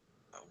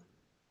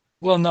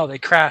 Well, no, they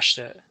crashed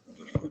it.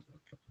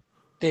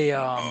 They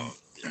didn't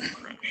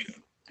crash it.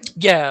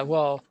 Yeah,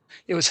 well,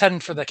 it was heading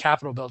for the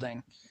Capitol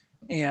building,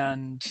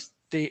 and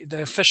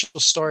the official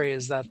story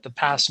is that the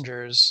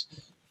passengers,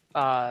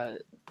 ran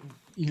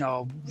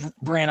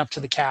up to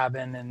the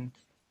cabin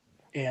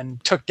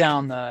and took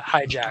down the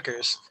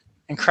hijackers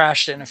and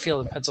crashed it in a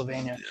field in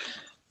Pennsylvania. Yeah.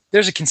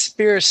 There's a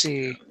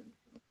conspiracy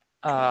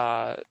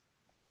that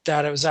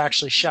it was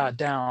actually shot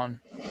down,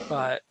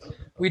 but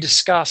we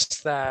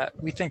discussed that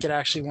we think it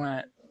actually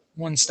went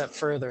one step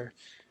further,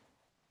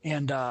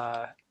 and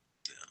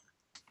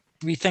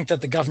we think that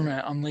the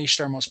government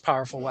unleashed our most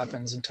powerful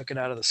weapons and took it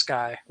out of the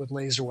sky with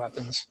laser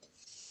weapons.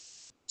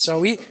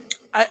 So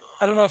I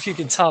don't know if you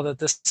can tell that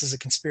this is a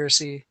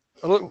conspiracy.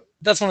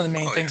 That's one of the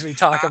main things we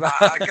talk about.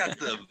 I got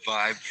the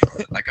vibe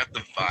from it. I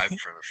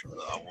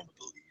want to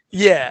believe.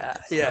 Yeah.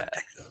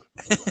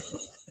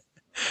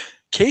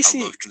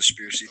 Casey, I love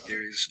conspiracy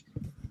theories,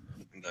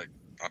 and I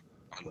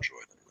enjoy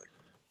them.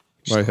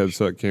 My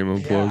headset came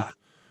unplugged.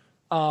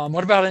 yeah.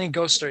 What about any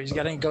ghost stories? You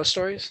got any ghost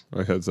stories?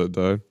 My headset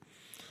died.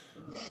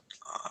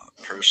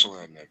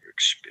 Personally, I've never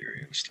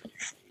experienced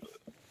anything, but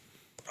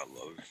I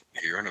love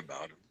hearing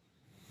about them.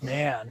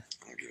 Man,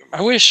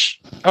 I wish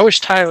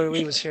Tyler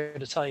Lee was here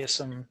to tell you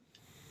some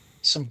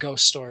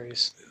ghost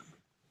stories.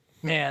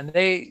 Man,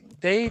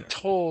 they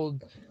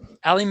told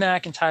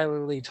Allymac and Tyler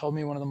Lee told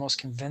me one of the most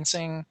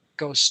convincing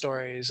ghost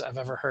stories I've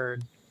ever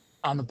heard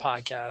on the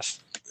podcast.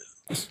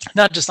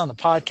 Not just on the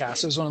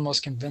podcast, it was one of the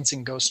most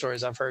convincing ghost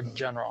stories I've heard in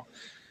general.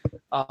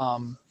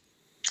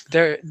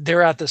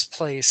 They're at this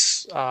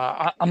place.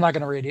 I'm not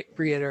going to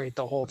reiterate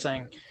the whole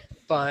thing,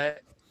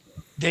 but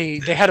they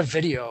had a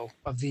video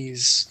of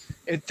these.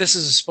 This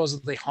is a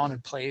supposedly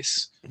haunted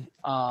place.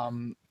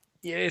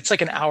 It's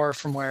like an hour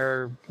from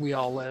where we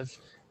all live,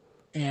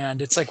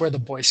 and it's like where the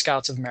Boy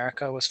Scouts of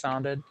America was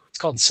founded. It's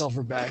called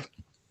Silver Bay,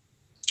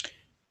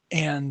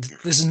 and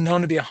this is known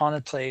to be a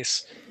haunted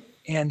place.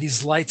 And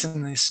these lights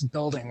in this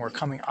building were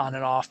coming on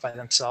and off by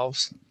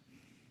themselves,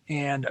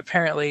 and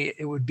apparently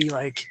it would be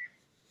like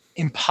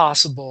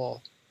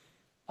impossible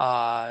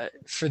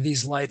for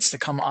these lights to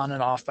come on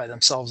and off by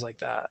themselves like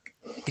that,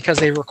 because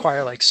they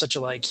require like such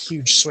a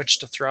huge switch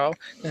to throw.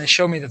 And they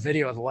showed me the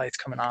video of the lights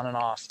coming on and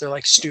off. They're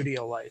like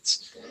studio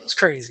lights. It's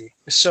crazy.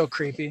 It's so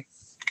creepy.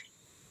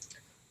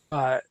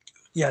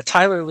 Yeah,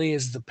 Tyler Lee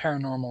is the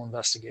paranormal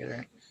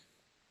investigator.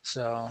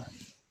 So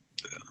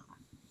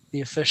the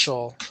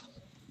official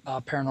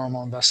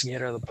paranormal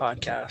investigator of the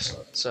podcast.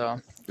 So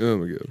Oh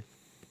my god.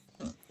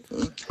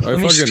 My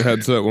fucking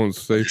headset won't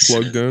stay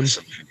plugged in.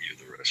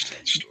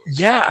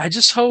 yeah, I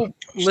just hope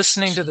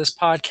listening to this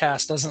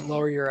podcast doesn't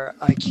lower your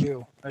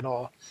IQ at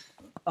all.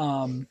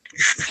 I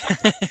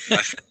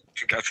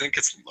think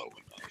it's low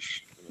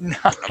enough. No.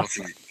 I don't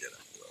think you can get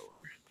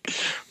it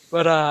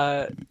lower.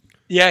 But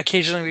yeah,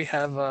 occasionally we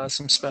have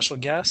some special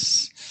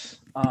guests.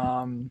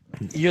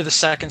 You're the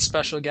second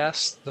special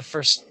guest. The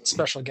first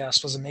special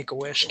guest was a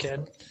Make-A-Wish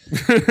kid.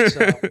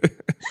 So.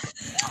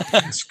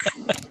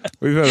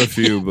 We've had a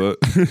few, but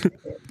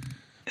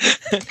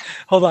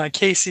Hold on,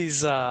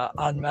 Casey's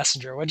on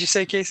Messenger. What'd you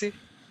say, Casey?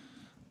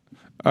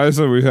 I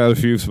said we had a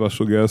few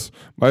special guests.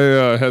 My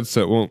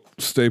headset won't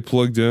stay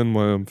plugged in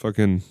while I'm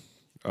fucking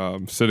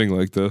sitting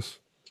like this.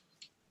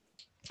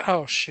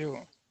 Oh shoot.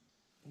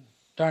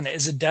 Darn it.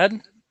 Is it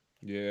dead?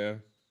 Yeah.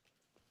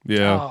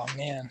 Yeah. Oh,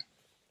 man.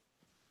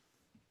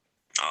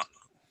 Ah.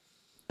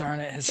 Darn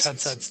it. His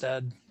headset's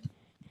dead.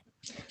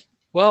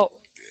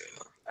 Well,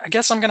 I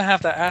guess I'm going to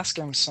have to ask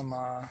him some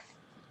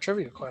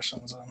trivia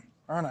questions,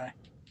 aren't I?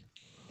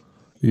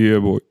 Yeah,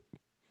 boy.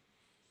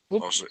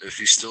 Whoop. Also, if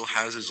he still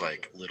has his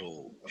like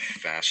little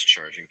fast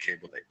charging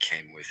cable that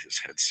came with his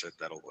headset,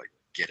 that'll like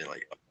get it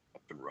like up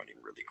and running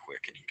really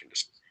quick, and he can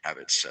just have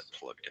it set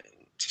plugged in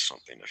to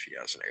something. If he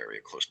has an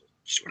area close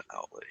to an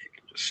outlet, he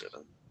can just sit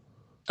in.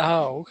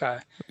 Oh, okay.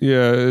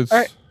 Yeah, it's All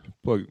right.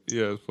 plugged.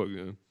 Yeah, it's plugged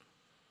in.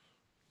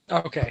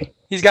 Okay.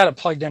 He's got it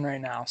plugged in right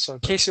now. So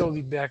Casey will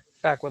be back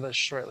with us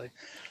shortly.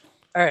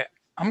 All right.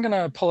 I'm going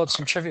to pull up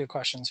some trivia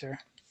questions here.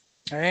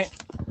 All right.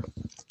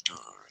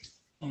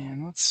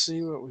 And let's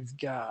see what we've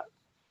got.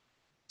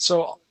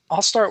 So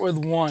I'll start with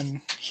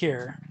one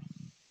here.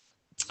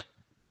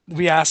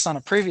 We asked on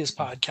a previous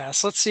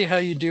podcast. Let's see how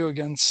you do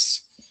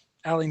against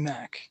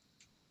Allymac.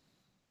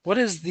 What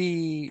is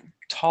the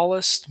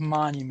tallest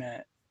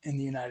monument in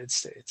the United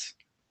States?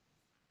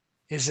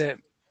 Is it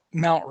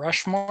Mount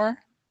Rushmore,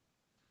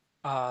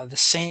 the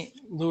St.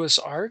 Louis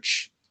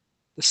Arch,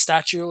 the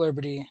Statue of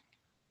Liberty,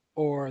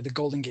 or the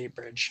Golden Gate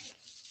Bridge?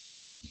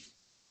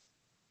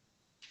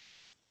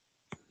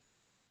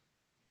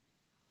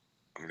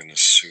 I'm gonna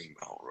assume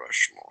Mount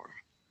Rushmore.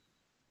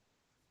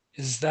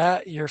 Is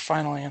that your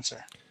final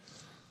answer?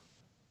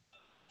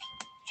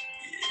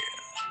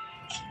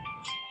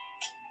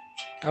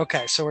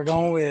 Okay, so we're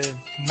going with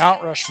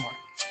Mount Rushmore.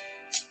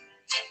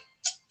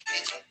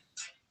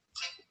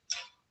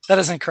 That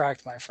isn't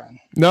correct, my friend.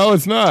 No,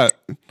 it's not.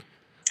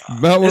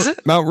 Is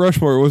it? Mount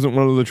Rushmore wasn't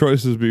one of the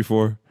choices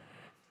before.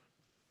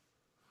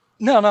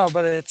 No,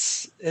 but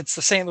it's the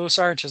St. Louis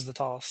Arch is the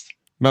tallest.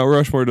 Mount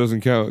Rushmore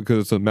doesn't count because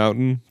it's a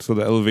mountain, so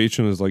the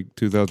elevation is like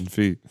 2,000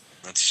 feet.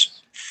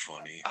 That's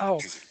funny. Oh.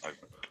 'Cause I've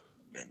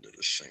been to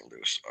the St.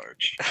 Louis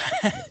Arch.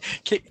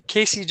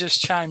 Casey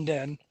just chimed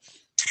in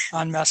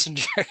on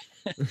Messenger,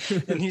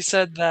 and he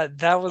said that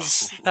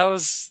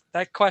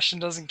question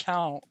doesn't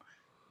count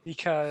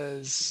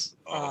because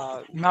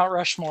Mount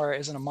Rushmore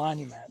isn't a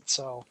monument.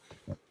 So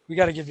we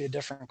got to give you a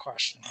different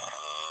question.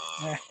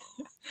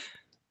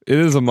 It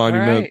is a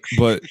monument,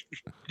 but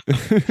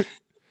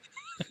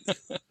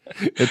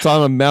it's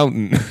on a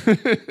mountain.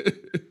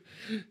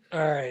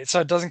 All right, so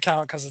it doesn't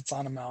count because it's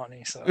on a mountain.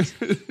 He says.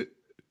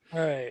 All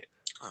right.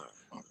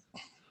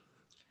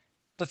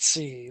 Let's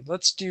see.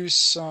 Let's do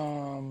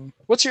some.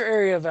 What's your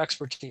area of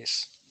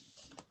expertise?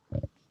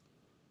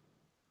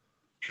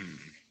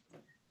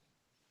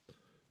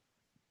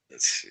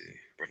 Let's see.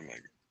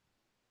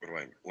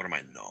 What am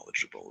I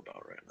knowledgeable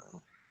about right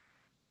now?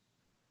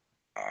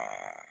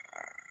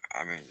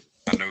 I mean,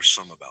 I know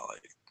some about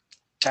like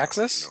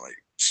Texas.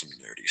 Like some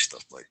nerdy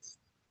stuff. Like,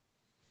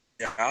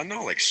 yeah, I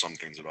know like some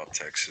things about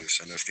Texas.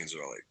 I know things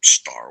about like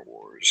Star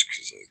Wars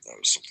because that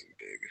was something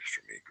big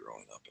for me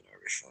growing up and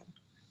everything.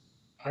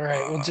 All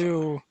right, we'll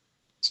do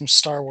some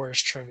Star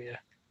Wars trivia.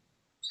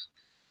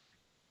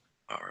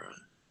 All right.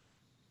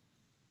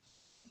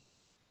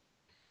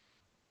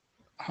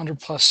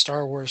 100+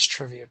 Star Wars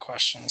trivia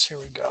questions. Here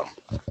we go.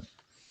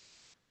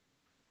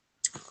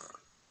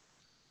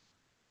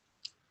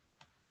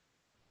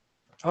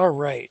 All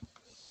right.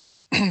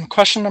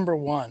 Question number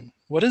 1.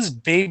 What is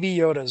Baby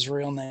Yoda's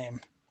real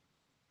name?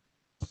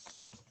 I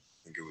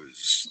think it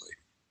was like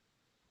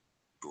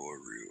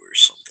Goru or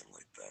something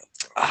like that.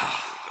 I don't know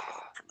how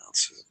to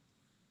pronounce it.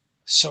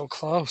 So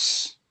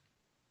close.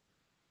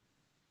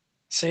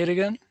 Say it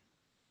again.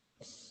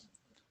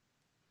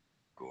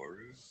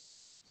 Goru?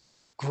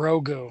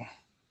 Grogu.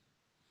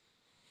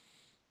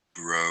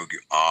 Grogu.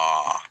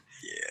 Ah,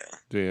 yeah.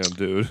 Damn,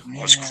 dude.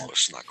 I was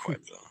close, not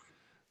quite though.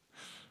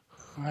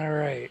 All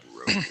right.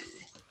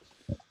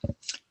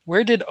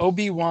 Where did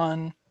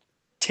Obi-Wan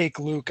take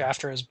Luke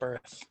after his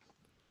birth?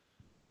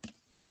 It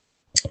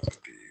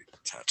would be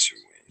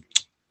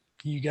Tatooine.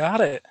 You got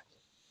it.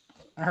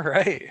 All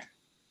right.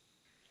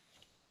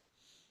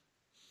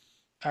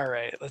 All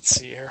right. Let's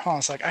see here. Hold on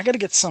a sec. I got to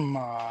get some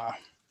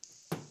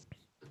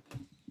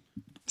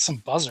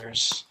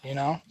buzzers. You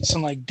know,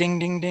 some like ding,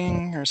 ding,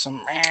 ding, or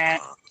some. Yeah.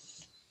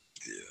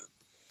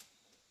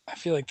 I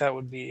feel like that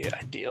would be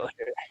ideal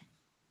here.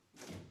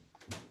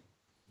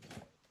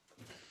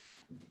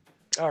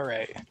 All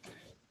right.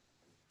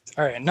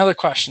 Another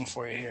question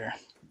for you here.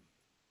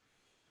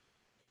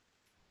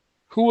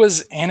 Who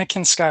was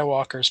Anakin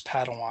Skywalker's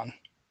Padawan?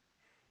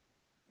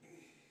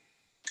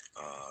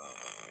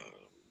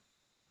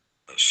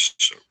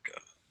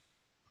 Ahsoka.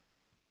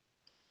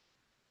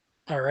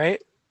 All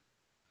right.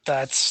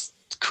 That's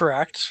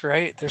correct,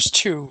 right? There's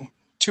two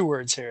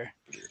words here.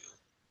 Yeah.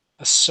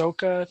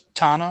 Ahsoka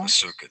Tano.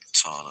 Ahsoka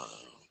Tano.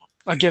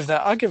 I'll give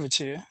it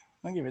to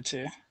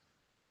you.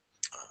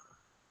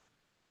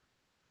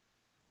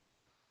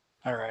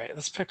 All right,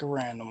 let's pick a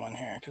random one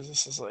here because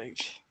this is like.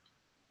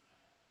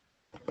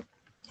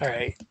 All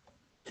right.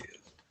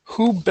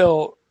 Who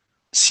built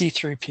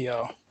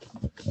C-3PO?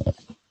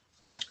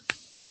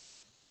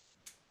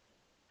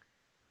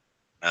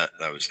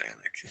 That was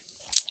Anakin.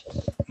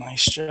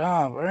 Nice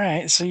job. All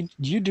right, so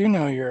you do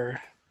know your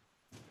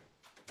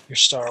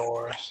Star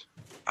Wars.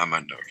 I'm a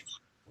nerd.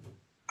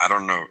 I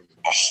don't know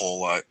a whole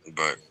lot,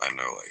 but I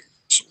know like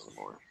some of the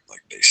more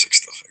like basic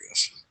stuff, I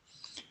guess.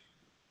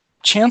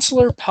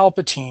 Chancellor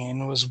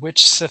Palpatine was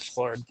which Sith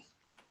Lord?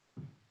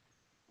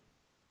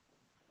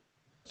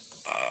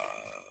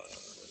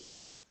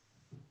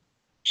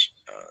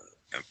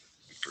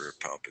 Emperor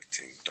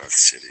Palpatine, Darth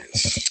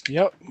Sidious.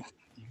 Yep,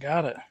 you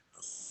got it.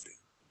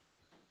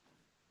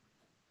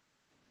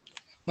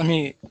 Let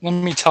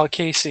me tell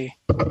Casey.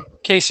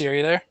 Casey, are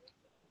you there?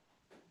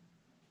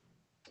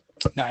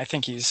 No, I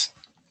think he's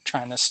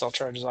trying to still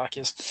charge his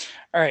Oculus.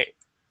 All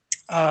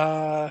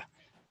right.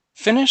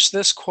 Finish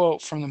this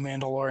quote from The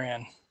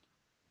Mandalorian.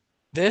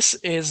 This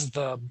is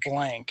the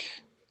blank.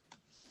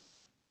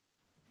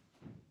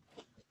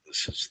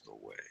 This is the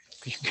way.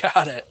 You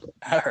got it.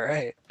 All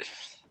right.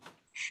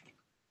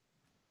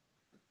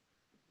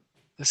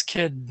 This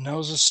kid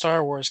knows his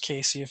Star Wars,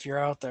 Casey, if you're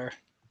out there.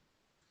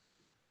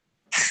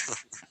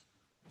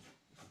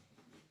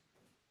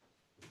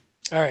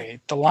 All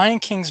right. The Lion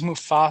King's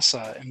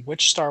Mufasa and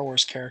which Star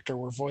Wars character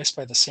were voiced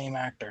by the same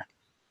actor?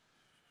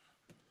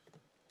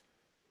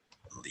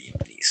 Liam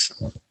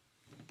Neeson.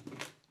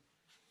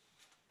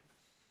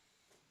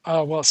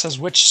 Well, it says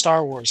which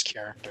Star Wars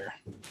character.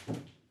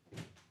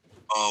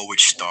 Oh,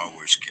 which Star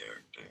Wars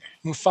character?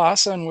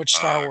 Mufasa and which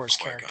Star Wars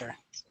Qui-Gon. character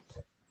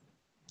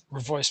were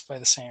voiced by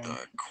the same.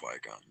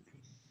 Qui-Gon.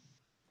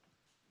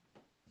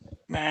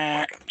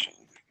 Meh. Qui-Gon Jinn.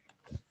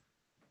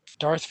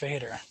 Darth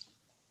Vader.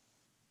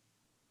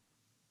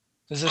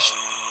 Is this?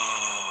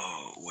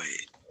 Oh,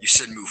 wait. You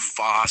said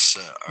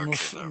Mufasa.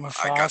 Okay,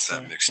 I got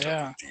that mixed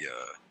up with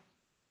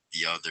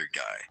the other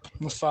guy.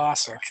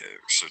 Mufasa. Okay,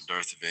 so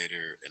Darth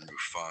Vader and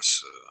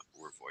Mufasa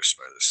were voiced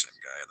by the same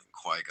guy, and then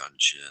Qui-Gon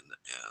Jinn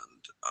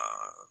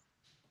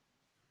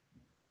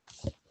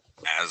and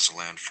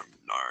Aslan from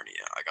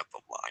Narnia. I got the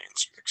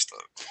lions mixed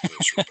up.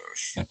 Those were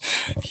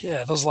both.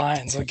 Yeah, those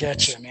lions will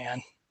get you,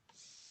 man.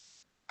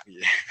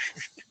 Yeah.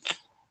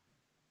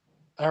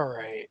 All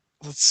right,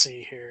 let's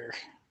see here.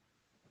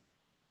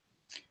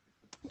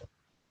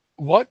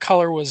 What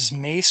color was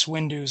Mace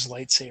Windu's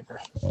lightsaber?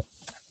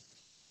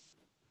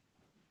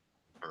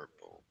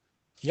 Purple.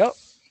 Yep.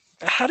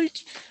 How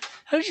did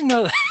you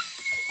know that?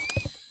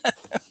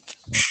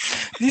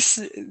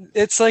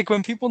 It's like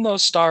when people know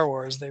Star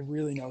Wars, they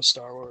really know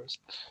Star Wars.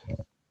 Yeah.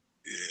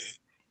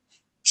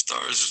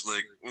 Star Wars is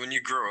like, when you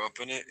grow up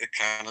in it, it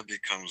kind of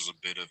becomes a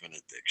bit of an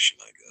addiction,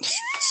 I guess.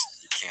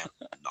 You can't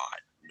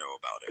not know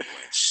about it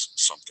when it's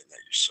something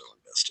that you're so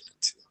invested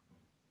into.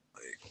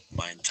 Like,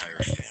 my entire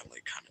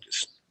family kind of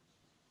just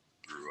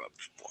grew up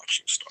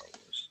watching Star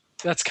Wars.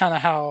 That's kind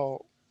of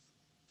how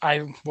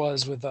I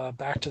was with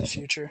Back to the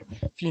Future.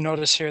 If you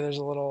notice here, there's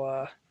a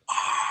little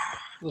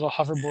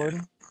hoverboard.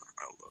 Yeah,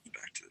 I love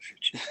Back to the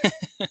Future.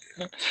 Yeah.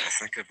 I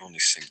think I've only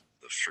seen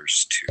the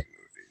first two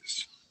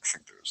movies. I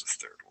think there was a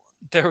third one.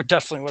 There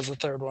definitely was a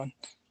third one.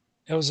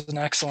 It was an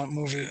excellent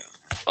movie.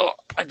 Yeah. Oh,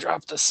 I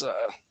dropped this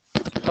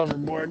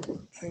hoverboard.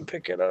 Let me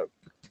pick it up.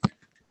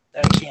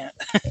 I can't.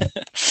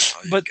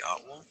 Oh, you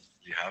got one?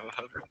 You have a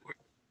hoverboard?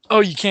 Oh,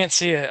 you can't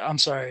see it. I'm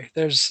sorry.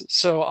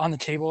 So on the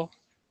table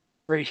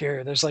right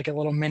here, there's like a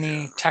little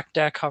mini tech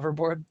deck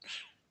hoverboard.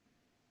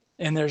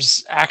 And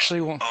there's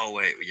actually one. Oh,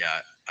 wait.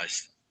 Yeah, I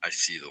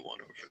see the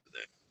one over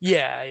there.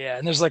 Yeah.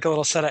 And there's like a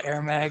little set of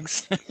air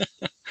mags.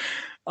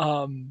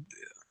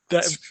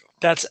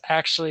 That's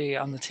actually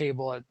on the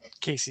table at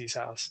Casey's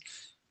house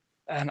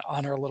and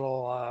on her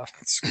little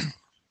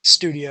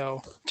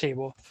studio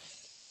table.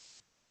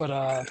 But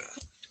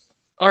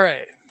all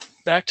right,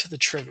 back to the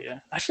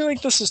trivia. I feel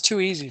like this is too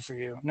easy for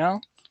you.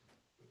 No?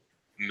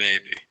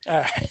 Maybe.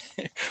 All right.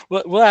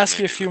 We'll ask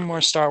you a few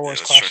more Star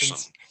Wars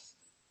questions.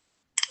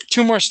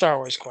 2 more Star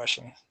Wars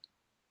questions.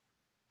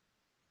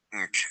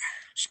 Okay,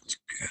 sounds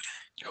good.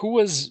 Who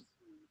was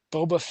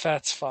Boba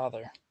Fett's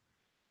father?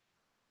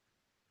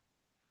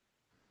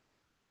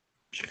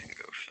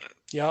 Jango Fett.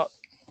 Yep,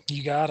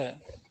 you got it.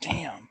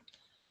 Damn.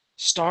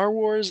 Star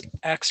Wars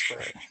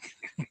expert.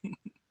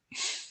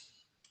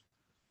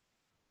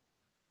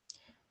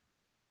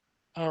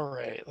 All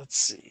right, let's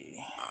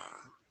see.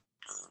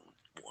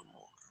 One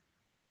more.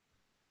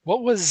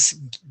 What was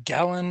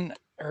Galen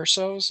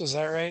Erso's? Is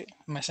that right?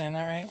 Am I saying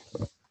that right?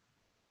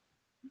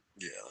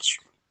 Yeah, that's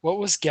right. What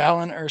was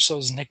Galen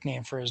Erso's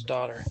nickname for his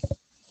daughter?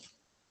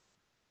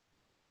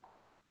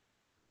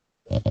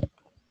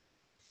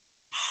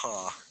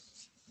 Huh.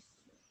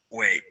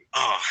 Wait.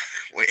 Oh,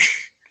 wait.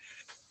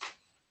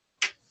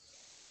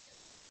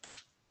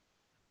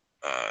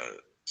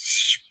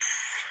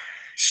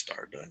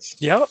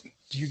 Stardust? Yep,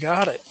 you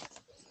got it.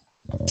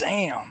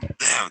 Damn.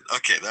 Damn.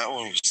 Okay, that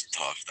one was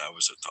tough. That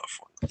was a tough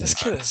one. This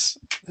kid's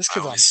I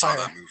on only saw fire.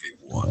 that movie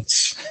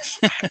once.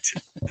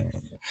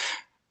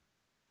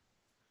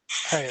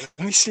 All right,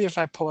 let me see if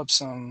I pull up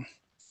some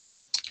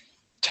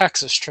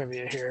Texas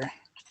trivia here.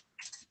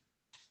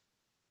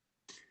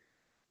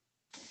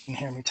 You can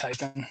hear me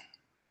typing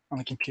on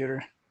the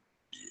computer.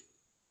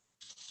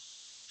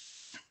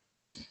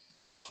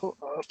 pull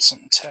up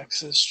some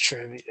Texas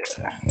trivia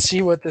and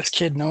see what this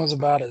kid knows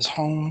about his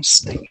home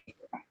state.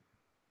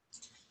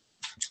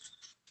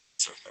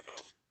 So I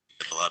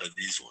get a lot of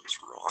these ones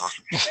wrong.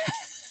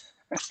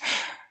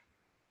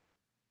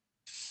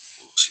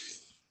 We'll see.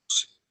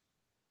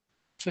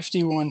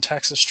 51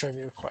 Texas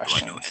trivia Do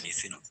questions. I know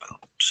anything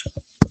about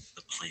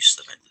the place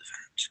that I live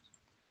at?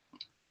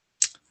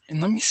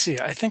 And let me see.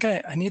 I think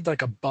I need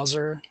like a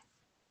buzzer,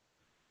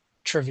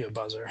 trivia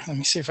buzzer. Let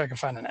me see if I can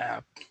find an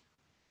app.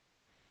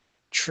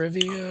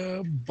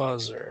 Trivia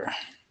buzzer.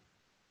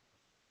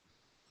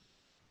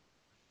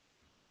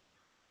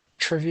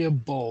 Trivia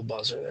bull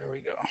buzzer. There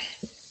we go.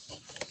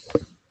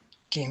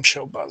 Game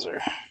show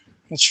buzzer.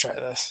 Let's try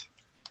this.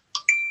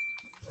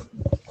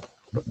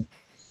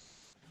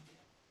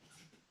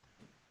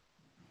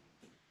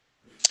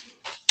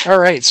 All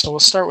right, so we'll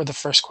start with the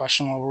first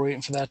question while we're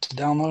waiting for that to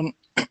download.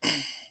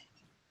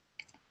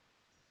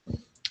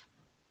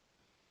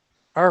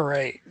 All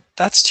right,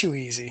 that's too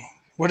easy.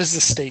 What is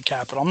the state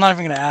capital? I'm not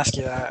even going to ask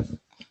you that.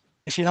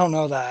 If you don't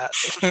know that,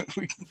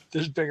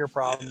 there's bigger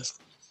problems.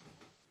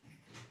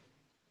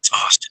 It's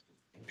Austin.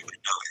 You would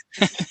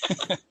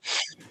know it.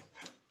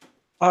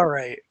 All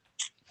right.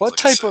 What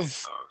type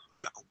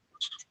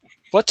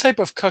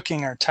of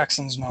cooking are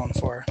Texans known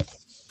for?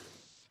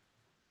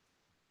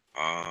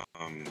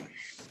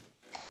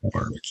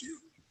 Barbecue.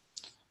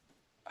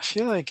 I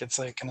feel like it's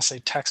like gonna say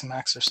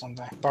Tex-Mex or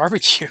something.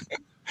 Barbecue.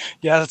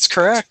 Yeah, that's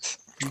correct.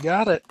 You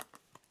got it.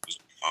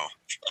 Oh.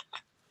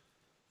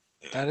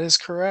 That is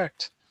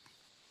correct.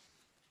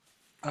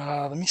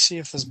 Let me see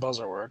if this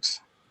buzzer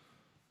works.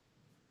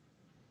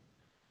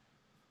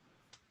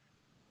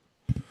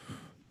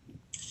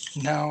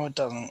 No, it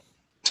doesn't.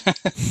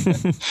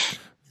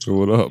 So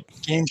what up?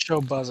 Game show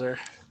buzzer.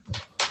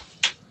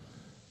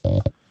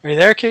 Are you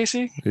there,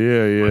 Casey?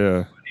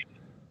 Yeah.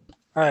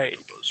 All right.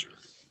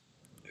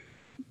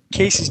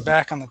 Casey's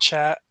back on the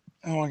chat,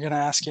 and we're going to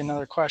ask you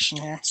another question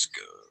here. Let's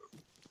go.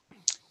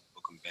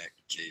 Welcome back,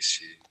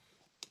 Casey.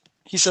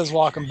 He says,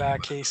 welcome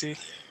back, Casey.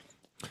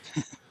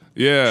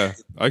 Yeah,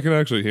 I can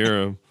actually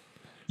hear him.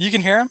 You can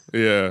hear him?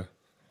 Yeah.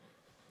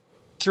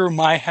 Through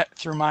my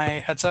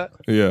headset?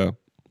 Yeah.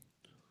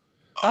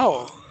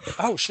 Oh,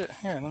 shit.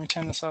 Here, let me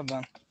turn this up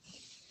then.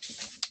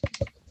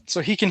 So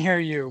he can hear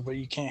you, but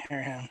you can't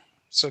hear him.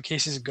 So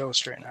Casey's a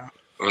ghost right now.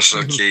 What's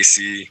up,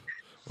 Casey?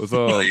 What's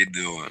up? How you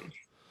doing?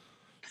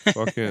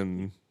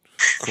 Fucking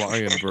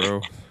flying,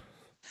 bro.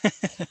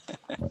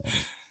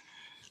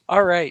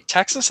 All right.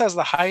 Texas has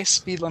the highest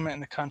speed limit in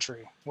the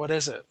country. What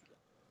is it?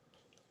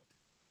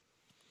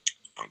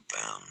 Oh,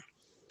 damn.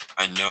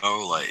 I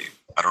know, like,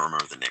 I don't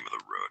remember the name of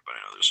the road, but I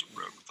know there's a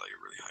road with, like, a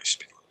really high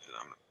speed limit.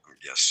 I'm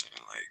guessing,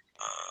 like,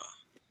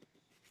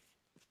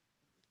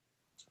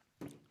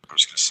 I'm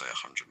just going to say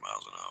 100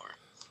 miles an hour.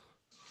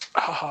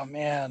 Oh,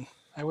 man.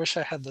 I wish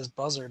I had this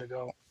buzzer to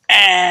go.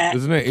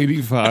 Isn't it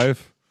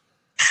 85?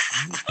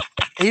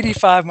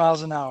 85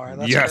 miles an hour.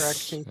 That's Yes.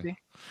 correct, Casey.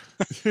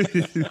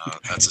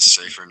 That's a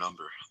safer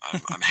number.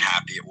 I'm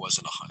happy it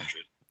wasn't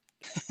 100.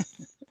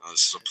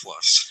 This is a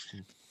plus.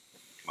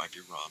 Might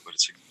be wrong, but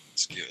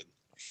it's good.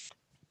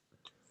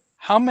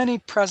 How many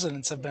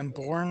presidents have been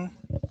born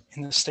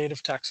in the state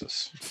of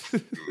Texas?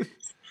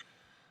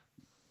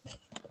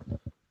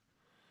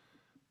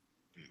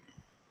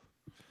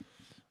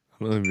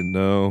 I don't even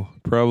know.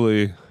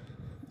 Probably.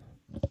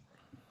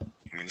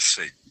 I'm going to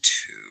say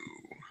 2.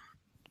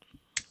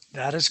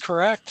 That is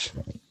correct.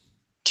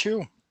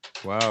 2.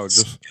 Wow,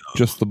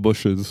 just the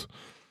bushes.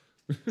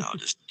 No,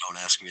 just don't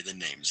ask me the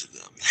names of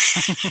them.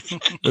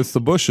 It's the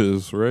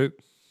bushes, right?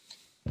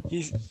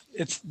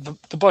 It's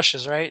the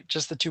bushes, right?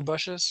 Just the 2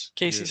 bushes,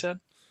 Casey said?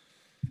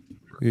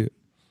 Yeah.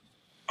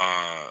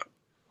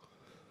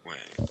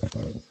 Wait.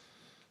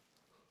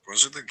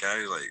 Was it the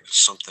guy, like,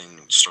 something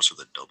starts with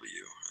a W,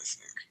 I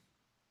think?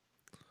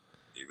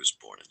 He was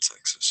born in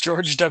Texas.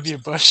 George W.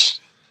 Bush.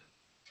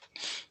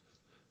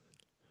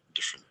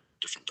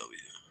 Different W.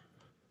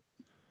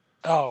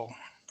 Oh.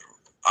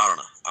 I don't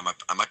know.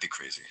 I might be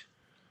crazy.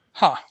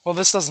 Huh. Well,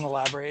 this doesn't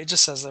elaborate. It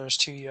just says there's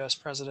 2 U.S.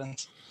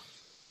 presidents.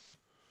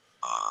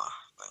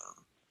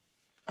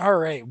 All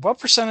right. What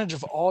percentage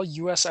of all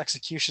U.S.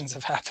 executions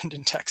have happened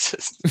in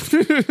Texas?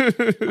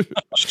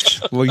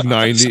 Like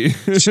 90.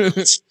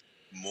 It's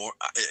more.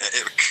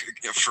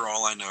 For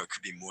all I know, it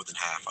could be more than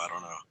half. I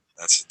don't know.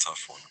 That's a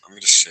tough one. I'm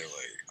gonna say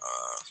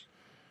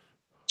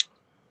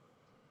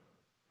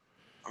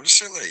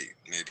like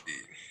maybe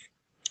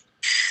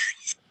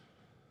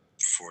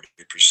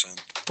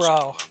 40%.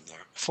 Bro,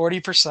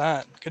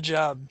 40%. Good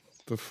job.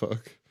 The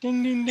fuck?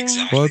 Ding, ding, ding.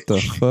 Exactly. What the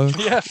fuck?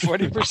 Yeah,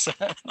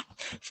 40%.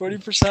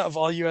 40% of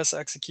all U.S.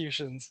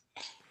 executions.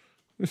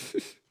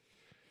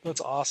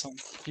 That's awesome.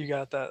 You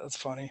got that. That's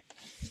funny.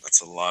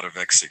 That's a lot of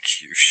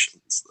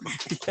executions.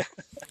 Yeah.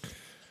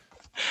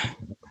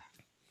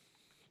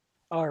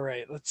 All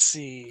right, let's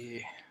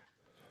see.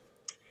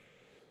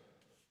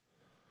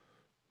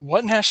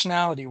 What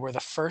nationality were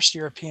the first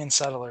European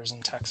settlers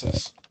in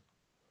Texas?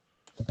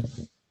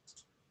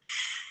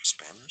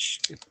 Spanish.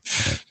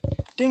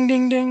 Ding,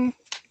 ding, ding.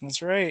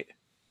 That's right.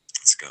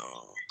 Let's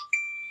go.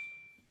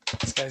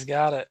 guy's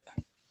got it.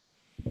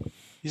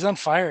 He's on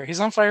fire. He's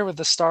on fire with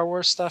the Star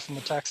Wars stuff and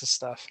the Texas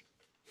stuff.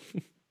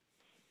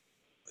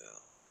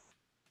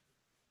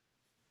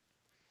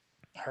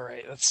 All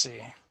right, let's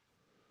see.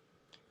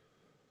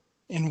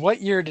 In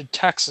what year did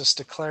Texas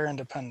declare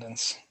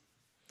independence?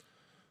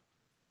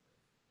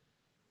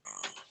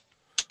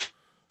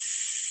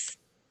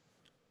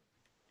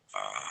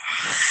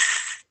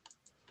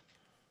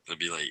 It'd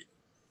be like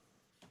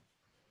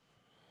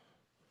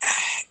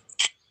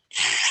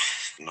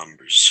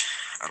numbers.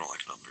 I don't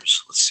like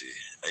numbers. Let's see.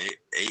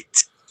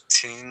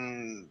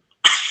 18.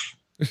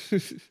 Would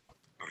it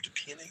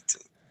be an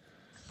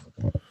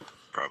 18?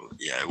 Probably.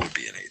 Yeah, it would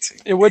be an 18.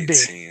 It would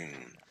 18,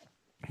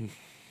 be.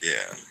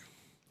 Yeah.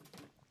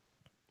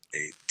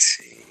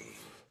 18.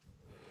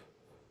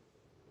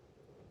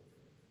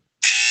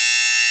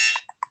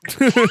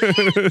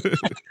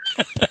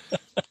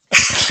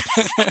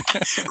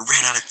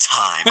 Ran out of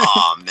time.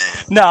 Oh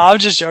man. No, I'm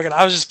just joking.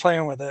 I was just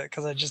playing with it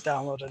because I just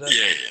downloaded it.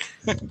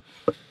 Yeah.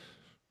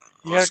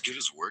 Well, as good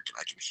as working,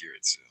 I can hear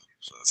it too.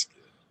 So that's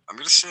good. I'm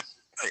gonna say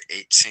like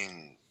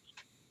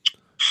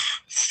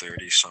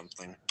 1830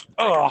 something.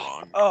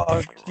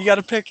 You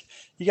gotta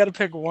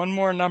pick one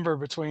more number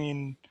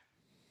between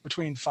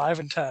 5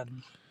 and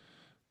 10.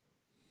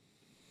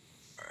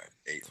 All right,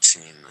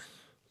 18.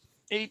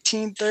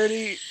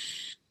 1830.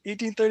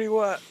 1830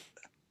 what?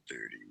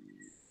 30.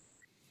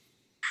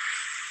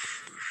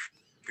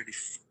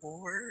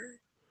 34.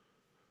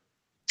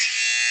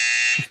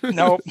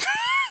 Nope.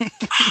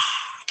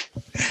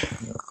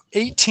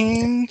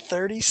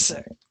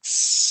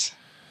 1836.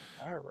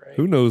 All right.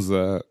 Who knows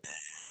that?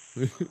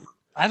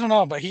 I don't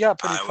know, but he got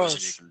pretty I close.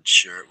 wasn't even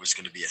sure it was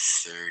going to be a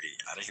 30.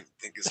 I didn't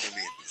think it was going to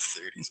be in the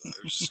 30s. I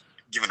was just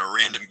giving a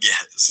random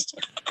guess.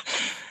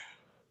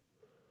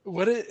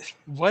 What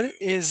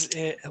is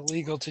it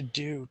illegal to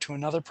do to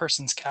another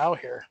person's cow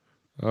here?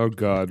 Oh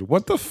God,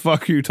 what the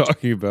fuck are you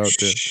talking about,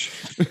 dude?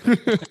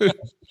 Illegal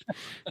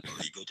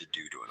to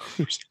do to another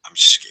person. I'm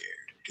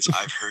scared because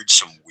I've heard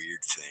some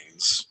weird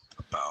things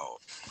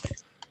about like,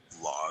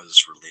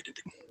 laws related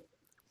to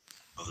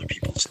other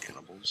people's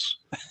animals.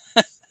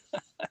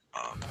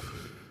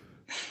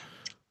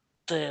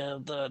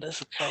 Dude,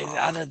 this is crazy.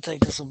 I didn't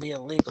think this would be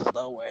illegal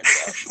nowhere.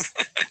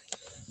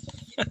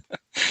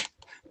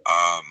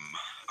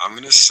 I'm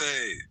gonna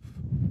say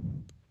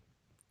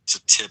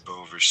to tip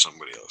over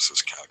somebody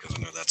else's cow because I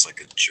know that's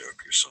like a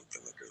joke or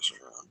something that goes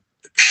around.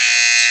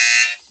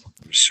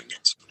 I'm assuming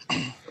it's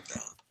down.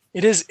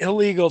 It is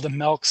illegal to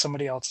milk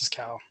somebody else's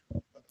cow.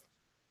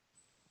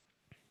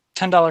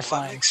 $10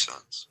 fine. That makes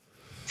sense.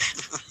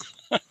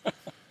 Yeah,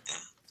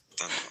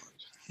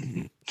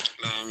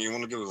 $10. You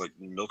want to go like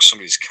milk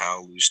somebody's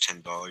cow, lose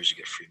 $10, you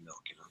get free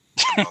milk. You know,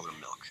 $10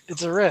 milk.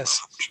 It's a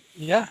risk.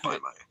 Yeah.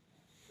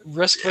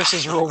 Risk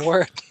versus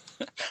reward.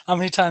 How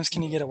many times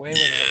can you get away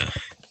with it?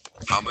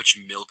 How much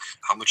milk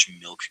can you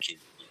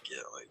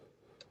get? Like,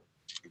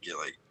 you get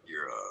like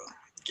your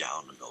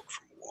gallon of milk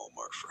from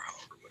Walmart for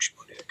however much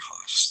money it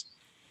costs.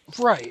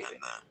 Right. And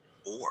then,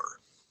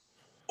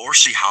 or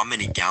see how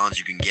many gallons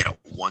you can get at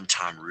one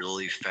time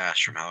really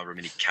fast from however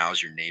many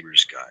cows your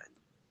neighbors got.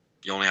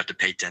 You only have to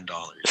pay $10.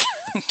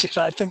 Dude,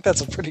 I think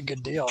that's a pretty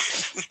good deal,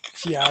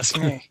 if you ask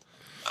me.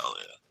 Hell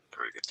yeah.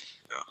 Very good.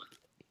 Yeah.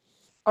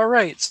 All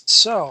right,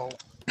 so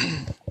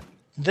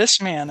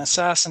this man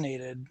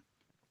assassinated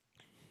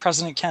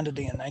President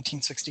Kennedy in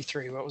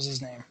 1963. What was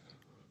his name?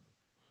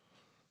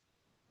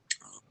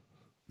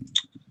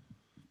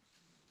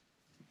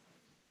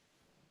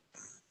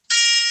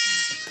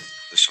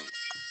 This one,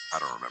 I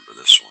don't remember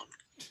this one,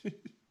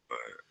 but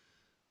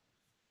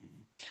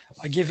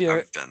I'll give you.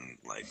 I've been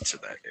like to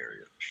that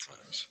area a few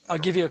times. I'll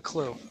give you a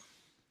clue.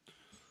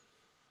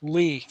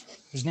 Lee.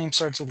 His name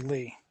starts with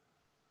Lee.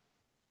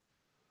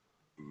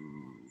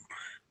 Ooh.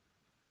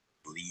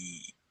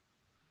 Lee.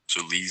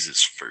 So Lee's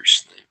his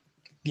first name.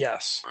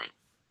 Yes. Right.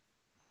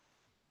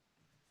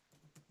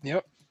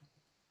 Yep.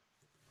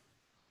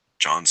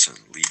 Johnson.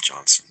 Lee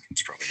Johnson.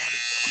 It's probably not it.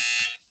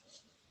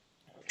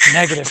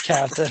 Negative,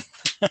 Captain.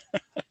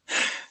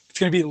 It's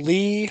going to be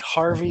Lee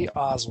Harvey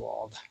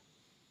Oswald.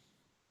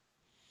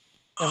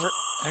 Have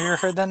you ever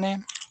heard that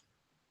name?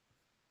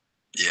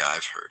 Yeah,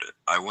 I've heard it.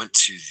 I went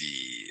to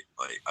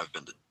I've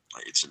been to,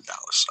 it's in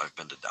Dallas. I've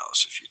been to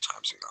Dallas a few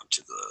times and gone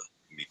to the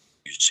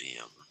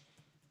museum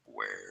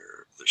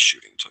where the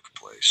shooting took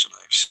place, and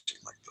I've seen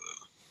like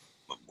the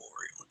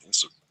memorial. And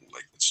it's a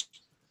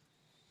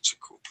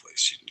cool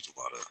place. There's a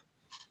lot of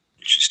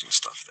interesting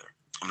stuff there.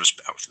 I'm just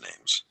bad with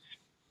names.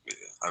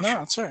 Yeah, No,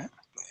 that's all right.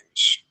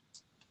 Names.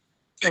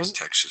 Big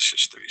Texas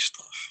history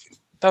stuff.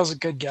 That was a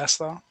good guess,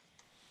 though.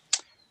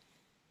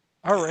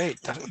 All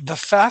right. The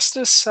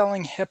fastest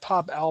selling hip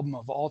hop album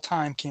of all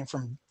time came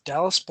from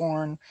Dallas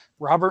born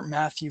Robert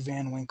Matthew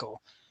Van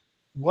Winkle.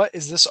 What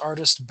is this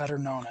artist better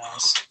known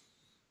as?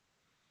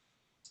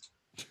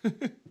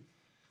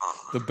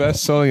 The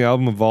best selling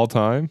album of all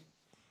time?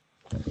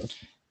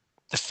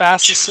 The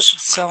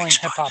fastest selling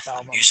hip hop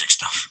album. Music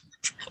stuff.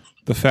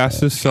 The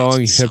fastest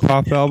selling hip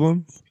hop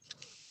album?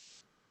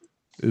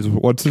 Is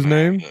what's his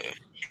name? Maybe.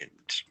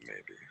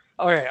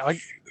 All right,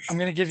 I'm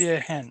gonna give you a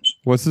hint.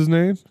 What's his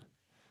name?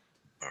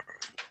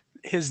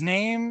 His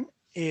name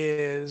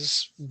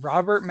is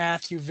Robert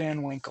Matthew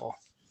Van Winkle.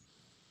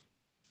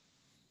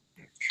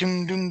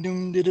 Doom doom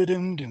doom da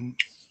doom doom.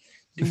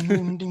 Doom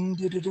doom doom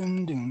da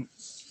doom doom.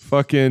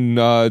 Fucking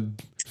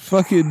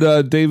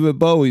David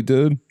Bowie,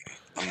 dude.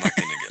 I'm not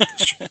gonna get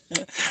this one.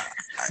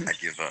 I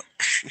give up.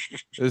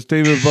 It's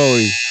David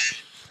Bowie.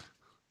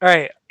 All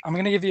right, I'm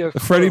gonna give you a clue.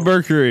 Freddie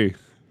Mercury.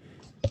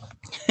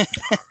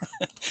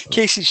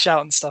 Casey's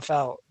shouting stuff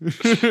out.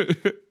 Is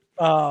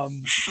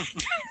I'm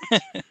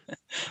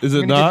it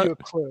gonna not? give you a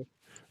clue.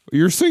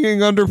 You're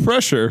singing Under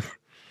Pressure.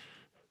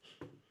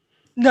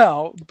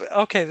 No, but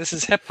okay, this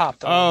is hip hop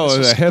though. Oh, This the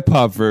was- hip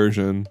hop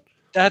version.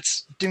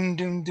 That's doom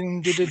doom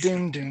doom da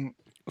doom doom.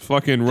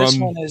 Fucking This Run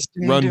one is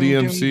doom, Run doom,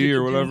 DMC doom, or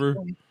doom, whatever.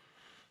 doom.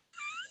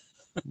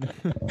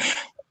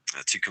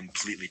 Two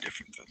completely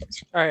different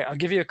things. All right, I'll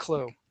give you a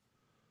clue.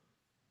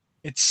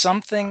 It's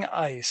something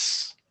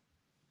ice.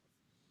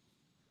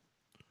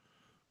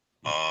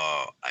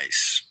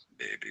 Ice,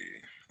 baby.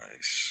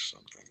 Ice,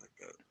 something like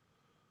that.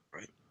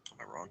 Right? Am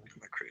I wrong?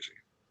 Am I crazy?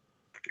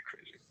 Might be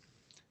crazy.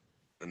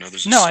 I know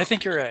there's a No, I song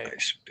think you're called right.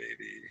 Ice,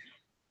 baby.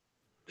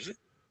 Is it?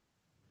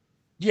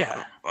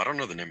 Yeah, I don't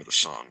know the name of the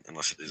song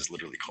unless it is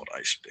literally called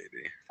Ice,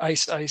 baby.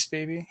 ice, ice,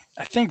 baby.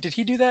 I think did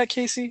he do that,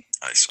 Casey?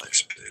 Ice,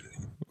 ice, baby.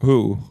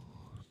 Who?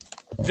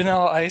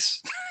 Vanilla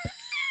Ice.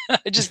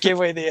 I just gave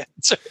away the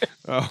answer.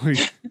 Oh,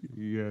 yeah,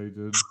 he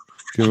did.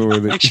 Give away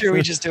the. Make sure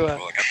we just do it.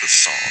 Well, I got the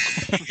song.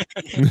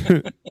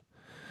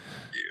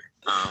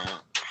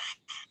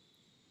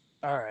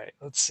 All right,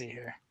 let's see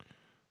here.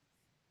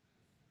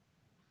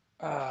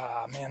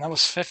 Man, that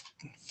was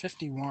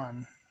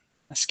 51.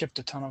 I skipped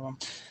a ton of them.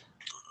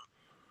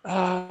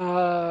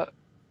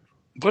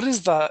 What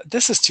is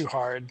this is too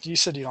hard. You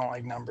said you don't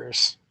like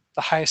numbers.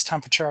 The highest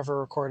temperature ever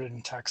recorded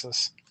in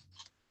Texas.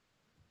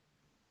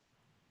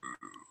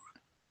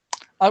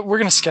 We're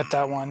going to skip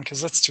that one because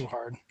that's too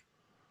hard.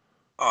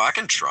 Oh, I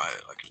can try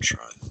it.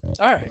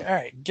 All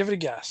right. Give it a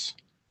guess.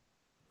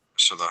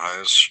 So the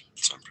highest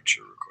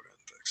temperature recorded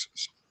in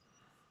Texas.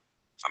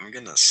 I'm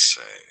gonna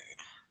say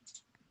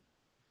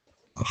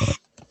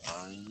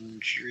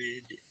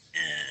 100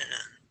 and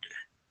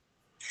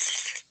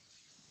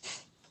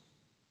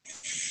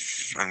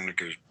I'm gonna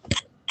go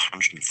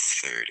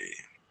 130.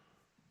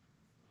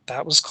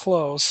 That was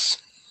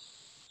close.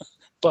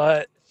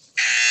 But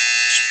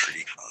It's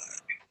pretty high.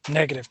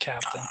 negative,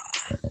 Captain.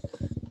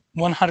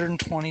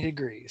 120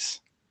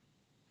 degrees.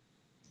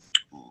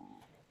 Ooh,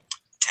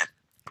 10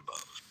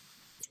 above.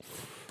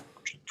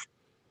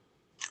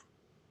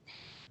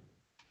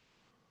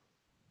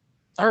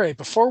 All right,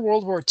 before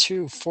World War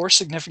II, 4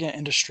 significant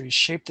industries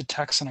shaped the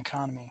Texan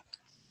economy.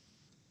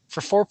 For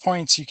 4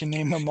 points, you can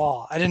name them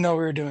all. I didn't know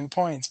we were doing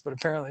points, but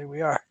apparently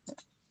we are.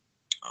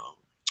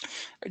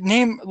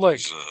 Name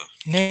Points. All right.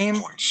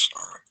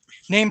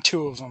 name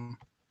 2 of them.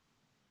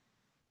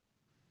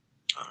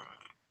 All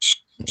right.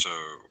 So,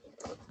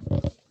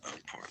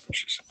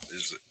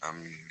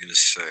 I'm gonna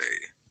say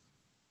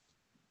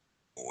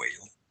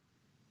oil.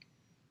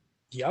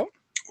 Yep.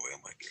 Oil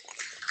might be one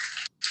of them.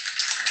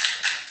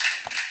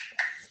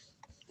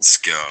 Let's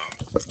go.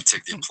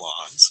 Take the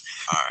applause.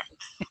 All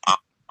right.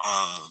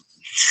 All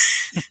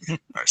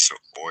right. So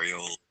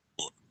oil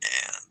and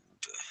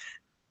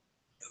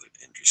other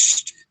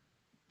industry.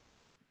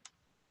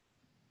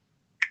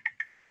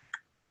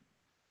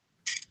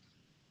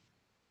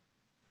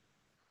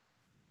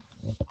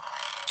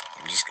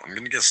 I'm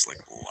gonna guess like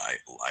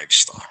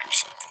livestock or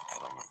something. I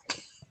don't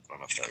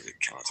know if that would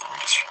count as an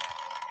industry.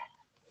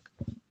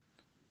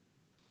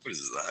 What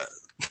is that?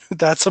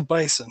 That's a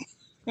bison.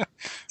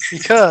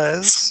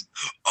 Because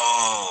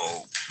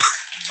Oh,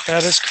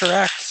 that is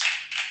correct.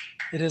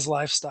 It is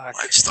livestock.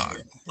 livestock.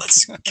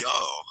 Let's go.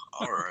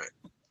 All right.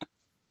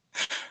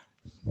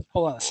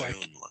 Hold on a Oil sec.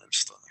 and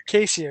livestock.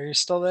 Casey, are you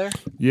still there?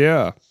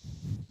 Yeah.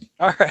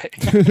 All right.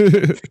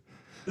 This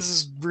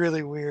is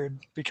really weird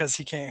because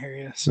he can't hear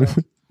you. So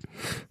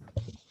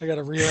I got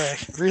to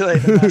relay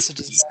the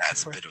messages Just back.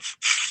 adds a bit of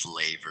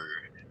flavor.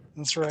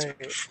 That's Adds a right.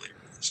 bit of flavor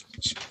to this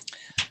episode.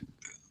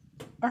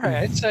 All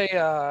right,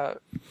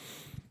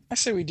 I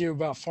say we do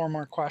about 4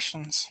 more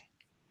questions,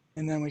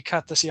 and then we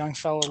cut this young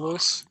fella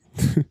loose.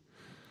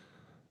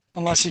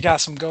 Unless you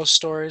got some ghost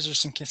stories or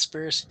some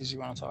conspiracies you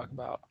want to talk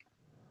about.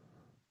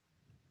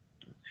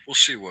 We'll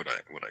see what I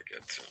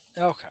get to.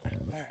 Okay, all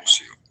We'll right.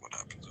 see what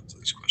happens after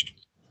these questions.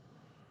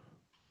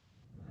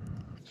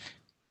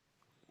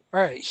 All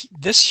right,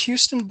 this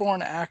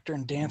Houston-born actor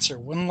and dancer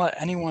wouldn't let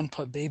anyone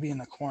put baby in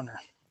the corner.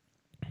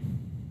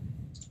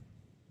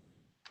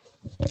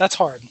 That's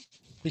hard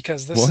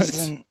because this What?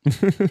 isn't.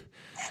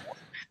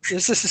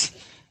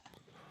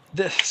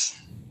 This.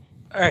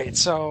 All right,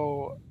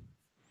 so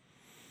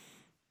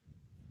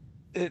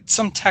it's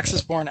some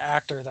Texas-born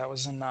actor that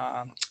was in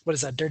what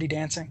is that? Dirty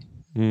Dancing.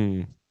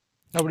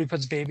 Nobody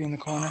puts baby in the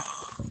corner.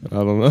 I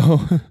don't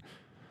know.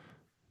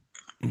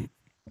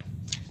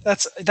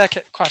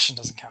 That question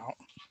doesn't count.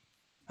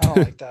 I don't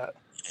like that.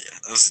 Yeah,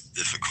 that was a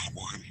difficult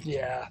one.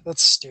 Yeah,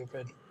 that's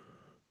stupid.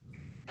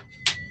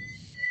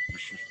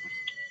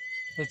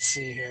 Let's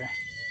see here.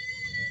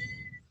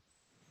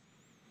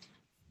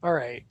 All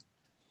right.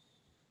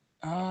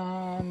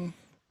 Let's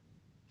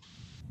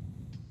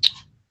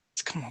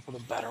come up with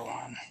a better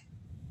one.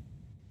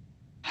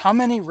 How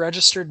many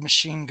registered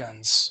machine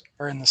guns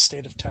are in the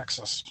state of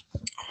Texas?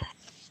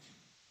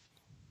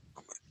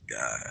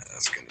 Yeah,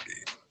 that's going to be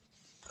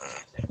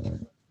a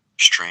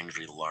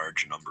strangely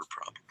large number,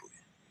 probably.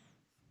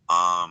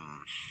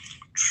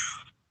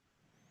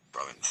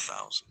 Probably in the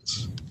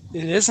thousands.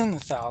 It is in the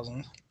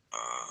thousands,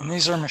 and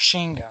these are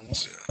machine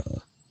guns. Yeah,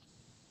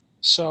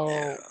 So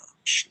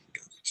machine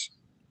guns.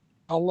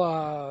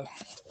 I'll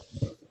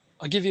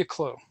give you a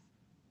clue.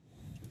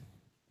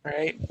 All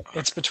right,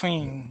 it's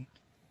between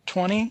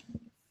 20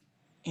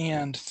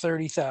 and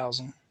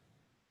 30,000.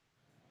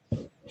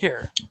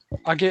 Here,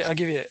 I'll give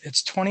you it.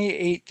 It's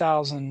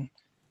 28,000.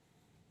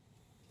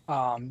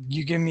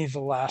 You give me the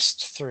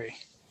last three.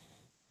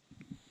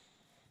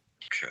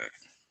 Okay.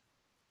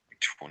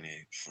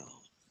 28,000.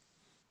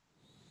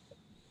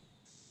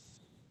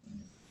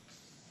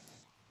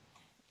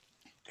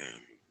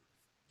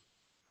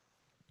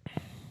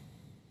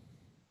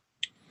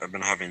 I've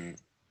been having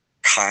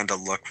kind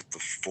of luck with the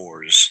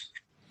fours,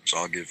 so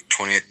I'll give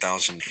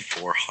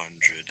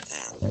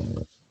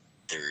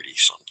 28,430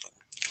 something.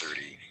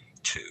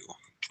 32.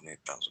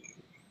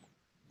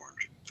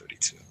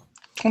 28,432.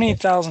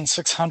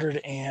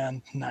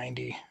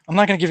 28,690. I'm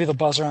not gonna give you the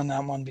buzzer on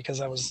that one because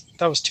that was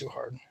too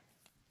hard.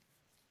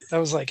 That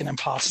was like an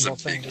impossible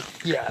thing to.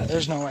 Yeah,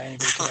 there's no way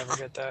anybody could ever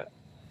get that.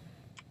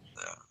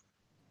 Yeah.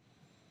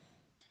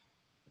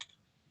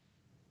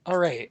 All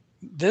right.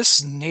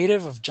 This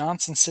native of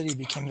Johnson City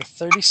became the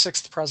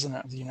 36th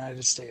president of the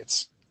United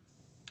States.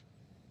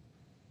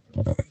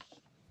 Oh,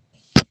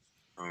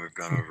 we've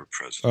gone over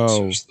presidents.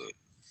 Oh. There's the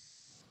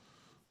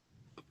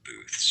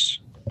booths.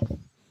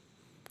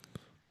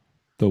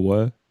 The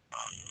what?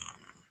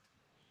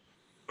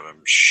 But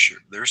I'm sure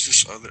there's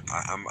this other.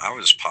 I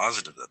was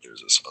positive that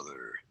there's this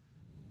other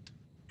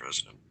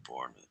president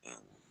born in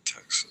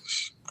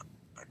Texas. I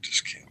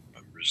just can't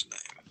remember his name.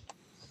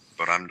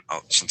 But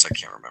since I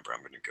can't remember,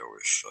 I'm going to go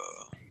with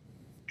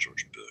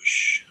George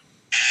Bush.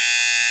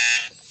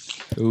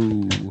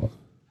 Ooh.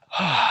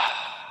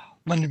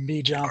 Lyndon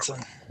B.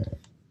 Johnson.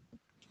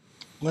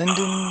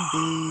 Lyndon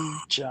B.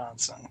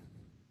 Johnson.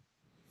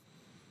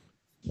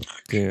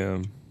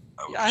 Damn. That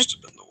Yeah, must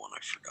have been the one I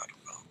forgot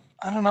about.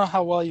 I don't know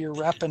how well you're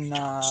repping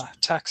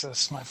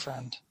Texas, my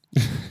friend.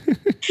 You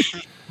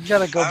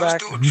gotta go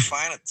back. I was doing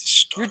fine at the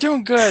start. You're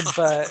doing good,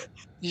 but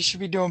you should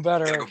be doing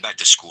better. Gotta go back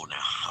to school now.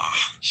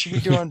 You should be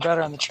doing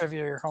better on the trivia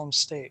of your home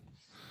state.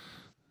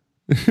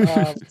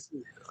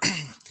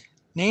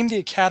 Name the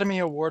Academy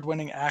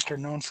Award-winning actor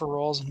known for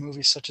roles in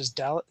movies such as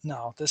Dallas.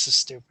 No, this is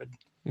stupid.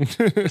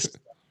 This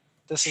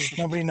is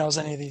nobody knows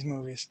any of these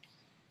movies.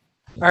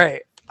 All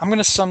right, I'm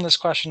gonna sum this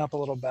question up a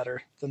little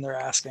better than they're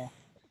asking.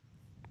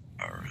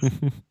 All right.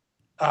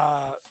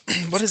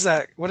 What is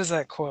that? What is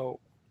that quote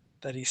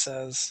that he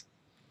says?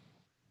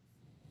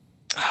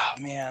 Oh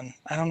man,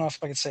 I don't know if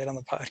I can say it on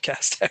the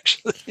podcast.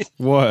 Actually,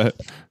 What?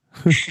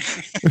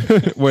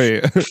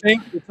 Wait. it's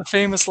a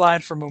famous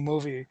line from a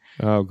movie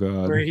Oh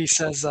god. where he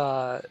says,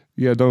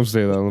 Yeah, don't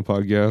say that on the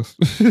podcast.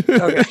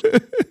 Okay.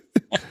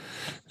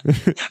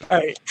 All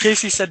right,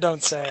 Casey said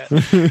don't say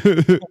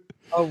it.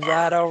 All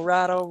right, all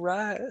right, all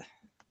right.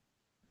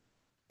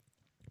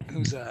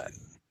 Who's that?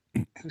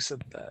 Who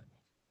said that?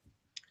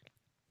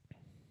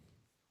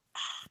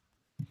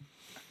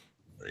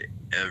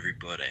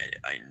 Everybody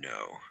I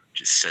know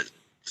just says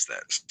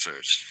that, so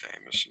it's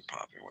famous and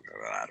popular.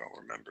 Whatever. I don't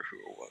remember who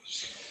it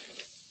was.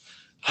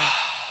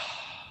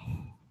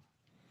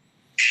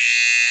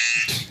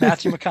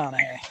 Matthew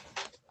McConaughey.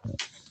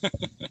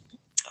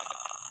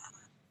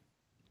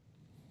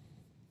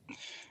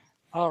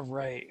 All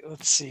right,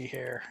 let's see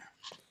here.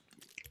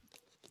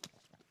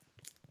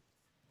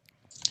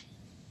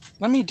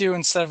 Let me do,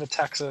 instead of a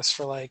Texas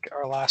for like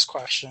our last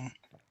question.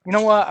 You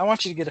know what? I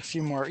want you to get a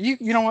few more. You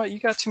know what? You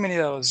got too many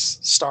of those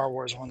Star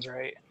Wars ones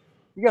right.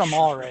 You got them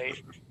all right.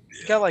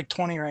 You got like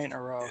 20 right in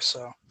a row.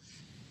 So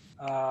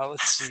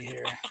let's see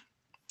here. I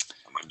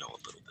might know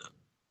a little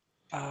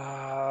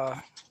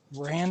bit.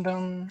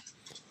 Random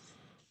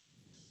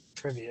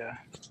trivia.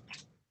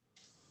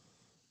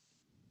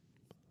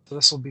 So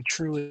this will be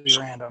truly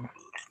random.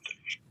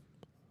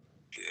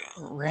 Yeah,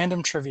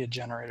 Random trivia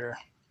generator.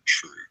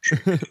 true.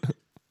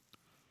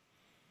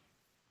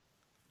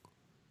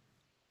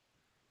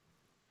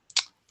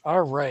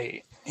 All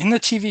right. In the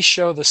TV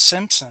show The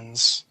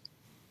Simpsons.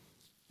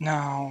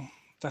 No,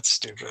 that's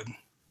stupid.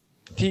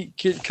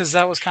 Because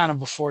that was kind of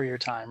before your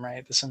time,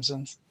 right? The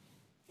Simpsons.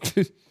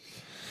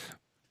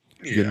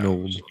 Getting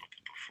old.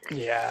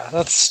 Yeah,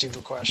 that's a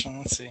stupid question.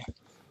 Let's see.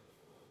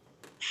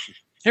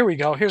 Here we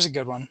go. Here's a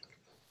good one.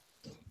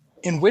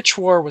 In which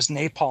war was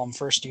napalm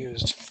first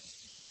used?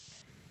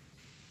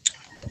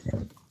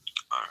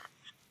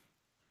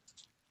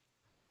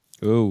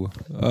 Oh.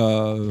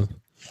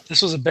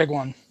 This was a big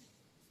one.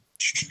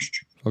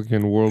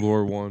 Fucking World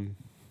War One.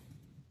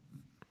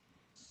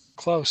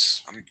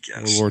 Close. I'm World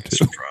guessing War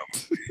it's II.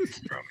 probably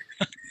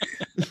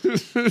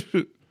gonna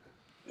be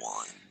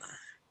one.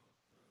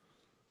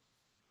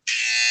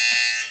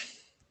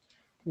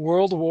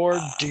 World War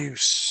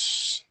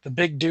Deuce. The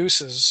big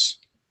deuces.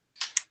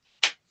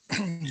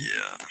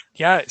 Yeah,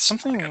 Yeah, they got a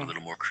something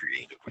little more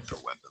creative with their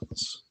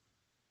weapons.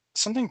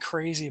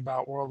 crazy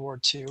about World War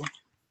II.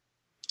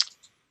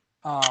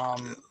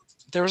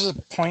 There was a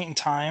point in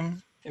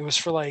time. It was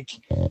for like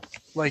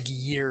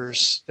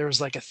years. There was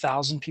like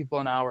 1,000 people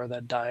an hour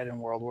that died in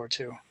World War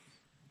II.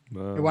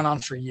 It went on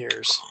for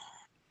years.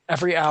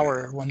 Every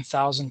hour,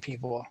 1,000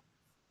 people.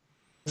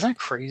 Isn't that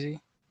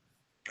crazy?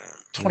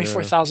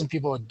 24,000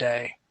 people a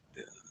day.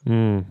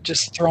 Mm.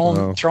 Just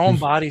throwing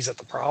bodies at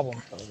the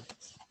problem.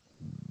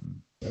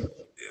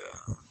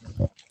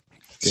 Yeah.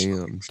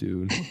 Damn,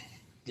 dude.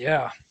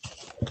 Yeah,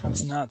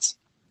 that's nuts.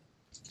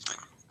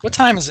 What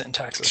time is it in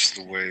Texas? It's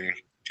the way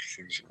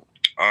things.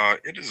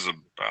 It is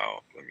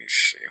about. Let me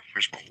see.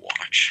 Where's my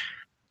watch?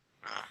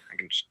 I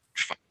can just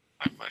find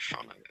my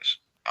phone. I guess.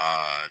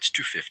 It's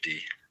 2:50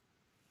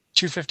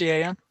 2:50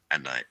 a.m.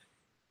 at night.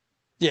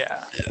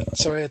 Yeah.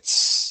 So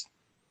it's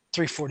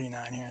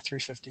 3:49 here.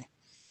 3:50.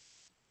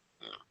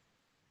 Yeah.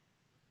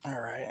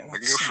 All right. I can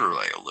go for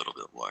like a little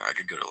bit more. I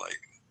could go to like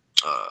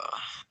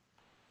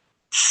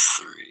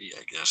 3.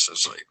 I guess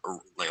that's like a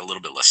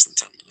little bit less than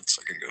 10 minutes.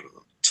 I can go to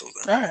them till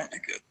then. All right.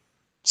 That'd be good.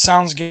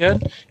 Sounds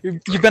good.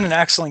 You've been an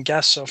excellent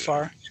guest so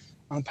far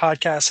on the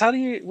podcast.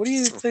 What do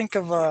you think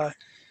of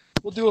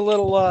we'll do a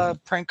little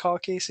prank call,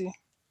 Casey.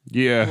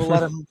 Yeah. We'll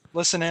let him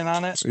listen in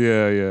on it.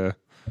 Yeah.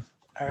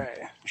 All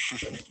right.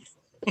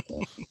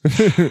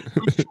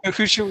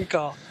 Who should we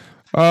call?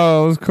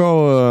 Let's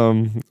call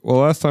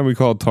last time we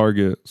called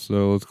Target,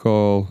 so let's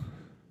call.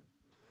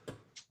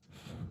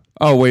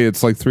 Oh wait,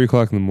 it's like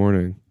 3:00 in the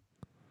morning.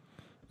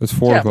 It's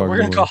 4 Yeah, o'clock. but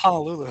we're gonna call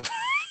Honolulu.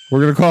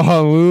 We're gonna call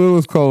Honolulu.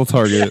 Let's call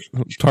Target.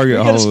 Target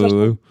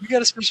Honolulu. We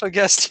got a special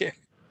guest here.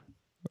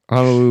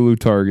 Honolulu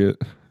Target.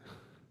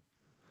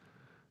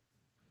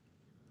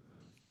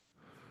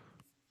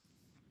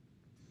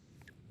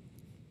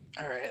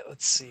 All right,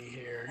 let's see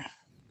here.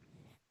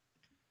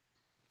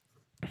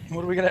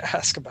 What are we gonna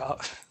ask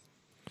about?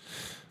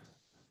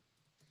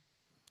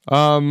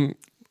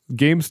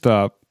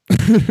 GameStop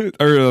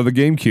or the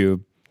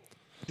GameCube.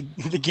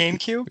 The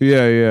GameCube?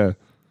 Yeah.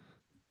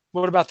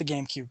 What about the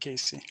GameCube,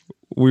 Casey?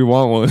 We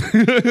want one.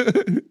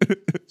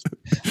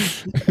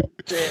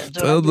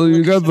 Damn,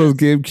 You got those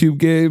GameCube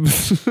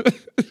games.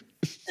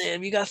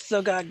 Damn, you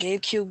still got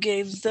GameCube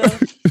games though?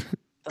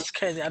 That's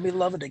crazy. I be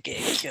loving the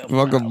GameCube.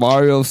 Fucking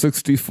Mario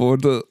 64.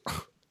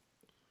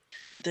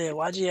 Damn,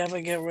 why'd you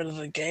ever get rid of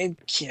the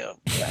GameCube?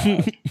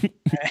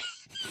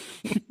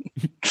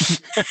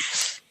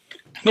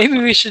 Maybe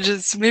we should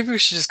just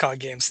call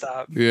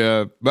GameStop.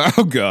 Yeah.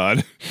 Oh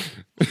God.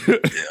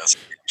 Yeah,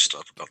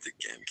 stuff about the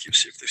GameCube.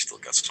 See if they still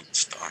got some in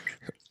stock.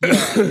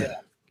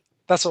 Yeah.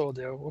 That's what we'll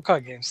do. We'll call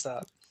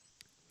GameStop.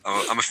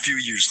 I'm a few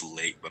years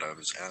late, but I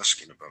was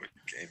asking about a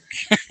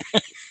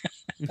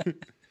GameCube.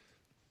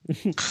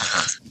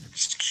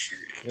 Just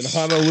curious. In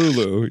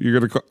Honolulu, you're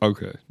gonna call.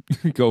 Okay,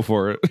 go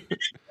for it.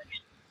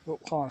 Oh,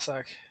 hold on a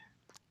sec.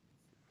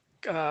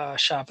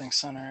 Shopping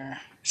center.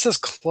 It says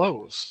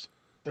closed.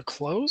 They're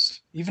closed?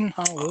 Even in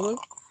Honolulu?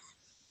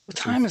 What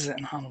time is it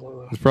in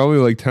Honolulu? It's probably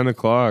like 10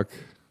 o'clock.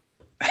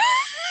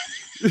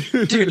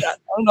 Dude, I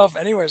don't know if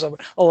anywhere's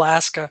open.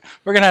 Alaska.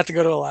 We're gonna have to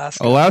go to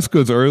Alaska.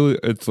 Alaska's early.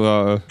 It's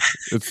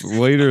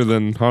later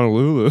than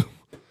Honolulu.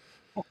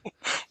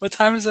 What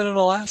time is it in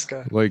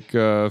Alaska? Like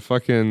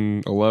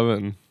fucking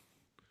 11.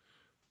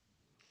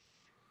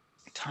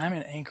 Time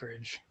in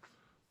Anchorage.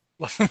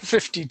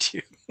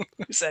 11:52.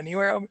 Is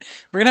anywhere open?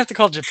 We're gonna have to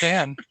call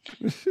Japan.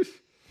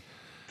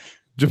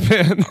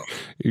 Japan.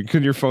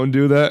 Can your phone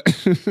do that?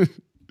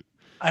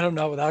 I don't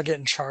know without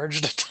getting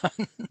charged a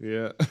ton.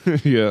 Yeah.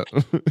 Yeah.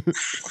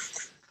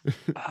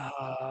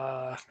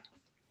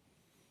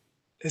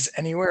 Is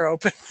anywhere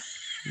open?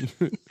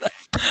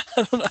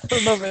 I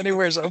don't know if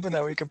anywhere's open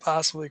that we could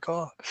possibly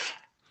call.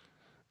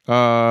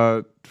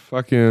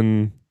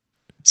 Fucking.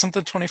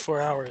 Something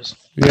 24 hours.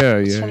 Yeah,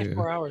 It's yeah.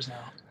 24 hours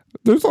now.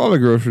 There's a lot of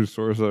grocery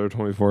stores that are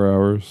 24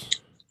 hours.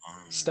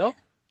 Still?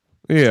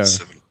 Yeah.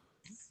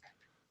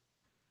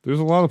 There's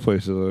a lot of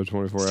places that are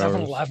 24 hours.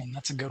 7-Eleven.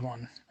 That's a good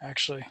one,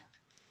 actually.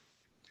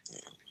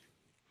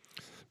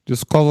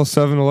 Just call a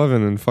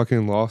 7-Eleven in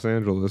fucking Los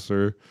Angeles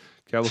or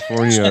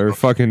California or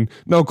fucking...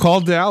 No,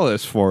 call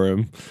Dallas for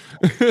him.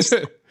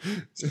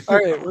 All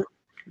right.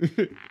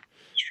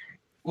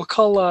 We'll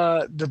call...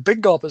 the Big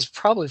Gulp is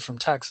probably from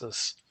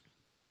Texas.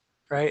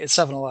 Right? It's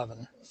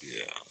 7-Eleven.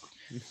 Yeah.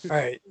 All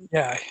right.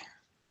 Yeah.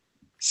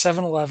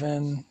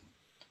 7-Eleven.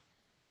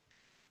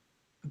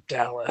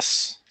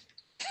 Dallas.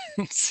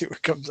 Let's see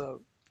what comes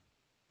up.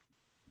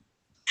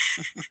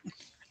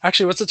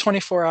 Actually, what's a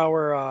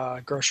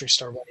 24-hour grocery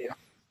store by you?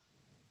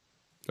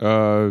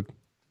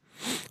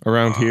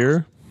 Around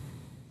here?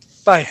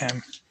 By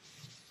him.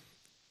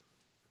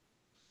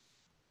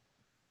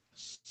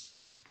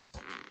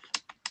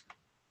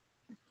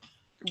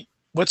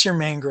 What's your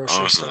main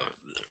grocery store?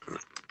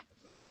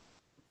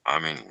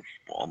 mean,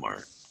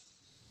 Walmart.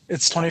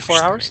 It's 24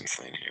 That's the hours? main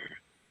thing here.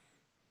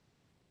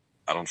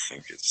 I don't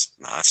think it's...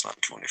 Nah, it's not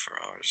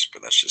 24 hours,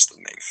 but that's just the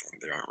main thing.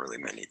 There aren't really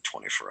many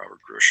 24-hour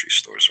grocery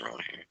stores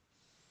around here.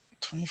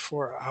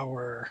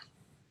 24-hour.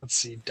 Let's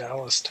see,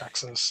 Dallas,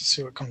 Texas. Let's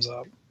see what comes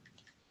up.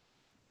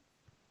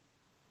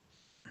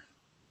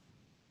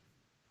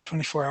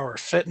 24-hour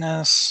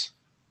fitness.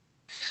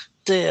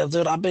 Damn,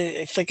 dude, I've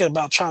been thinking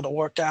about trying to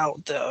work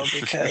out though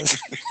because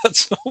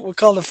That's what we'll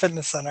call the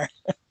fitness center.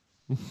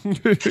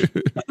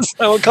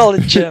 So we'll call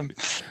it gym.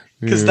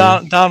 Because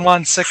Don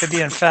Juan's sick of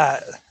being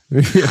fat.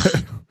 Yeah.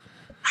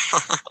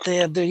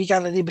 damn, dude, you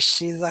got any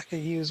machines I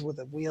can use with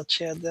a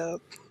wheelchair though?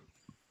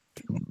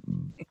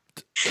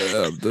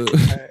 Dude.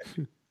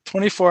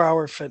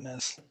 24-hour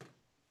fitness.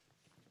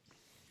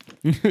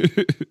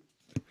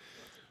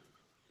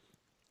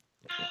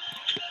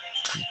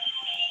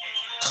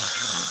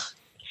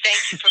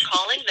 Thank you for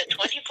calling the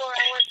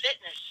 24-Hour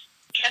Fitness,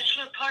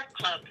 Kessler Park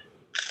Club,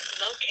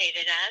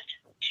 located at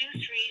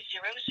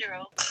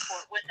 2300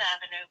 Fort Worth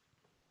Avenue.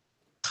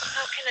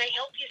 How can I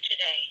help you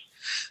today?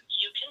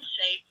 You can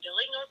save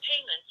billing or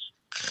payments,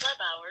 club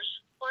hours,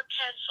 or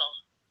cancel.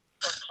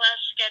 For class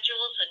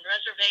schedules and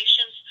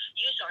reservations,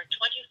 use our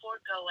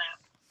 24Go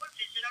app or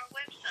visit our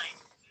website.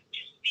 To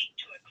speak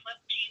to a club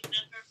team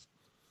member,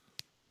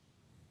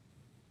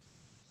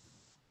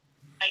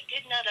 I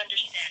did not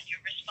understand your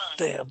response.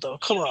 Damn, though,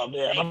 come on,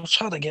 man. I'm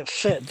trying to get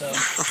fit though.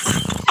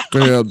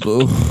 Yeah,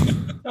 dude.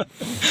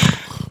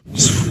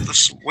 Lift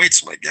some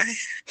weights, my guy.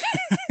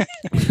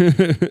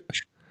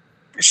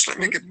 Just let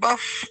me get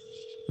buff.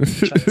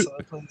 Security.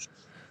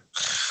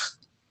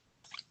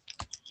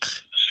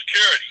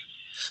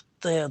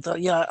 Damn, though,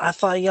 yeah, I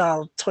thought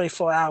y'all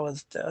 24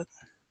 hours, dude.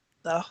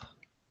 No,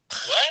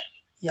 What?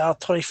 y'all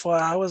 24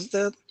 hours,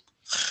 dude.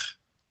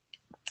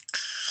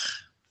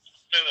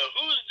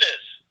 Who's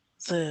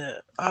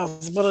this? I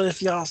was wondering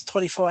if y'all's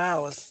 24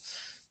 hours.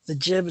 The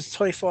gym is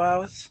 24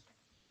 hours.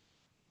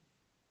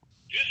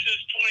 This is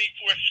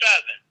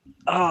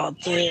 24/7. Oh,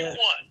 What do you damn.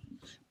 want?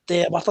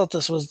 Damn, I thought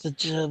this was the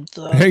gym.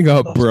 Hang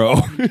up, bro.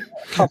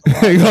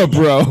 Hang up,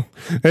 bro.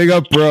 Hang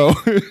up, bro.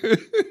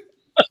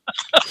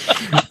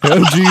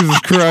 Oh, Jesus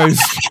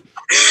Christ.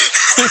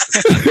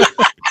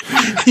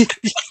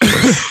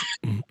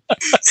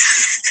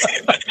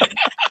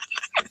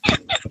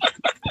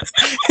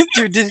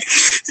 Dude,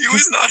 He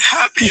was not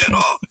happy at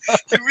all.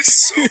 He was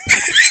so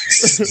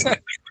pissed.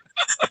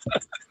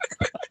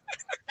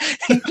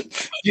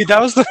 dude,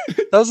 that was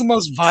the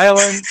most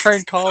violent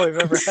prank call we've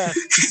ever had.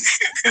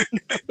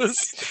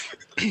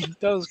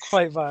 that was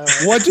quite violent.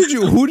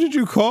 Who did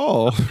you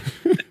call?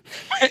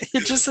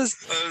 It just says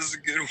That was a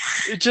good one.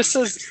 it just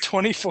says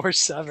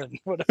 24/7,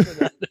 whatever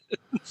that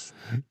is.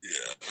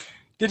 Yeah.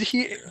 Did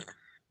he?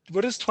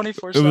 What is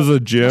 24/7? It was a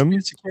It must gym? be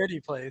a security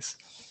place.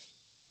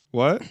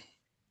 What?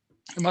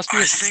 It must be.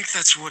 I think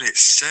that's what it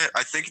said.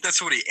 I think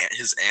that's what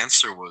his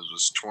answer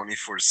was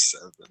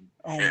 24/7.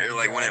 Oh my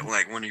Like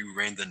God. when you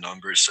rang the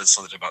number, it said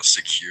something about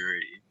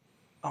security.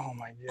 Oh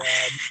my God.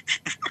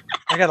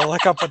 I gotta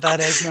look up what that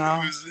is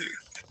now.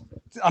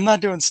 I'm not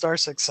doing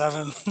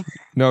 *667.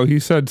 No, he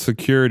said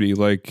security,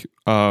 like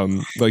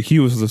he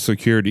was the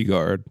security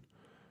guard.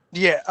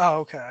 Yeah. Oh,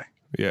 okay.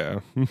 Yeah.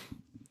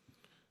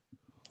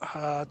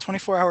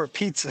 24-hour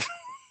pizza.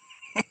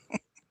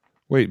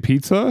 Wait,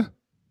 pizza?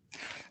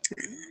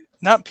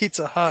 Not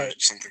Pizza Hut.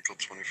 Something called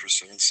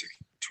 24/7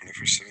 security.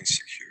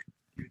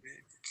 I'm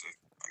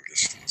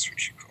guessing that's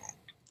what you call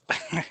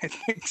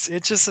it.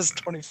 It just says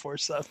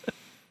 24/7.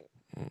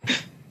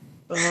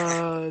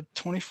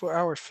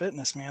 24-hour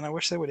fitness, man. I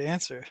wish they would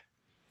answer.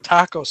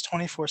 Tacos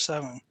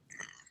 24/7.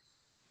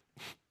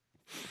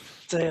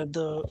 Damn,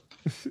 dude.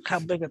 How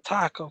big a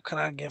taco can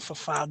I get for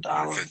 $5?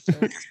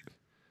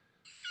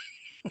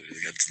 They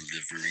got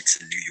delivery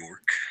to New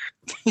York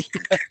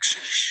from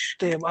Texas.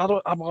 Damn,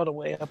 I'm all the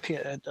way up here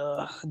at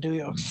New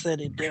York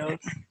City, dude.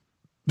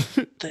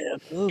 Damn,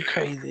 this is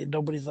crazy.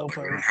 Nobody's We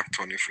open. don't have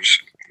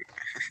 24/7.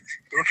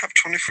 We don't have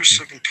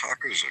 24/7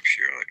 tacos up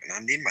here. Like, and I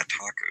need my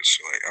tacos.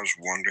 So, like, I was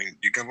wondering,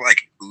 do you got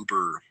like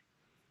Uber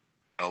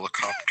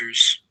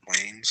helicopters,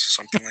 planes,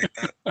 something like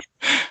that?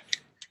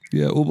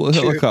 Yeah, Uber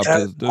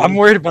helicopters, dude. I'm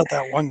worried about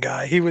that one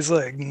guy. He was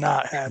like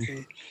not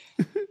happy.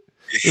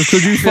 It's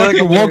because you feel like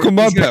fucking I'm woke him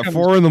gonna- up he's gonna at come-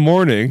 4 a.m.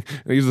 and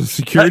he's a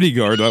security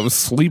guard. I was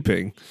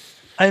sleeping.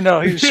 I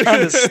know he was trying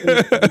to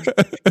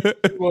sleep.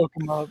 We woke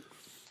him up.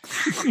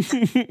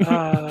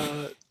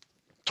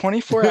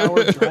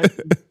 24-hour drive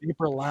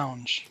vapor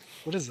lounge.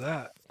 What is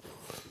that?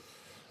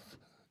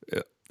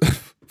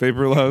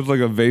 Vapor lounge, like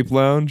a vape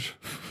lounge?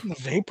 The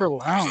vapor Is it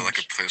lounge. like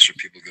a place where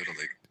people go to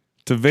like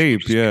To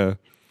vape, yeah.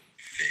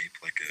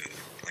 vape, like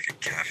a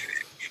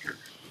cafe for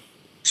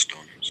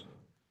stoners?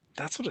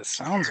 That's what it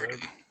sounds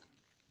like.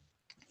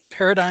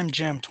 Paradigm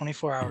Gym,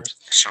 24 hours.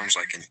 Sounds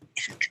like an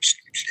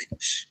interesting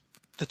place.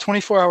 The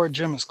 24-hour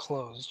gym is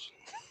closed.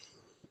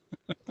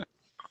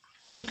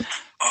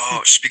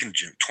 Oh, speaking of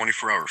gym,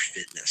 24-hour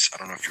fitness. I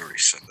don't know if you already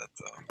said that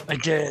though. I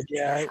did,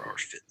 yeah. 24-hour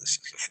fitness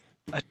is a thing.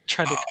 I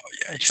tried to. Oh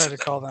yeah, I you tried said to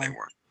that. call They them.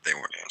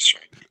 weren't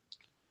answering.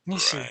 Let me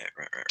see.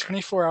 Right.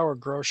 24-hour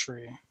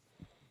grocery.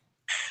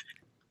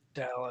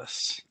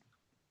 Dallas.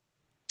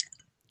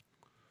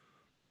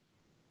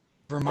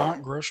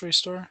 Vermont grocery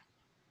store.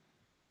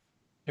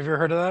 Have you ever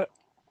heard of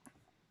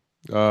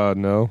that?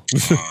 No.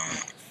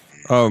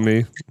 Oh,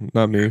 me,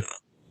 not me.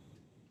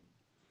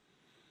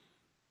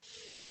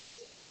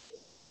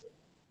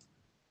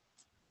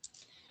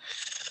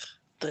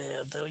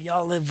 Do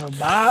y'all live in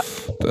Vermont?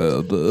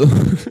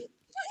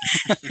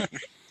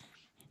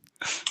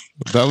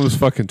 That was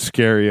fucking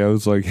scary. I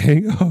was like,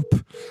 hang up.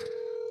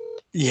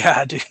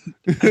 Yeah, dude.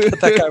 I thought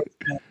that guy was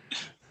mad.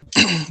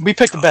 We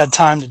picked a bad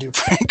time to do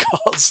prank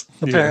calls,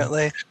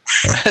 apparently.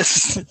 Yeah.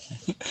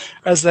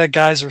 As that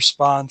guy's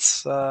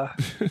response, that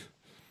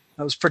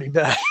was pretty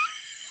bad.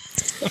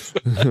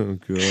 Oh,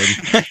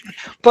 God.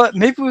 But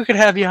maybe we could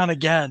have you on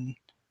again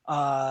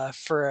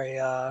for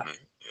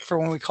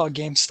when we call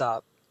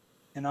GameStop,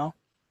 you know?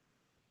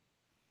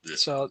 Yeah.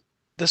 So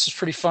this was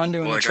pretty fun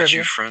doing Well, the I got trivia.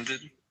 you friended.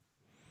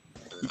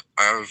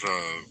 I have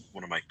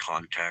one of my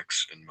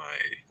contacts in my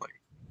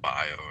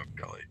bio. I've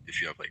got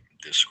if you have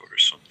Discord or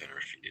something, or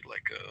if you need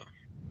a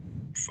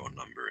phone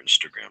number,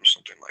 Instagram,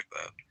 something like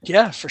that.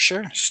 Yeah, for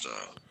sure. Just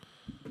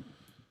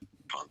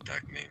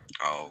contact me.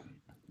 I'll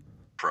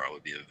probably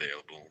be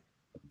available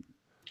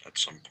at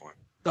some point.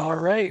 All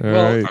right. All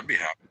Well, right. I'd be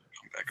happy to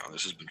come back on.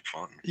 This has been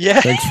fun. Yeah.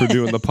 Thanks for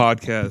doing the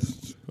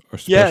podcast.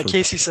 Yeah,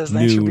 Casey says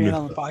thanks for being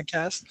on the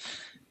podcast.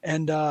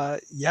 And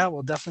yeah,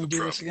 we'll definitely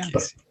do this again.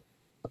 Casey.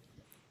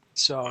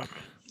 So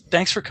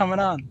thanks for coming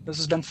on. This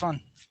has been fun.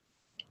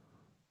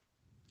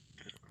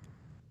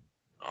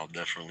 I'll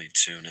definitely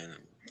tune in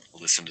and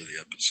listen to the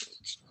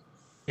episodes.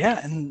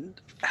 Yeah, and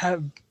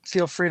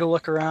feel free to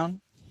look around.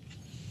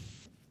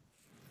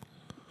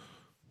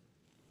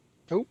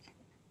 Oh,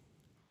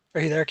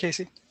 are you there,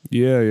 Casey?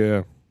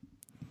 Yeah.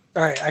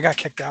 All right, I got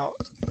kicked out.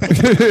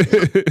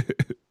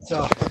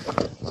 So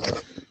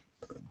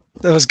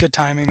that was good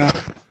timing, though.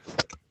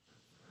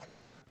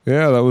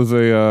 Yeah, that was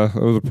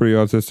a pretty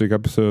autistic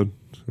episode.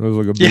 That was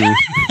like a B.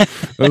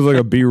 That was like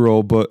a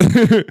B-roll, but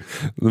the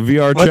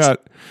VRChat.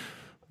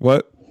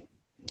 What?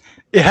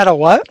 It had a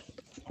what?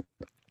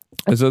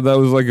 I said that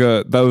was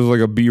like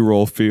a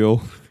B-roll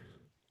feel.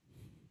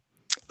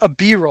 A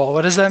B-roll.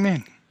 What does that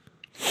mean?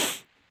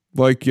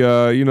 Like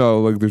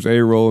there's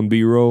A-roll and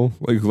B-roll,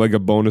 like a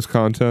bonus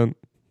content.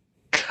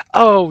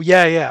 Oh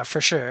yeah, for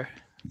sure.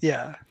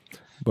 Yeah.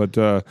 But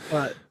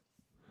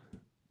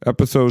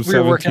episode 17 we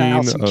were working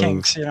out some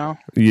kinks, you know.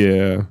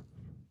 Yeah.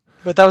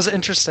 But that was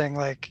interesting,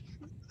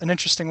 an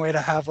interesting way to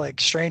have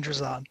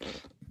strangers on.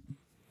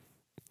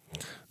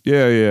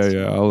 Yeah.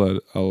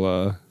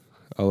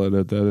 I'll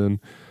edit that in.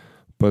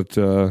 But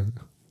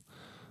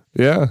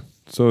yeah.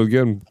 So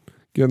again,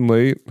 getting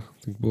late. I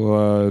think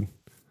we'll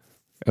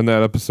end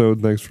that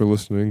episode. Thanks for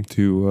listening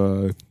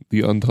to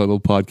the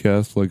Untitled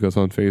Podcast. Like us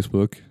on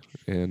Facebook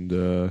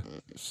and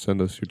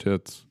send us your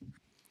tits.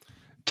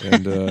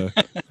 And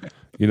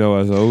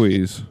as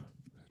always,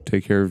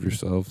 take care of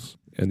yourselves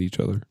and each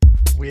other.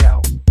 We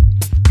out.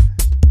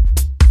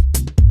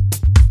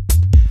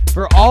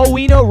 For all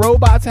we know,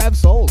 robots have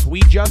souls.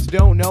 We just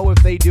don't know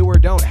if they do or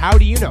don't. How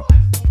do you know?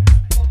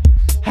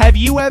 Have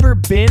you ever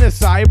been a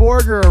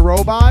cyborg or a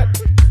robot?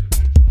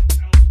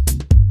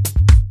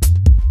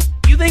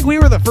 You think we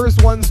were the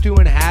first ones to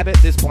inhabit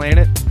this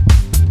planet?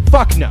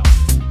 Fuck no.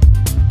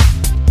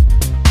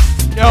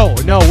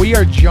 No, we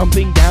are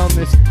jumping down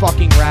this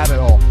fucking rabbit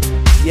hole.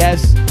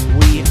 Yes,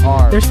 we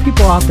are. There's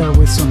people out there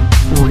with some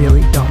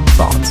really dumb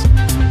thoughts.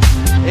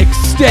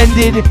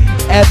 Extended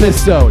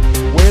episode.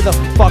 Where the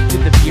fuck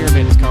did the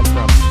pyramids come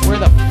from? Where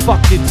the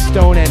fuck did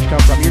Stonehenge come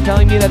from? You're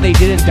telling me that they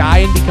didn't die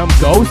and become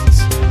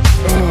ghosts?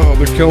 Oh,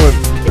 they're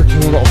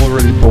killing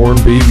already born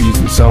babies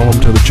and selling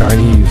them to the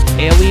Chinese.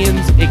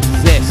 Aliens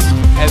exist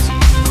as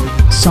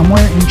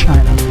Somewhere in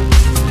China,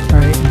 all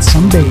right, in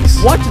some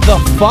base. What the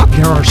fuck?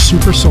 There are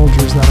super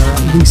soldiers that are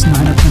at least 9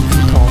 or 10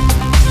 feet tall.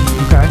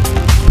 Okay?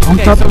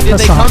 Pumped up so with did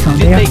they come- testosterone.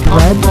 did They they have come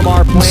bred from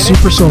our these planet?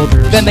 super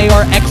soldiers. Then they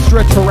are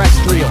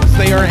extraterrestrials.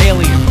 They are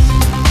aliens.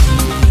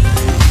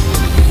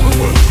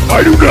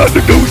 I do not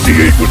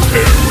negotiate with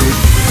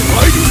terrorists.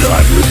 I do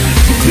not listen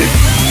to this.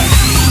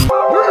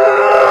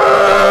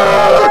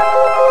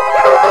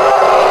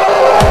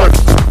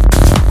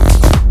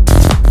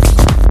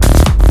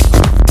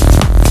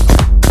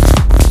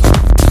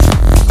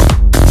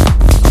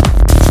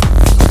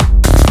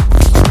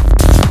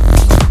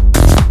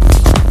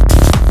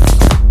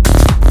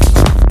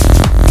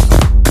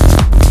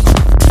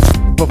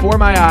 Before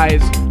my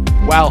eyes,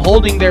 while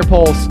holding their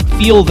pulse,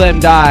 feel them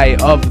die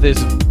of this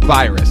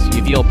virus.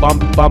 You feel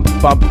bump, bump,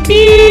 bump,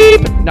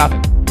 beep,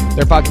 nothing.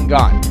 They're fucking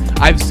gone.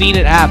 I've seen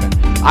it happen.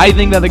 I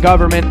think that the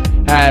government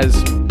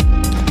has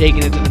taken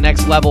it to the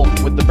next level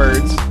with the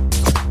birds.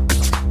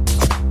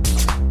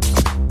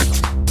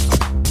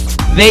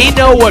 They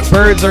know what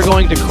birds are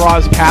going to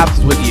cross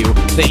paths with you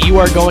that you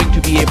are going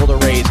to be able to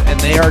raise, and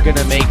they are going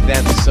to make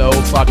them so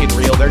fucking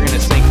real. They're going to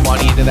sink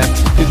money into them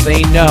because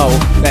they know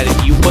that if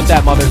you put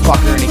that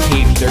motherfucker in a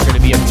cage, they're going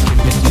to be able to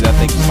convince you that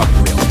thing's fucking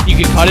real. You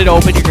can cut it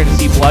open, you're going to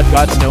see blood,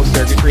 guts, no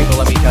circuitry, but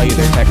let me tell you,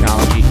 their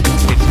technology,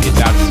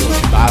 it's out of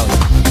Silicon Valley.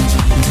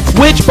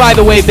 Which, by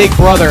the way, Big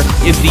Brother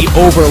is the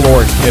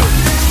overlord too.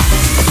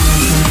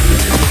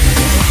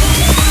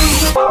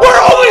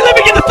 We're only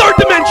living in the third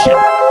dimension!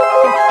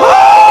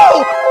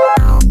 Oh!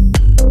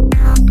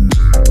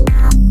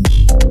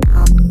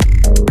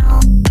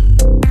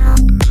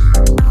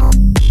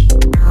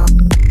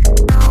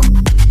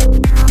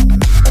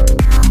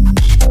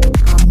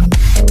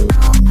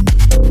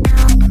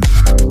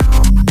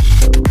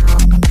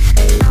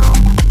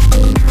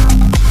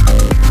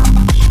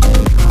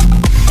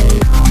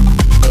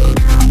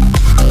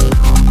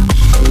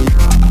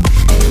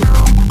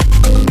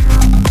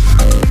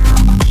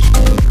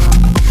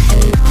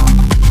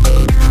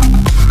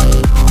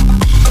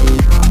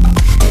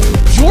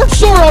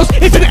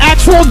 It's an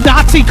actual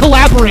Nazi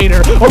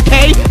collaborator,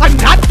 okay? I'm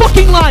not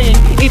fucking lying.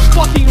 It's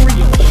fucking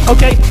real,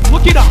 okay?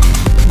 Look it up.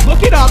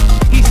 Look it up.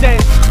 He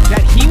says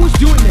that he was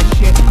doing this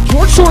shit.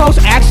 George Soros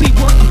actually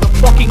worked with the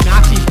fucking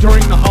Nazis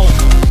during the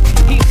Holocaust.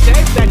 He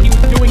says that he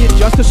was doing it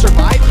just to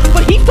survive,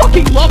 but he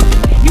fucking loved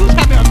it. He was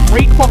having a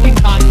great fucking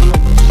time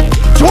doing this shit.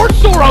 George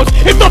Soros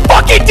is the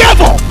fucking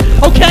devil,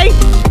 okay?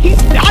 He's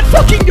not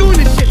fucking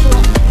doing this shit for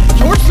us.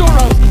 George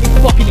Soros is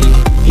fucking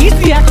evil. He's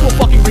the actual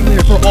fucking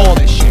ringleader for all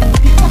this shit.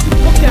 He fucking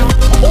took down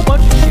a whole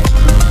bunch of shit.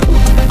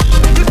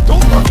 Just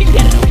don't fucking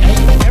get it, okay?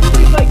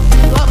 Everybody's like,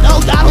 oh,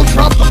 no, Donald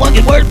Trump's the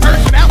fucking worst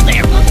person out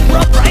there. Fuck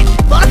Trump, right?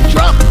 Fuck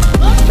Trump.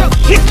 Fuck Trump.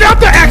 He's not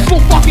the actual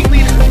fucking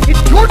leader.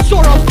 It's George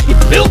Soros.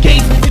 It's Bill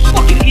Gates. It's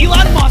fucking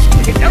Elon Musk.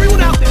 It's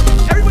everyone out there.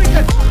 Everybody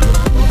says,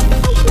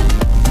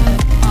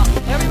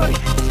 everybody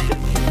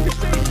you're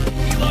saying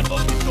Elon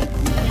Musk is so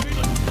cool. He made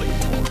us play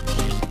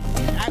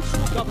the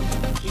actual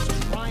government is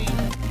trying,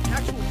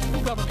 actual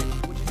true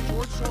government, which is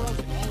George Soros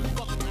and all his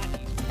fucking